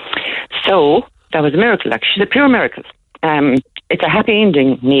 Okay? So that was a miracle. Like, she's a pure miracle. It's a happy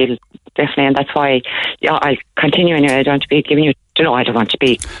ending, Neil, definitely, and that's why I'll continue anyway. I don't want to be giving you, I don't want to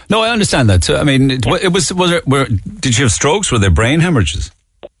be. No, I understand that. So, I mean, did she have strokes? Were there brain hemorrhages?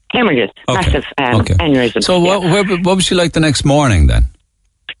 Hemorrhages, massive aneurysm. So what was she like the next morning then?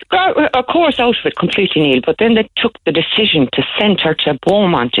 Of course, out of it completely, Neil, but then they took the decision to send her to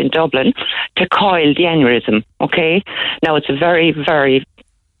Beaumont in Dublin to coil the aneurysm, okay? Now, it's a very, very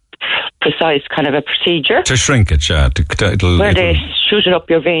precise kind of a procedure. To shrink it, yeah. Where they shoot it up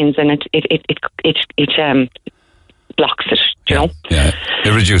your veins and it blocks it, you know? Yeah,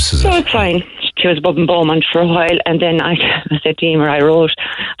 it reduces it. So it's fine. She was above in Beaumont for a while, and then I said to Emer, I wrote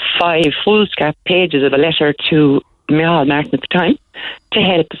 5 foolscap pages of a letter to Micheál Martin at the time to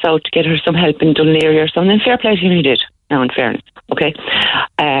help us out, to get her some help in Dunleary or something. Fair play to him, he did, now in fairness, okay?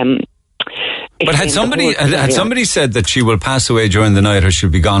 But had somebody said that she will pass away during the night or she'll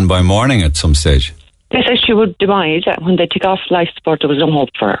be gone by morning at some stage? They said she would demise when they took off life support. There was no hope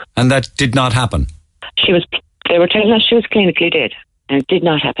for her. And that did not happen? They were telling us she was clinically dead, and it did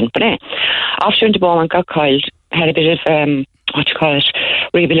not happen. But after into Beaumont, got coiled, had a bit of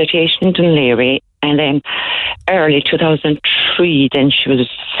rehabilitation in Dunleary, and then early 2003, then she was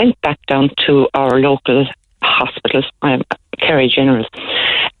sent back down to our local hospital, Kerry General,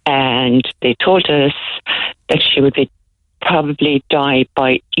 and they told us that she would probably die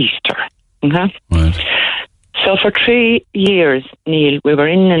by Easter. Okay? Right. So for 3 years, Neil, we were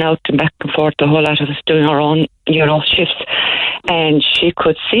in and out and back and forth, the whole lot of us doing our own, shifts. And she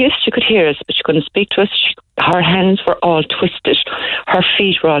could see us, she could hear us, but she couldn't speak to us. Her hands were all twisted. Her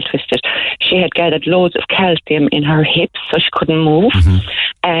feet were all twisted. She had gathered loads of calcium in her hips, so she couldn't move.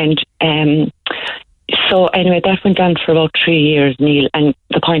 And so anyway, that went on for about 3 years, Neil. And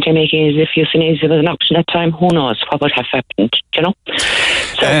the point I'm making is, if euthanasia was an option at that time, who knows what would have happened,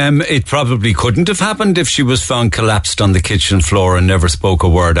 So, it probably couldn't have happened if she was found collapsed on the kitchen floor and never spoke a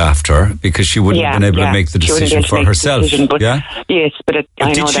word after, because she wouldn't have been able to make the decision for herself. Yes, but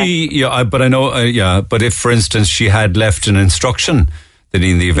I know that. But if, for instance, she had left an instruction that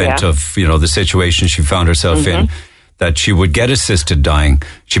in the event of, the situation she found herself in, that she would get assisted dying,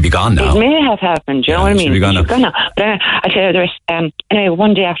 she'd be gone now. It may have happened, do you know what I mean? She'd be gone now. But I tell you the rest. Anyway,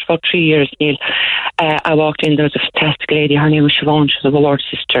 one day after about 3 years, Neil, I walked in, there was a fantastic lady, her name was Siobhan, she was a ward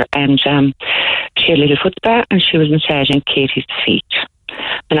sister, and she had a little foot spa, and she was massaging Katie's feet.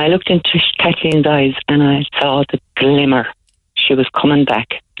 And I looked into Kathleen's eyes, and I saw the glimmer. She was coming back.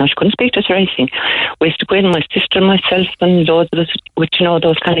 Now, she couldn't speak to us or anything. We used to go in, my sister and myself, and loads of us, with,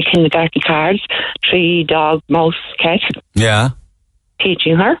 those kind of kindergarten cards, tree, dog, mouse, cat. Yeah.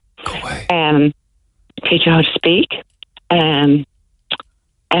 Teaching her. Go away. Teaching her how to speak. And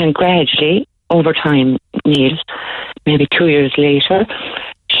gradually, over time, Neil, maybe 2 years later,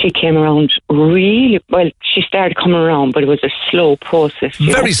 she came around really well. She started coming around, but it was a slow process.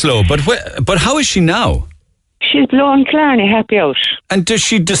 Very slow. But how is she now? She's blowing Clarny happy out. And does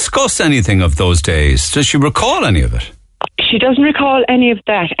she discuss anything of those days? Does she recall any of it? She doesn't recall any of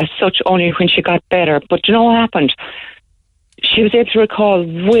that as such, only when she got better. But you know what happened? She was able to recall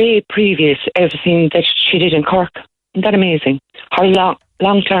way previous everything that she did in Cork. Isn't that amazing? Her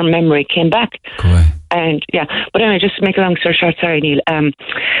long-term memory came back. And but anyway, just to make a long story short, sorry, Neil,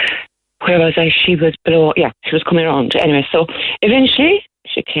 where was I? She was she was coming around. Anyway, so eventually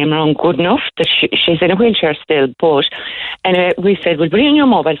she came around good enough that she's in a wheelchair still, but anyway, we said, we'll bring your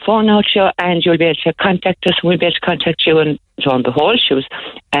mobile phone out to you and you'll be able to contact us and we'll be able to contact you. And lo and behold, she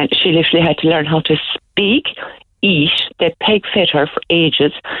literally had to learn how to speak, eat. They peg fed her for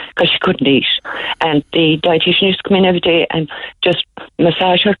ages because she couldn't eat. And the dietitian used to come in every day and just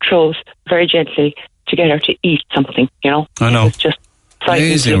massage her throat very gently to get her to eat something, I know. It was just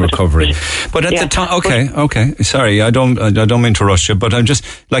amazing recovery. But at the time, okay. Sorry, I don't mean to rush you, but I'm just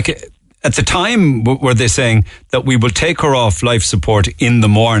like, at the time, were they saying that we will take her off life support in the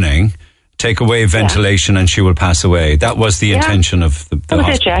morning, take away ventilation, and she will pass away? That was the intention of the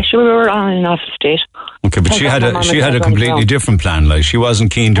hospital. We were on and off state. Okay, but she had a completely different plan. Like, she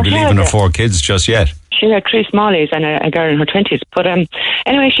wasn't keen to be leaving her 4 kids just yet. She had 3 smallies and a girl in her 20s. But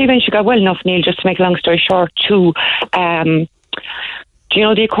anyway, she eventually got well enough, Neil, just to make a long story short, to do you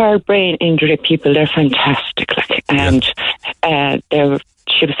know the acquired brain injury people? They're fantastic. And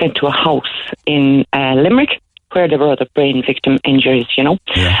she was sent to a house in Limerick where there were other brain victim injuries,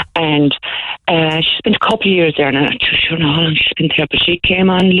 And she spent a couple of years there, and I'm not too sure how long she spent there, but she came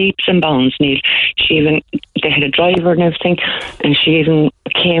on leaps and bounds, Neil. They had a driver and everything, and she even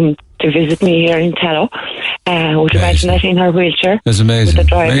came to visit me here in Tallow. Would you imagine that in her wheelchair? It's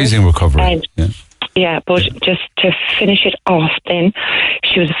amazing. Amazing recovery. But just to finish it off then,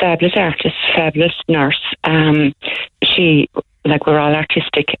 she was a fabulous artist, fabulous nurse. We're all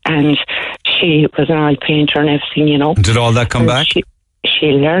artistic, and she was an oil painter and everything, Did all that come back? She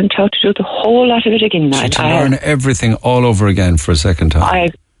learned how to do the whole lot of it again. She had to learn everything all over again for a second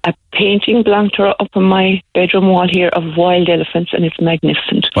time. A painting belonged to her up on my bedroom wall here of wild elephants, and it's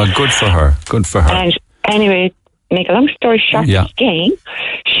magnificent. Well, good for her. Good for her. And anyway, make a long story short, again,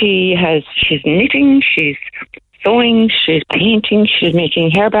 she's knitting, she's sewing, she's painting, she's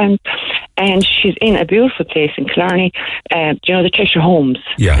making hairbands, and she's in a beautiful place in Killarney, the Cheshire Homes.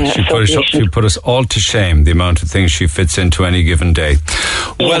 She put us all to shame, the amount of things she fits into any given day.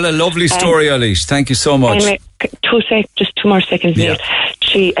 Well, a lovely story, Eilish. Thank you so much. Anyway, just 2 more seconds. Yeah.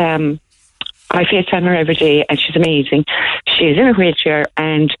 I FaceTime her every day, and she's amazing. She's in a wheelchair,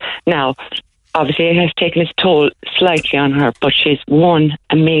 and now, obviously, it has taken its toll slightly on her, but she's one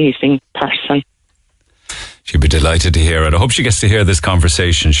amazing person. She'd be delighted to hear it. I hope she gets to hear this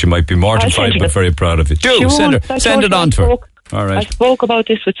conversation. She might be mortified, but very proud of it. Send it on to her. All right. I spoke about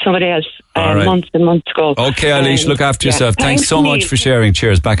this with somebody else right. months and months ago. Okay, Eilish, look after yourself. Thanks so much Neil. for sharing.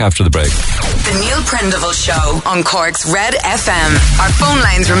 Cheers. Back after the break. The Neil Prendeville Show on Cork's Red FM. Our phone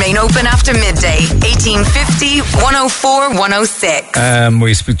lines remain open after midday. 1850 104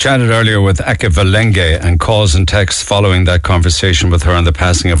 106. We chatted earlier with Eke Valenge, and calls and texts following that conversation with her and the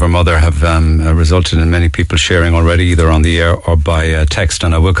passing of her mother have resulted in many people sharing already, either on the air or by text,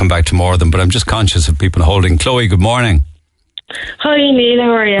 and I will come back to more of them, but I'm just conscious of people holding. Chloe, good morning. Hi Neil,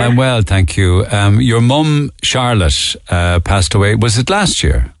 how are you? I'm well, thank you. Your mum, Charlotte, passed away. Was it last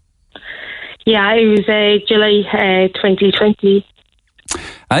year? Yeah, it was July 2020.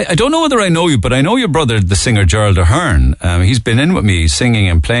 I don't know whether I know you, but I know your brother, the singer Gerald Ahern. He's been in with me singing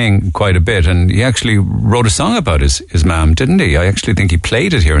and playing quite a bit, and he actually wrote a song about his mum, didn't he? I actually think he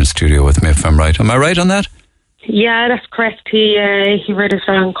played it here in studio with me, if I'm right. Am I right on that? Yeah, that's correct. He wrote a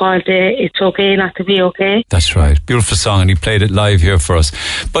song called It's Okay Not to Be Okay. That's right. Beautiful song, and he played it live here for us.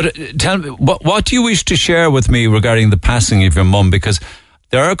 But tell me, what do you wish to share with me regarding the passing of your mum? Because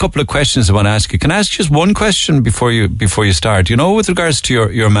there are a couple of questions I want to ask you. Can I ask just one question before you start? You know, with regards to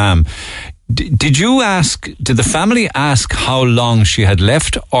your mum, did the family ask how long she had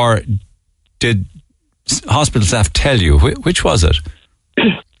left, or did hospital staff tell you? Which was it?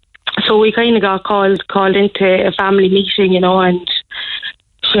 So we kind of got called into a family meeting, you know, and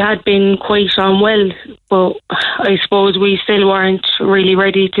she had been quite unwell, but I suppose we still weren't really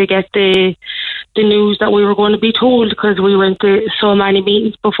ready to get the news that we were going to be told, because we went to so many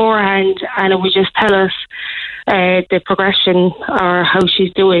meetings beforehand, and it would just tell us the progression or how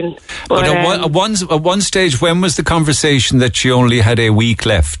she's doing. But at one stage, when was the conversation that she only had a week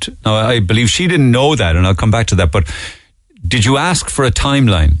left? Now, I believe she didn't know that, and I'll come back to that, but did you ask for a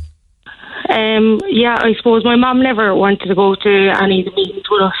timeline? Yeah, I suppose my mum never wanted to go to any of the meetings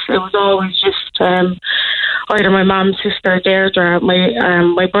with us. It was always just either my mum, sister Deirdre,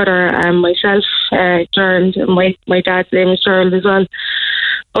 my brother and myself, Gerald, and my dad's name is Gerald as well.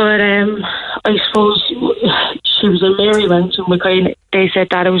 But I suppose she was in Maryland, and they said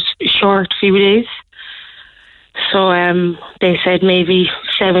that it was a short few days. So they said maybe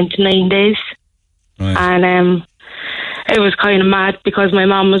 7 to 9 days. Right. And it was kind of mad, because my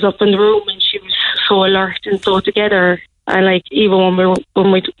mum was up in the room and she was so alert and so together. And like, even when we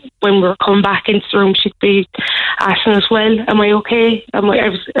were coming back into the room, she'd be asking us, "Well, am I okay? Am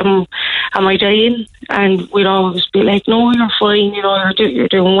I dying?" And we'd always be like, "No, you're fine. You know, you're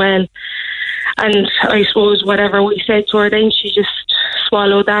doing well." And I suppose whatever we said to her, then she just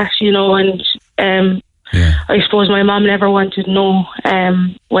swallowed that, you know. And I suppose my mum never wanted to know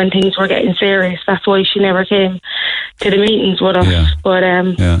when things were getting serious. That's why she never came to the meetings with us. Yeah. But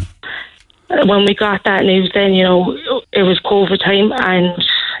when we got that news, then, you know, it was COVID time, and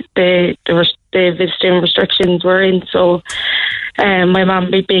the visiting restrictions were in. So my mum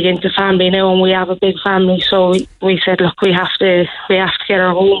be big into family now, and we have a big family. So we said, look, we have to get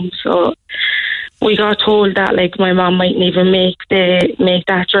her home. So we got told that, like, my mum mightn't even make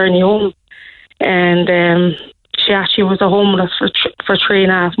that journey home. And she actually was at home with us for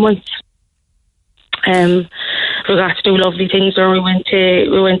 3.5 months. We got to do lovely things there. We went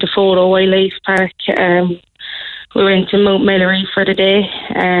to Photo Wildlife Park. We went to Mount Melleray for the day.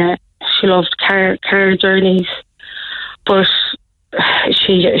 She loved car journeys, but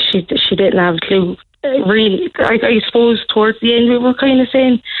she didn't have a clue. Really, I suppose towards the end we were kind of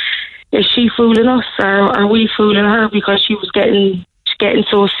saying, is she fooling us, or are we fooling her? Because she was getting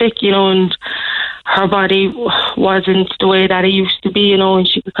so sick, you know, and her body wasn't the way that it used to be, you know, and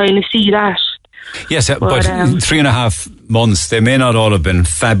she could kind of see that. Yes, but 3.5 months, they may not all have been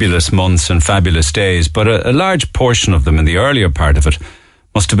fabulous months and fabulous days, but a large portion of them in the earlier part of it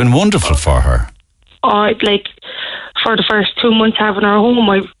must have been wonderful for her. Like, for the first 2 months having her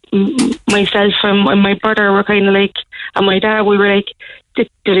home, myself and my brother were kind of like, and my dad, we were like, did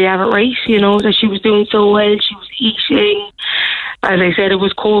they have it right? You know, that she was doing so well, she was eating. As I said, it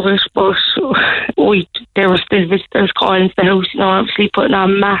was COVID, but there were still visitors calling to the house, you know, obviously putting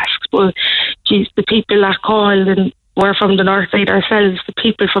on masks. But geez, the people that called, and we're from the north side ourselves, the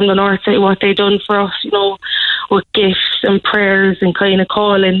people from the north side, what they done for us, you know, with gifts and prayers and kind of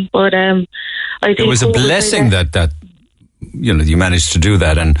calling. But I think it was a blessing that you know, you managed to do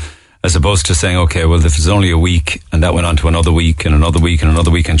that, and as opposed to saying, okay, well, if it's only a week, and that went on to another week and another week and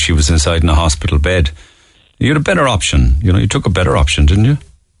another week, and she was inside in a hospital bed. You had a better option. You know, you took a better option, didn't you?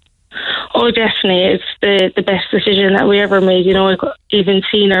 Oh, definitely. It's the best decision that we ever made. You know, I even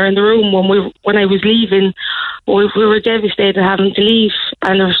seen her in the room when I was leaving. We were devastated having to leave,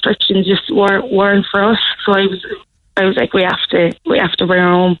 and the restrictions just weren't for us. So I was like, we have to bring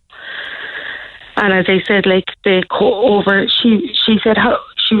her home. And as I said, like they over, she said,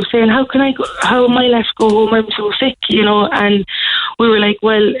 she was saying, how am I left to go home? I'm so sick, you know. And we were like,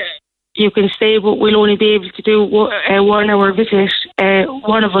 well, you can stay, but we'll only be able to do a 1 hour visit,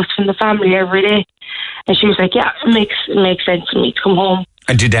 one of us from the family every day. And she was like, yeah, it makes sense for me to come home.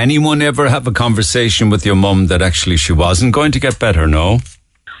 And did anyone ever have a conversation with your mum that actually she wasn't going to get better, no?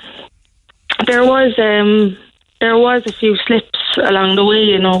 There was a few slips along the way,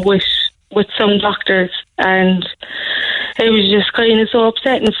 you know, with some doctors, and it was just kind of so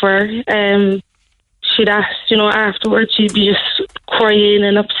upsetting for her. She'd ask, you know, afterwards she'd be just crying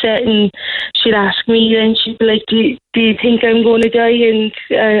and upset, and she'd ask me, and she'd be like, do you think I'm going to die,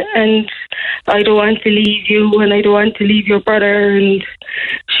 and I don't want to leave you, and I don't want to leave your brother. And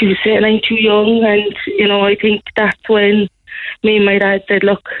she was saying I'm too young, and you know, I think that's when me and my dad said,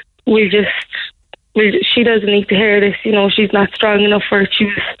 look, she doesn't need to hear this, you know, she's not strong enough for it. She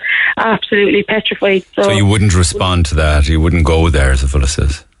was absolutely petrified. So you wouldn't respond to that, you wouldn't go there, as the fella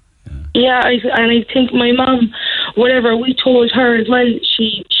says. Yeah, and I think my mum, whatever we told her as well,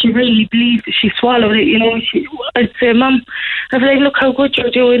 she really believed it. She swallowed it, you know. I'd say, Mum, I'd be like, look how good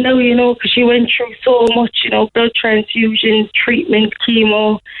you're doing now, you know, because she went through so much, you know, blood transfusions, treatment,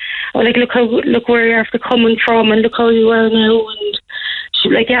 chemo. I'm like, look where you're after coming from, and look how you are now. And she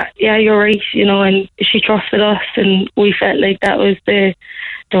was like, yeah, you're right, you know. And she trusted us, and we felt like that was the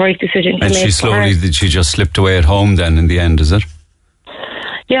right decision to make. And she just slipped away at home then in the end, is it?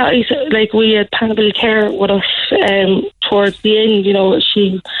 Yeah, like we had Prendeville care with us towards the end, you know.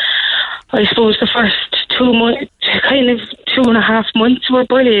 I suppose the first 2 months, kind of 2.5 months were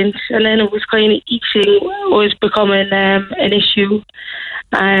brilliant, and then it was kind of eating was becoming an issue,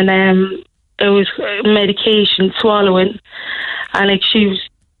 and it was medication swallowing, and like she was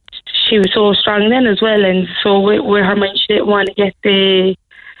so strong then as well, and so with her mind she didn't want to get the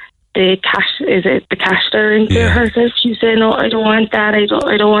catheter into herself. She said, no, I don't want that, I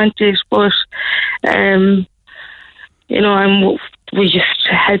don't want this, but you know, we just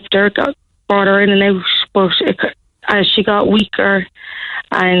helped her, brought her in and out, but as she got weaker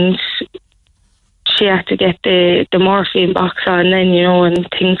and she had to get the morphine box on then, you know, and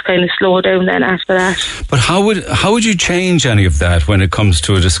things kind of slowed down then after that. But how would you change any of that when it comes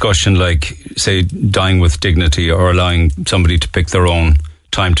to a discussion like, say, dying with dignity, or allowing somebody to pick their own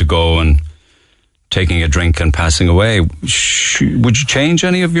time to go and taking a drink and passing away? Would you change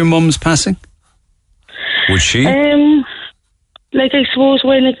any of your mum's passing? Would she? Like, I suppose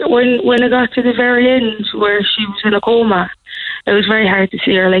when it got to the very end where she was in a coma, it was very hard to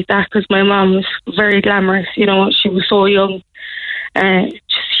see her like that, because my mum was very glamorous, you know. She was so young,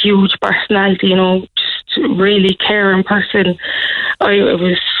 just huge personality, you know, just really caring person. It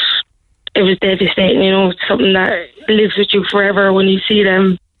was devastating, you know. It's something that lives with you forever when you see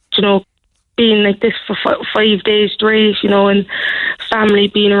them, you know, being like this for 5 days straight, you know, and family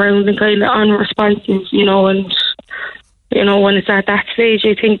being around and kind of unresponsive, you know. And you know, when it's at that stage,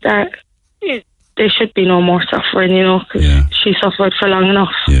 I think that there should be no more suffering, you know, because she suffered for long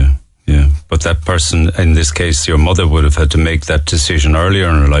enough. Yeah. But that person, in this case, your mother, would have had to make that decision earlier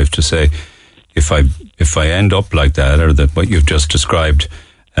in her life to say, if I end up like that, or that what you've just described,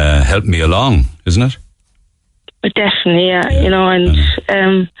 help me along, isn't it? Definitely, yeah. You know,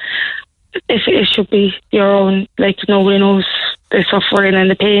 and if it should be your own, like, nobody knows the suffering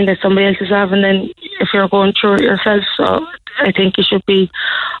and the pain that somebody else is having, then if you're going through it yourself, so I think it should be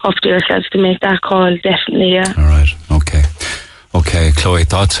up to yourself to make that call, definitely, yeah. All right, okay, Chloe,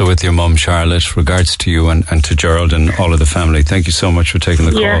 thoughts are with your mum, Charlotte. Regards to you and to Gerald and all of the family. Thank you so much for taking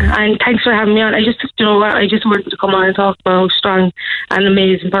the call. Yeah, and thanks for having me on. I just wanted to come on and talk about how strong and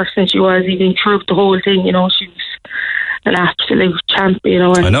amazing person she was, even throughout the whole thing, you know. She was an absolute champ, you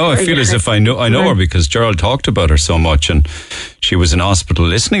know. I know, I feel as if I know her, because Gerald talked about her so much, and she was in hospital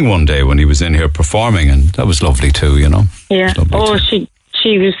listening one day when he was in here performing, and that was lovely too, you know. Yeah.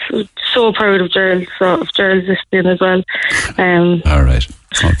 She was so proud of Gerald, so if Gerald's listening as well. All right.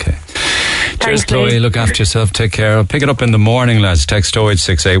 Okay. Cheers, Chloe. Look after yourself. Take care. I'll pick it up in the morning, lads. Text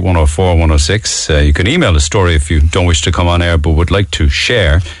 0868 104 106. You can email a story if you don't wish to come on air but would like to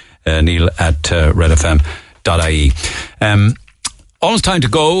share. Neil at redfm.ie. Almost time to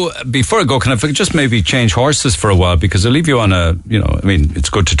go. Before I go, can I just maybe change horses for a while, because I'll leave you on a, you know, I mean,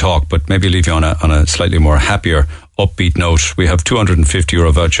 it's good to talk, but maybe leave you on a slightly more happier, upbeat note. We have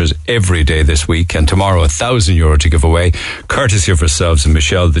 €250 vouchers every day this week, and tomorrow €1,000 to give away, courtesy of ourselves and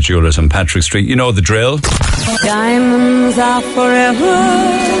Michelle, the jewellers on Patrick Street. You know the drill. Diamonds are forever.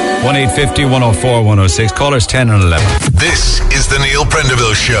 1-850 104 106. Callers 10 and 11. This is the Neil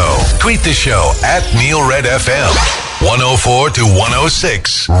Prendeville Show. Tweet the show at Neil Red FM. 104 to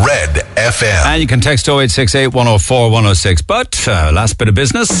 106 Red FM. And you can text 0868 104 106. But last bit of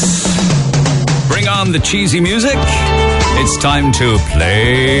business. Bring on the cheesy music. It's time to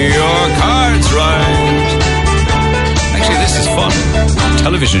play your cards right. Actually, this is fun.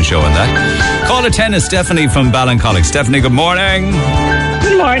 Television show and that. Call it 10 is Stephanie from Ballincollig. Stephanie, good morning.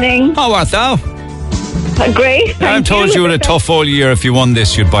 Good morning. How art thou? Great. I told you in a tough old year, if you won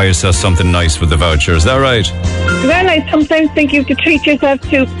this, you'd buy yourself something nice with the voucher. Is that right? Well, I sometimes think you have to treat yourself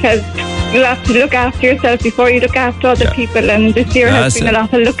too, because you have to look after yourself before you look after other people, and this year has been a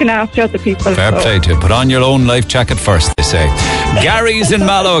lot of looking after other people. Fair play to you. Put on your own life jacket first, they say. Gary's in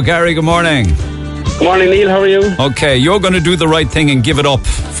Mallow. Gary, good morning. Good morning, Neil. How are you? Okay, you're going to do the right thing and give it up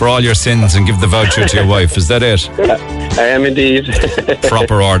for all your sins and give the voucher to your wife. Is that it? I am indeed.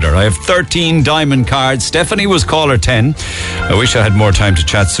 Proper order. I have 13 diamond cards. Stephanie was caller 10. I wish I had more time to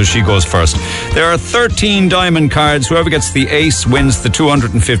chat, so she goes first. There are 13 diamond cards. Whoever gets the ace wins the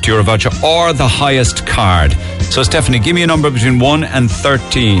 €250 voucher or the highest card. So, Stephanie, give me a number between 1 and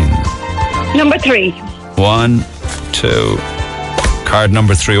 13. Number 3. 1, 2... Card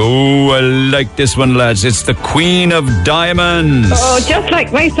number 3. Oh, I like this one, lads. It's the Queen of Diamonds. Oh, just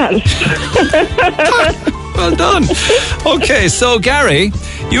like myself. Well done. Okay, so Gary,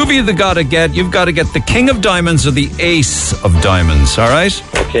 you've got to get the King of Diamonds or the Ace of Diamonds. All right?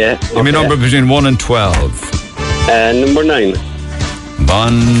 Okay. Give me a number between 1 and 12. Number 9.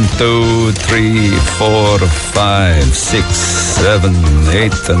 1, 2, 3, 4, 5, 6, 7,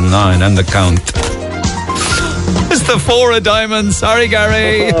 8, and 9, and the count. It's the 4 of diamonds. Sorry,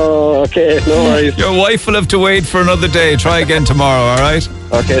 Gary. Oh, okay. No worries. Your wife will have to wait for another day. Try again tomorrow, all right?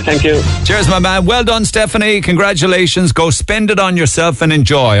 Okay, thank you. Cheers, my man. Well done, Stephanie. Congratulations. Go spend it on yourself and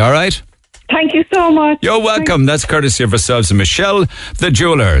enjoy, all right? Thank you so much. You're welcome. That's courtesy of ourselves and Michelle, the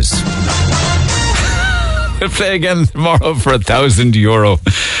Jewelers. We'll play again tomorrow for €1,000.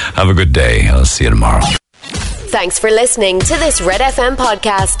 Have a good day. I'll see you tomorrow. Thanks for listening to this Red FM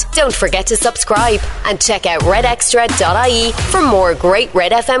podcast. Don't forget to subscribe and check out redextra.ie for more great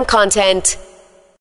Red FM content.